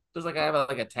read. There's like, I have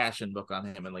like a Taschen book on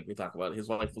him, and like we talk about, his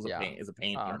wife was Yeah, is a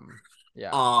painter.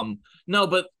 yeah, No,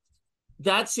 but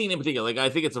that scene in particular, like I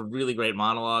think it's a really great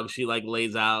monologue. She like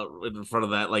lays out in front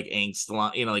of that like angst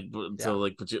line, you know, like to yeah.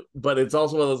 like put you. But it's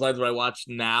also one of those lines where I watch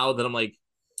now that I'm like,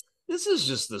 this is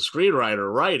just the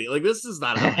screenwriter writing. Like, this is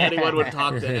not how anyone would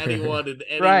talk to anyone in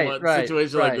Right, anyone right,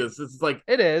 situation like right. this. It's like,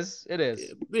 It is.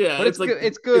 yeah, But it's it's like good.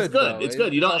 It's it's good good. though. It's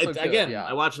good. You It's know, also it's good. again, Yeah.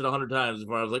 I watched it 100 times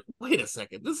before I was like, wait a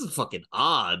second, this is fucking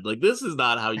odd. Like, this is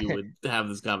not how you would have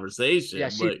this Yeah, conversation.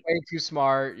 she's Like, way too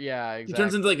smart. Yeah, he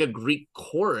turns into exactly. like a Greek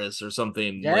chorus or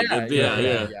something. Yeah, Like, yeah, yeah,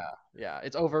 yeah, yeah. yeah.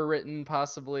 It's overwritten,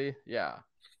 possibly. Yeah.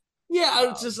 Yeah,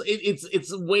 it's Um, just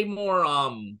it's way more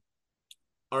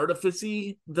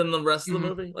artificey than the rest of the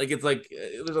mhm, movie. Like, it's like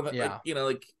there's a, like, yeah. you know,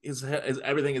 like his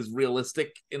everything is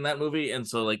realistic in that movie, and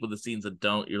so like with the scenes that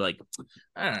don't, you're like,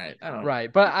 all right, I don't know,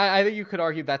 Right. But I think you could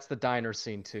argue that's the diner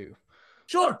scene too.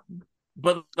 sure,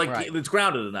 but like Right. it's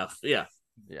grounded enough. Yeah,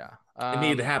 Yeah. it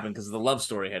needed to happen because the love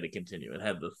story had to continue. It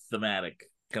had the thematic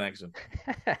connection.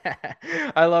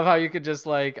 I love how you could just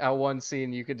like at one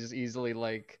scene you could just easily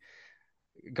like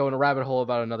go in a rabbit hole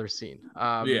about another scene.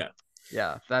 Yeah,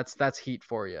 Yeah, that's heat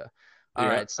for you. All yeah,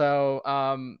 right, so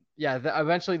yeah,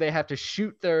 eventually they have to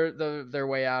shoot their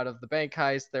way out of the bank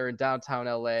heist. They're in downtown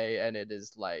LA, and it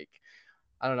is like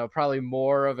I don't know, probably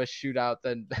more of a shootout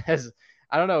than as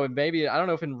I don't know, maybe I don't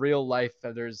know if in real life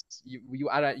there's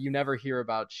you never hear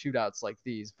about shootouts like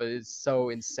these, but it's so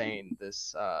insane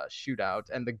this shootout,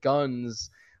 and the guns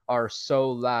are so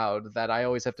loud that I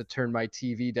always have to turn my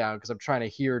TV down because I'm trying to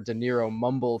hear De Niro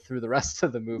mumble through the rest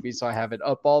of the movie, so I have it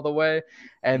up all the way,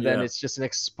 and then yeah, it's just an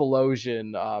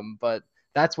explosion. But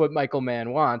that's what Michael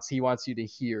Mann wants. He wants you to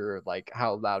hear like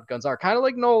how loud guns are, kind of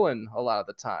like Nolan a lot of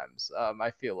the times.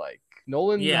 I feel like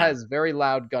Nolan yeah. has very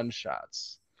loud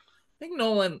gunshots. I think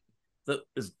Nolan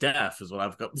is deaf, is what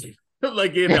I've come to.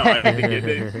 Like, you know, I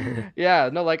think Yeah,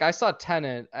 no, like I saw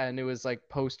Tenet and it was like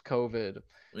post COVID. I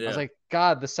was yeah. like,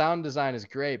 God, the sound design is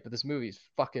great, but this movie's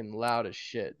fucking loud as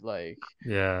shit. Like,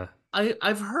 Yeah.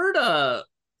 I've heard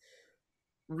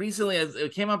recently as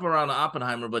it came up around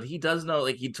Oppenheimer, but he does know,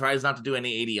 like, he tries not to do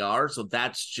any ADR, so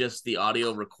that's just the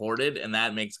audio recorded, and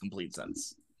that makes complete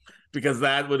sense because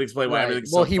that would explain why right.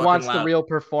 everything's Well, so he fucking wants the loud. real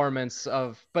performance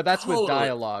of, but that's with Totally.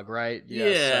 dialogue, right? Yeah.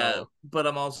 Yeah, So, but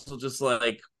I'm also just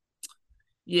like,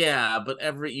 yeah, but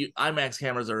IMAX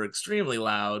cameras are extremely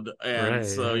loud, and Right.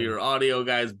 so Yeah. your audio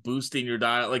guys boosting your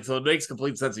dial, like, so it makes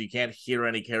complete sense. You can't hear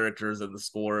any characters, and the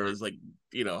score is like,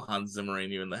 you know, Hans Zimmering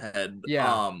you in the head.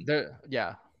 yeah,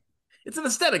 yeah, It's an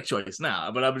aesthetic choice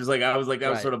now, but I'm just like, I was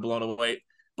right. sort of blown away.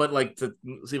 But like, to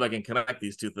see if I can connect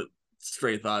these two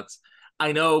stray thoughts.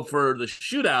 I know for the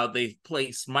shootout they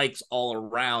place mics all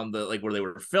around the, like, where they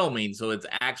were filming, so it's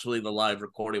actually the live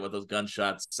recording what those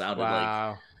gunshots sounded like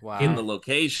Wow, in the wow.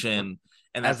 location,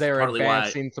 and As that's they were partly why.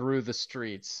 advancing through the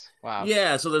streets. Wow.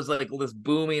 Yeah, so there's like this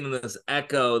booming and this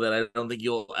echo that I don't think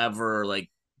you'll ever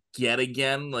like get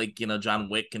again. Like, you know, John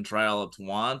Wick can try all it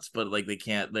wants, but like they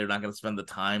can't. They're not going to spend the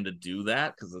time to do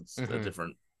that because it's a Hmm.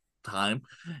 different time.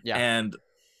 Yeah. And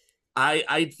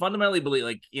I fundamentally believe,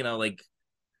 like, you know, like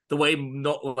the way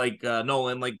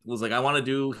Nolan like was like, I want to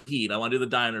do Heat, I want to do the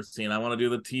diner scene, I want to do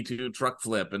the T2 truck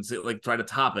flip and see, like, try to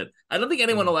top it. I don't think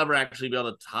anyone Hmm. will ever actually be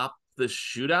able to top the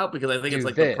shootout because I think it's Do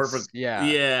like the this. perfect. Yeah.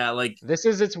 Yeah, like This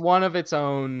is it's one of its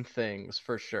own things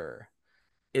for sure.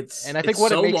 And I think it's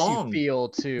what it so makes you long. feel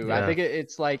too, I Yeah. think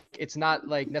it's like it's not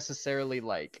like necessarily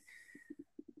like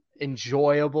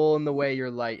enjoyable in the way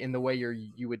you're like in the way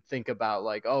you would think about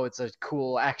like, oh, it's a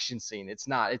cool action scene. It's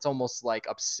not. It's almost like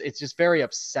it's just very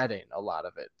upsetting, a lot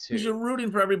of it Because you're too.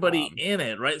 rooting for everybody Um in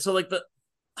it, right? So like the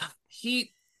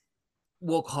Heat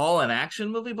will call an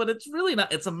action movie, but it's really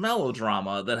not. It's a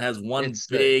melodrama that has one it's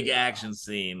the big action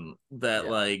scene that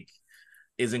yeah. like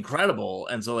is incredible,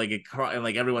 and so like and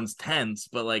like everyone's tense,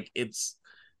 but like it's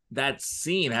that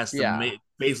scene has to Yeah. The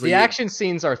basically, action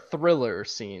scenes are thriller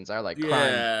scenes, are like crime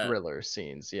yeah, thriller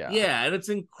scenes. Yeah. yeah, and it's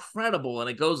incredible, and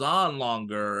it goes on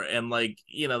longer, and like,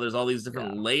 you know, there's all these different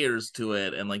Yeah. layers to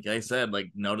it, and like I said,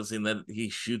 like noticing that he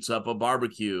shoots up a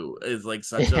barbecue is like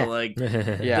such a like,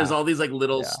 there's Yeah. all these like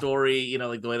little Yeah. story, you know,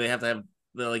 like the way they have to have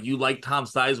the, like, you like Tom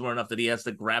Sizemore enough that he has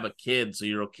to grab a kid, so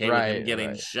you're okay with him Right, getting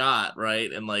right. shot,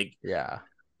 right? And like, Yeah.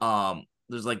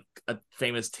 there's like a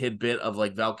famous tidbit of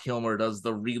like Val Kilmer does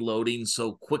the reloading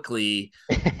so quickly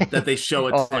that they show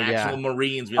it Oh to yeah. actual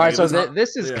Marines being All right, like, so this is how,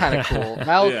 this is kind of yeah, cool.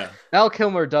 yeah, Val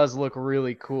Kilmer does look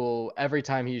really cool every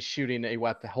time he's shooting a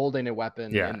weapon, holding a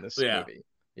weapon Yeah. in this yeah, movie.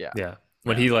 Yeah. Yeah.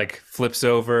 When yeah, he like flips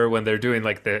over when they're doing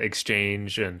like the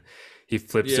exchange and he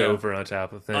flips yeah. over on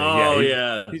top of the thing. Yeah, Oh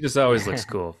yeah. he just always looks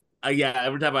cool. Yeah,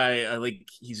 every time I like,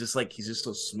 he's just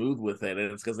so smooth with it,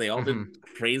 and it's because they all did Hmm.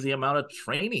 crazy amount of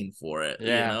training for it, you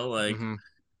Yeah. know, like, Hmm.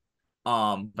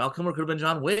 Val Kilmer could have been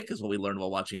John Wick, is what we learned while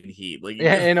watching Heat. Like,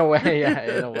 Yeah, in a way. Yeah,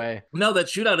 in a way. no, that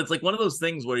shootout, it's like one of those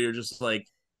things where you're just like,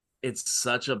 it's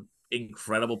such a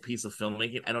incredible piece of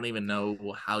filmmaking. I don't even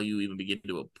know how you even begin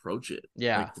to approach it.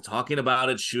 Yeah. Like talking about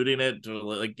it, shooting it,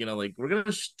 like like we're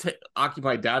gonna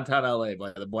occupy downtown LA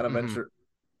by the Buenaventure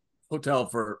Hotel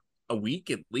for a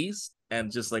week at least, and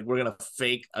just like we're gonna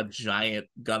fake a giant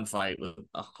gunfight with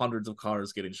hundreds of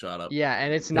cars getting shot up. Yeah,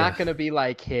 and it's not going to be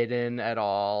like hidden at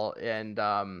all. And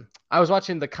I was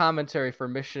watching the commentary for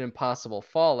Mission Impossible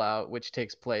Fallout, which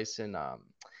takes place in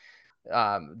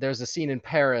there's a scene in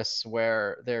Paris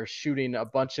where they're shooting a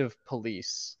bunch of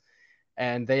police,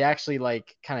 and they actually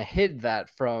like kind of hid that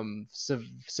from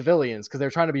civilians because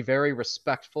they're trying to be very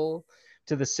respectful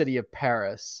to the city of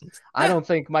Paris. I don't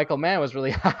think Michael Mann was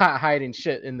really hiding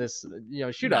shit in this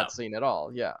shootout scene at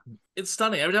all. Yeah, it's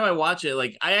stunning. Every time I watch it,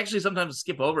 like I actually sometimes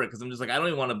skip over it because I'm just like I don't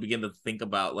even want to begin to think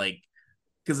about like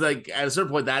because like at a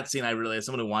certain point that scene I realize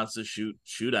someone who wants to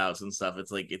shootouts and stuff,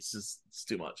 it's like it's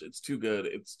too much, it's too good,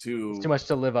 it's too much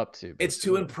to live up to basically. It's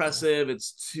too impressive,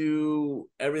 it's too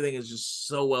everything is just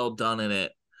so well done in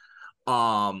it.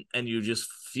 And you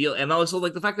just feel, and also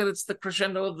like the fact that it's the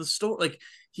crescendo of the story, like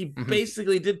he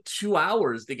basically did 2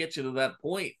 hours to get you to that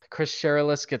point. Chris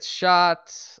Sherrillis gets shot,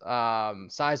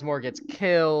 Sizemore gets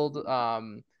killed,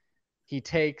 he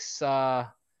takes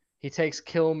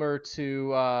Kilmer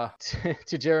to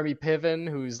Jeremy Piven,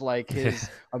 who's like his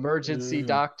emergency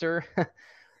doctor.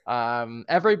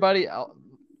 Everybody,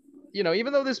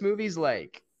 even though this movie's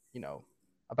like,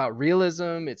 about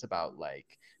realism, it's about like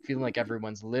feeling like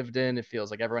everyone's lived in. It feels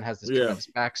like everyone has this tremendous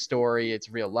backstory. It's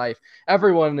real life.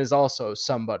 Everyone is also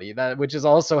somebody, which is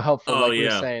also helpful. We were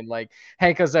saying, like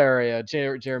Hank Azaria,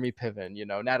 Jeremy Piven,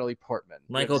 Natalie Portman,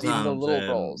 Michael Thompson, even the little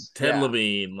roles. Ted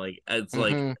Levine, like it's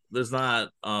like there's not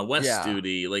Wes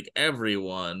Studi, like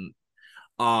everyone.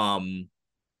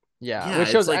 Which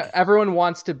shows like everyone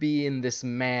wants to be in this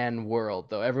man world,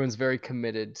 though. Everyone's very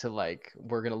committed to like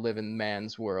we're gonna live in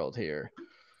man's world here.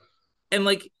 And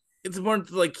like it's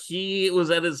important, like he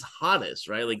was at his hottest,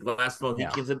 right? Like the last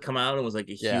Mohicans had come out and was like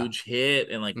a huge hit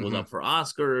and like was up for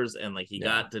Oscars, and like he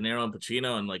got De Niro and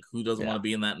Pacino, and like who doesn't want to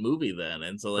be in that movie then?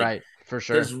 And so like for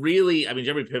sure, there's really, I mean,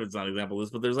 Jeremy Piven's not an example of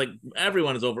this, but there's like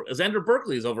everyone is over. Xander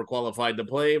Berkeley is overqualified to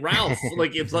play Ralph.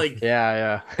 Like it's like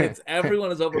it's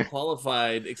everyone is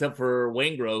overqualified except for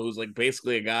Waingro, who's like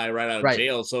basically a guy right out of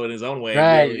jail. So in his own way,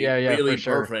 really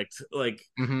perfect. Like.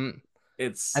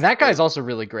 And that guy's also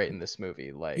really great in this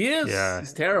movie. Like he is,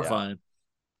 he's terrifying.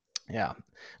 Yeah. And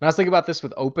I was thinking about this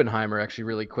with Oppenheimer actually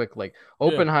really quick. Like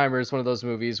Oppenheimer is one of those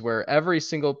movies where every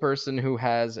single person who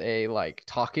has a like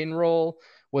talking role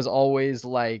was always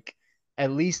like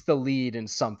at least the lead in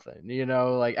something,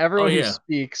 like everyone who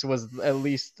speaks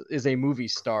is a movie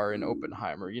star in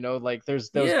Oppenheimer, like there's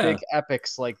those big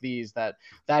epics like these that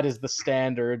is the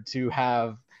standard to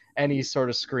have any sort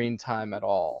of screen time at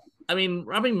all. I mean,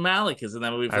 Rami Malek is in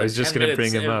that movie for I was just going to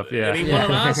bring him up, and he won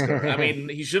an Oscar. I mean,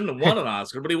 he shouldn't have won an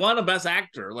Oscar, but he won a Best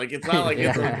Actor. Like, it's not like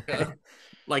it's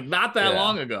like not that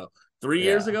long ago. 3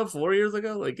 years ago, 4 years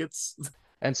ago, like it's.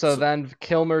 And so then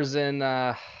Kilmer's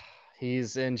in,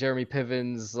 he's in Jeremy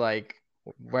Piven's like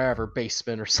wherever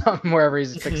basement or something, wherever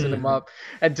he's fixing him up,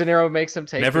 and De Niro makes him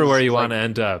take. Never where you want to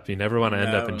end up. You never want to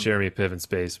end up in Jeremy Piven's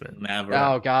basement. Never.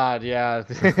 Oh God, yeah.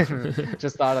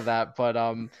 Just thought of that, but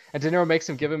and De Niro makes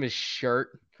him give him his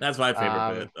shirt. That's my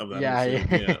favorite bit of that.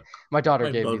 Yeah. My daughter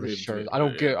gave me the shirt. I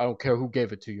don't care who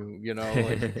gave it to you.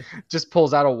 Like, just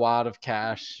pulls out a wad of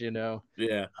cash.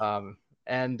 Yeah.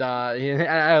 And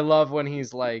I love when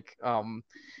he's like,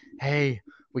 hey,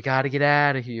 we got to get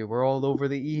out of here. We're all over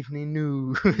the evening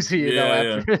news,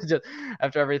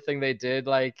 after everything they did.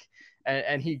 Like,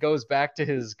 and he goes back to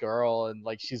his girl and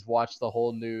like she's watched the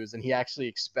whole news and he actually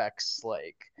expects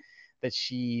like that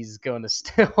she's going to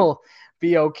still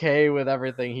be okay with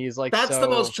everything. He's like, that's the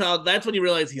most child. That's when you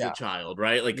realize he's a child,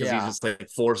 right? Like, because he just like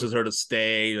forces her to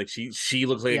stay. Like she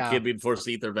looks like a kid being forced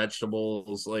to eat their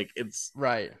vegetables. Like it's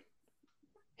right.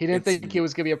 He didn't think it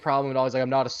was gonna be a problem at all. He's like, I'm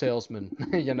not a salesman.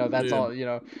 That's all.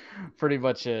 Pretty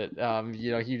much it.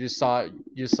 You just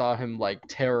saw him like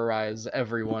terrorize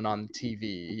everyone on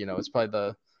TV. It's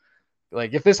probably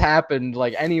if this happened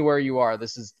like anywhere you are,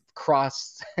 this is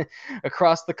across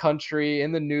the country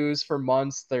in the news for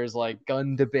months. There's like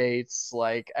gun debates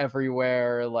like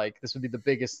everywhere. Like this would be the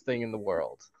biggest thing in the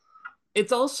world.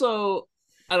 It's also,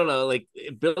 I don't know, like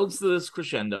it builds to this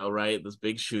crescendo, right? This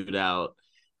big shootout.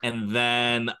 And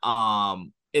then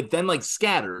it then like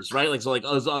scatters, right? Like so like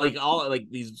all like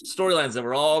these storylines that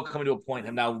were all coming to a point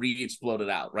have now re-exploded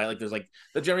out, right? Like there's like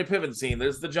the Jeremy Piven scene,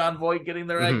 there's the John Voight getting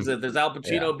their exit, there's Al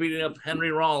Pacino beating up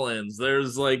Henry Rollins,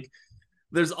 there's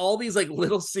all these like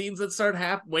little scenes that start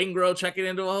happening, Waingro checking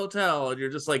into a hotel, and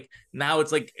you're just like now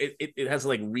it's like it has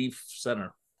like reef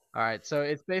center. All right, so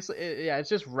it's basically yeah, it's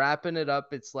just wrapping it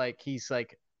up. It's like he's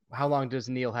like, how long does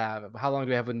Neil have? How long do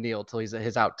we have with Neil till he's at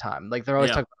his out time? Like they're always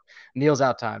Yeah. talking about Neil's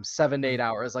out time, 7 to 8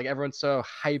 hours. Like everyone's so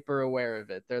hyper aware of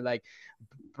it. They're like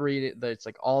breeding. It's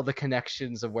like all the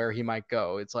connections of where he might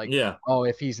go. It's like, Yeah. oh,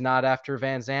 if he's not after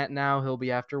Van Zant now, he'll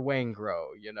be after Waingro.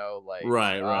 Like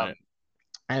Right. Right.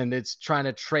 and it's trying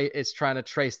to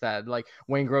trace that. Like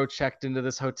Waingro checked into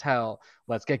this hotel.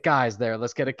 Let's get guys there.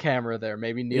 Let's get a camera there.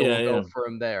 Maybe Neil Yeah. will go Yeah. for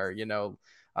him there.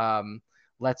 Um,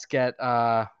 let's get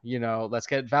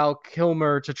Val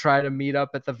Kilmer to try to meet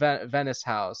up at the Venice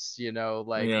house.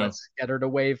 Like Yeah. let's get her to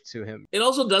wave to him. It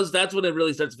also does. That's when it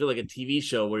really starts to feel like a TV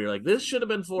show where you're like, this should have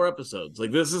been 4 episodes.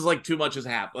 Like this is like too much has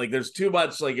happened. Like there's too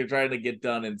much. Like you're trying to get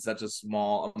done in such a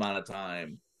small amount of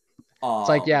time. It's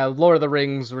like, yeah, Lord of the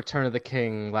Rings, Return of the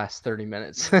King lasts 30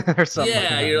 minutes or something like Yeah,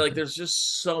 that. you're like, there's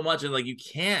just so much, and like you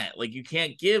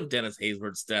can't give Dennis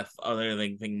Haysbert's death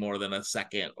anything more than a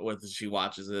second with she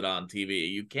watches it on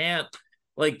TV. You can't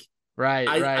like Right,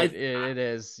 I right. It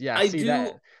is. Yeah, I see do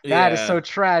that is yeah. so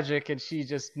tragic, and she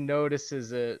just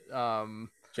notices it.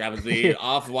 Travesty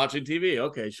off watching TV.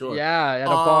 Okay, sure. Yeah, at a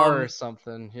bar or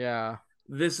something. Yeah.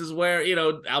 This is where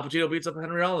Al Pacino beats up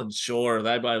Henry Rollins. Sure,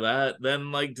 that by that.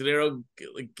 Then like De Niro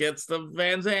gets the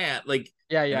Van Zant. Like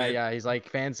Yeah, and yeah, then yeah. He's like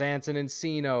Van Zant and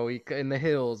Encino. In the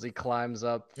hills. He yeah. climbs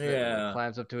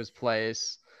up to his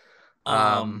place.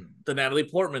 Um, The Natalie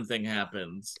Portman thing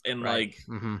happens, and right. like,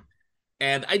 Mm-hmm.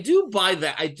 and I do buy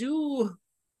that. I do.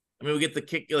 I mean, we get the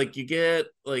kick, like you get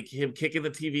like him kicking the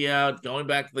TV out, going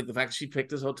back, like the fact she picked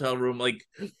his hotel room, like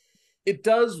it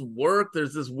does work.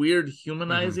 There's this weird Mm-hmm.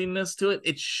 humanizingness to it. It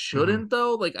Mm-hmm. shouldn't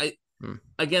though. Like Mm.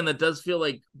 again, that does feel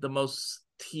like the most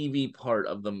TV part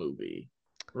of the movie,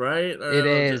 right? Or I It don't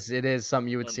know, just, is. It is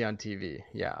something you would see on TV.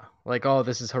 Yeah. Like, oh,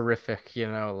 this is horrific.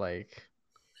 Like,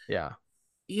 yeah.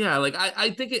 yeah, like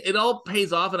I think it all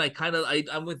pays off, and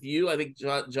I'm with you. I think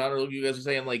John or Luke, you guys are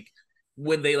saying like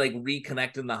when they like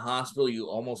reconnect in the hospital, you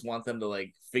almost want them to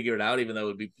like figure it out, even though it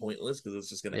would be pointless because it's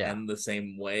just going to Yeah. end the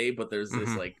same way. But there's this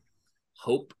Mm-hmm. like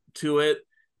hope to it,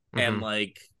 and Mm-hmm.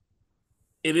 like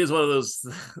it is one of those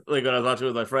like when I was watching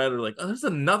with my friend, we're like, oh, there's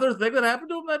another thing that happened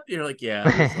to him. That you're like, yeah,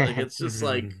 like it's just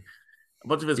like a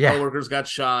bunch of his Yeah. coworkers got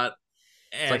shot,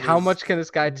 It's like, and how his much can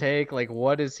this guy take? Like,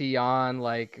 what is he on?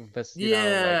 Like, this,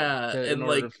 yeah, in and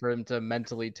order like for him to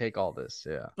mentally take all this.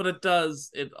 Yeah. but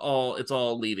it's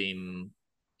all leading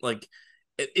like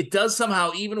it does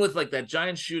somehow, even with like that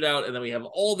giant shootout, and then we have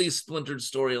all these splintered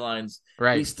storylines, we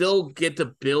Right. still get to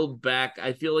build back.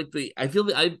 I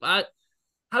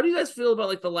how do you guys feel about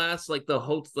like the last like the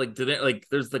hoax like like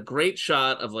there's the great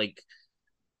shot of like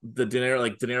De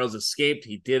Niro's escaped.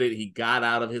 He did it. He got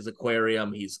out of his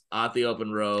aquarium. He's at the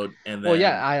open road, and Well,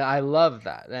 yeah, then I love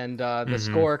that. And the Mm-hmm.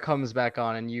 score comes back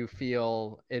on, and you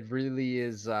feel it really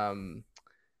is.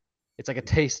 It's like a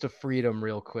taste of freedom,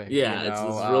 real quick. yeah, it's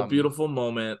this real beautiful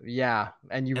moment, Yeah,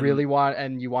 and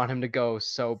and you want him to go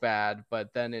so bad,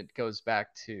 but then it goes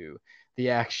back to the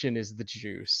action is the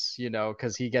juice,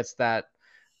 because he gets that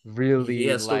he really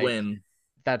has to like win.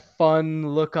 that fun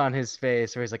look on his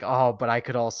face where he's like, "Oh, but I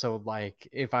could also like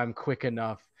if I'm quick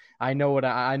enough, I know what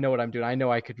I'm doing. I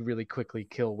know I could really quickly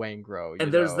kill Waingro,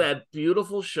 And there's that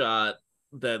beautiful shot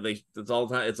it's all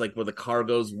the time. It's like where the car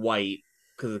goes white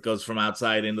because it goes from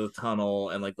outside into the tunnel,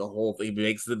 and like the whole thing, he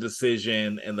makes the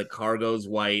decision, and the car goes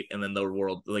white, and then the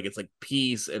world like it's like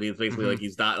peace, and he's basically Mm-hmm. like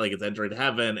he's not like it's entering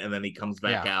heaven, and then he comes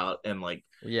back Yeah. out, and like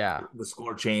Yeah. the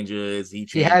score changes, he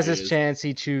He has his changes. chance,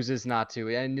 he chooses not to.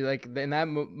 And like in that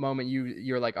moment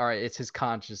you're like, "All right, it's his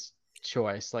conscious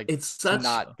choice like It's to such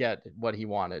not get what he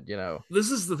wanted."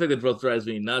 This is the thing that both drives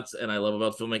me nuts and I love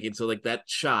about filmmaking. So like that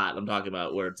shot I'm talking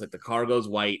about where it's like the car goes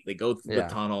white, they go through the Yeah.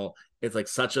 tunnel. It's like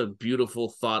such a beautiful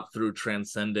thought through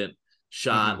transcendent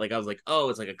shot. Mm-hmm. Like I was like, oh,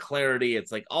 it's like a clarity.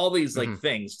 It's like all these like Mm-hmm.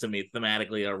 things to me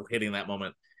thematically are hitting that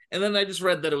moment. And then I just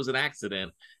read that it was an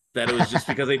accident, that it was just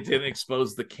because they didn't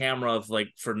expose the camera of like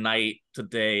for night to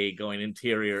day going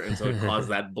interior, and so it caused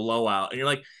that blowout. And you're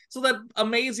like, so that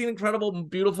amazing, incredible,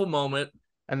 beautiful moment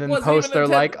And then wasn't even post they're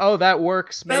intended. like, "Oh, that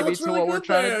works That maybe looks to really what we're good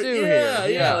trying to there. do here." Yeah, yeah.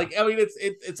 Yeah. Like I mean,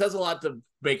 it says a lot to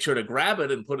make sure to grab it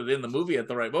and put it in the movie at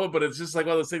the right moment. But it's just like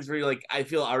one of those things where you like, I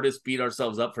feel artists beat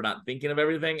ourselves up for not thinking of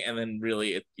everything, and then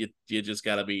really, you just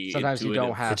got to be Sometimes you don't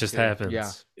intuitive. It have just to. Yeah.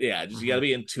 happens. Yeah, just you got Mm-hmm. to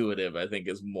be intuitive. I think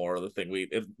is more of the thing.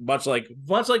 Much like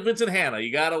Vincent Hanna,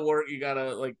 you got to work. You got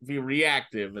to like be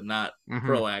reactive and not Mm-hmm.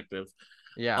 proactive.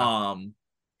 Yeah.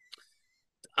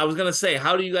 I was gonna say,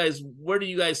 where do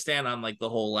you guys stand on like the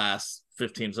whole last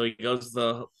 15? So he goes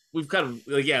we've kind of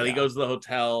like, yeah, he Yeah. goes to the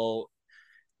hotel,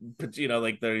 but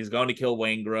like there he's going to kill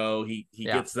Waingro. He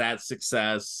Yeah. gets that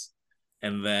success.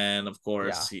 And then, of Yeah.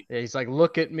 course, He's like,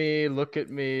 look at me,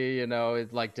 you know.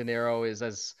 It's like De Niro is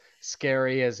as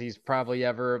scary as he's probably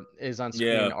ever is on screen,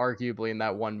 yeah, arguably in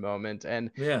that one moment. And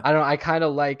yeah, I don't know, I kind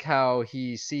of like how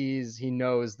he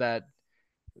knows that,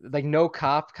 like, no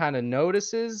cop kind of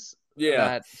notices yeah,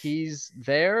 that he's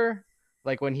there,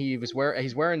 like when he's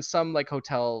wearing some like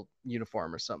hotel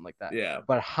uniform or something like that, yeah,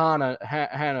 but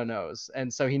Hannah knows,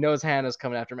 and so he knows Hannah's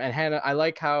coming after him. And Hannah, I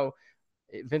like how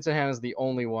Vincent Hanna's the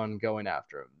only one going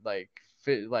after him, like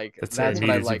It that's what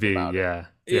I needed to like be, about it. yeah.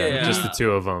 Yeah, just the yeah.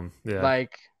 two of them. Yeah.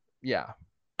 Like, yeah,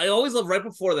 I always love right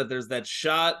before that. There's that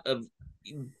shot of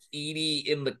Edie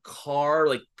in the car,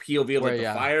 like POV of where like the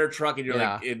yeah, fire truck, and you're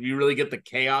like, yeah, you really get the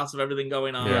chaos of everything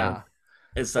going on. Yeah. yeah.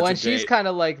 It's Well, such a and she's great, kind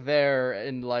of like there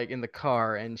in the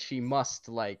car, and she must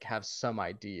like have some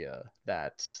idea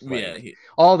that yeah. like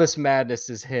all this madness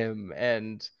is him.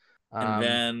 And And um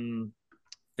then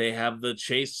they have the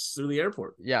chase through the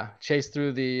airport. yeah, chase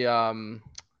through the Well,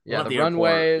 yeah, not the the airport.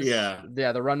 runways, Yeah,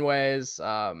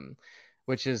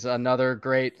 which is another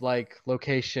great like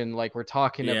location, like we're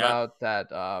talking yeah, about, that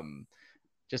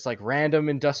just like random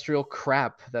industrial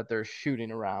crap that they're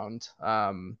shooting around.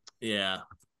 yeah.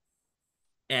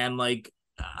 And like,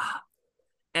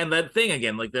 and that thing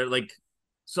again, like they're like,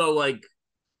 so like,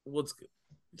 what's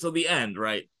so the end,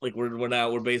 right? Like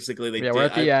we're basically they Yeah, we're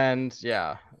did. at the end.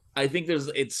 Yeah. I think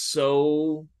it's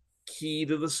so key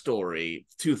to the story.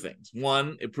 Two things.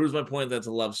 One, it proves my point that it's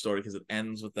a love story because it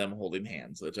ends with them holding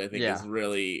hands, which I think is Yeah.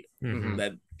 really Mm-hmm.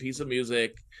 that piece of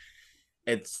music.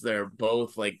 They're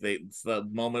both like it's the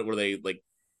moment where they like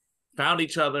found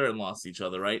each other and lost each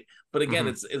other, right? But again, Mhm.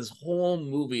 it's this whole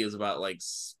movie is about like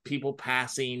people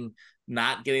passing,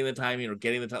 not getting the timing or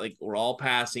getting the time. Like we're all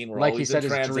passing, we're Like he always in said,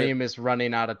 his transit. dream is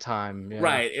running out of time. Yeah.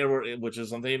 Right, which is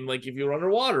something like if you were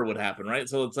underwater would happen, right?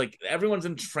 So it's like everyone's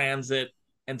in transit,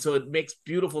 and so it makes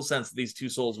beautiful sense that these two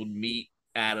souls would meet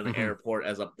at an Mhm. airport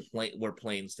as a plane where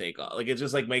planes take off. Like it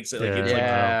just like makes it like Yeah. it's like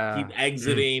Wow. he's Yeah.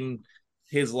 exiting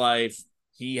his life.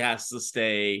 He has to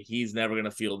stay. He's never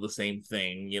gonna feel the same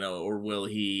thing, or will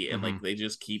he? And like Mhm. they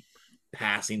just keep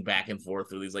passing back and forth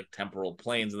through these like temporal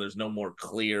planes, and there's no more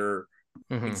clear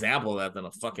Mhm. example of that than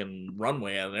a fucking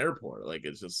runway at an airport. Like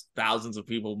it's just thousands of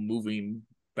people moving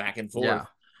back and forth. Yeah.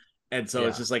 And so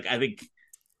it's Yeah. just like I think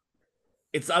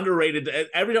it's underrated.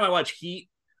 Every time I watch Heat,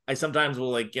 I sometimes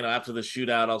will like, after the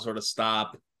shootout, I'll sort of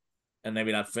stop and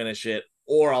maybe not finish it.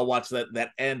 Or I'll watch that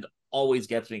end always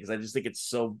gets me because I just think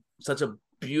it's such a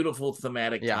beautiful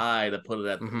thematic Yeah. tie to put it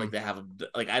at like Mhm. they have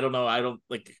like I don't know, I don't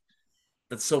like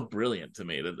that's so brilliant to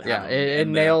me to have Yeah. them It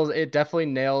end there. nails. It definitely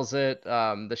nails it.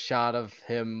 The shot of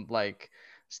him like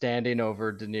standing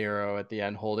over De Niro at the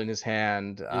end, holding his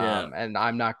hand. Yeah. And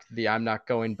I'm not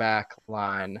going back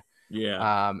line.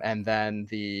 Yeah. And then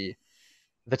the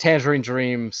Tangerine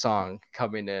Dream song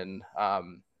coming in. No,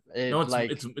 It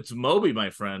like, it's Moby, my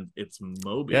friend. It's Yeah,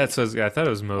 Moby. I thought it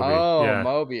was Moby. oh, Yeah.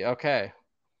 Moby. Okay.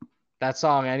 That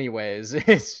song anyways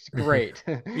is great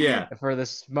Yeah. for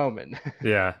this moment.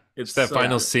 Yeah. It's Just that so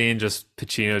final good. scene, just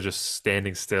Pacino just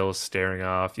standing still, staring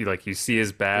off. You see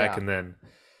his back, Yeah. and then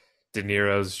De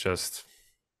Niro's just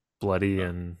bloody,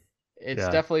 and It's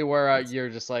yeah. definitely where you're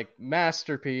just like,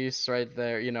 masterpiece right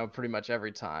there, pretty much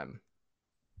every time.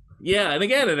 Yeah, and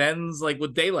again, it ends like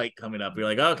with daylight coming up. You're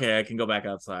like, okay, I can go back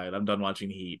outside. I'm done watching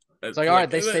Heat. It's It's like, all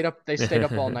right, like they stayed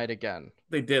up all night again.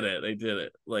 they did it. They did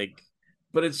it. Like,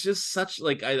 but it's just such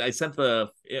like I sent the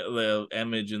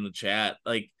image in the chat.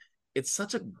 Like, it's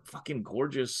such a fucking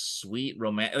gorgeous, sweet,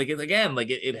 romantic. Like, again, like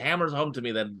it hammers home to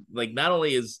me that like not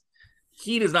only is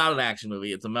Heat is not an action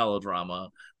movie, it's a melodrama,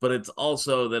 but it's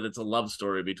also that it's a love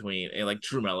story between like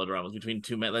true melodramas between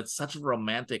two men. That's such a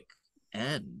romantic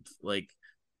end. Like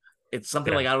it's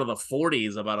something Yeah. like out of the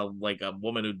 40s about a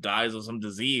woman who dies of some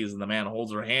disease and the man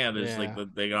holds her hand. It's like Yeah.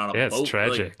 they got on a Yeah, it's boat. Like,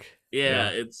 tragic.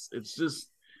 yeah, Yeah. it's just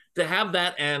to have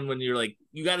that end when you're like,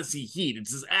 you got to see Heat.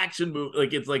 It's this action movie.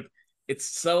 Like it's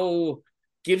so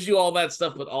gives you all that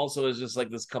stuff, but also is just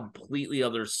like this completely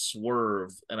other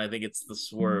swerve. And I think it's the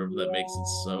swerve that makes it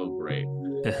so great.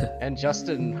 And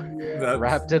Justin That's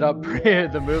wrapped it up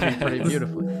the movie pretty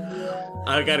beautifully.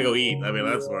 I gotta go eat. I mean,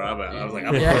 that's where I'm at. I was like,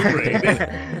 I'm Yeah.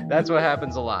 hungry. That's what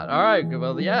happens a lot. All right,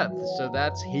 well, yeah, so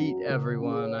that's Heat,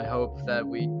 everyone. I hope that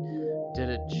we did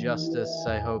it justice.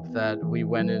 I hope that we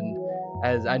went in,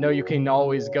 as I know you can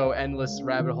always go endless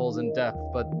rabbit holes in depth,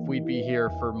 but we'd be here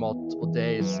for multiple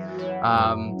days.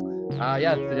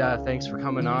 Thanks for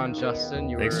coming on,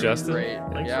 Justin. Thanks, Were Justin. great.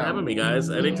 Thanks Yeah. for having me, guys.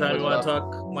 Anytime you want to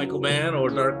talk Michael Mann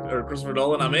or Christopher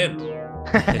Nolan, I'm in.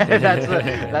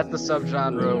 That's the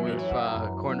subgenre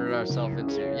we've cornered ourselves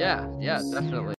into. Yeah, definitely.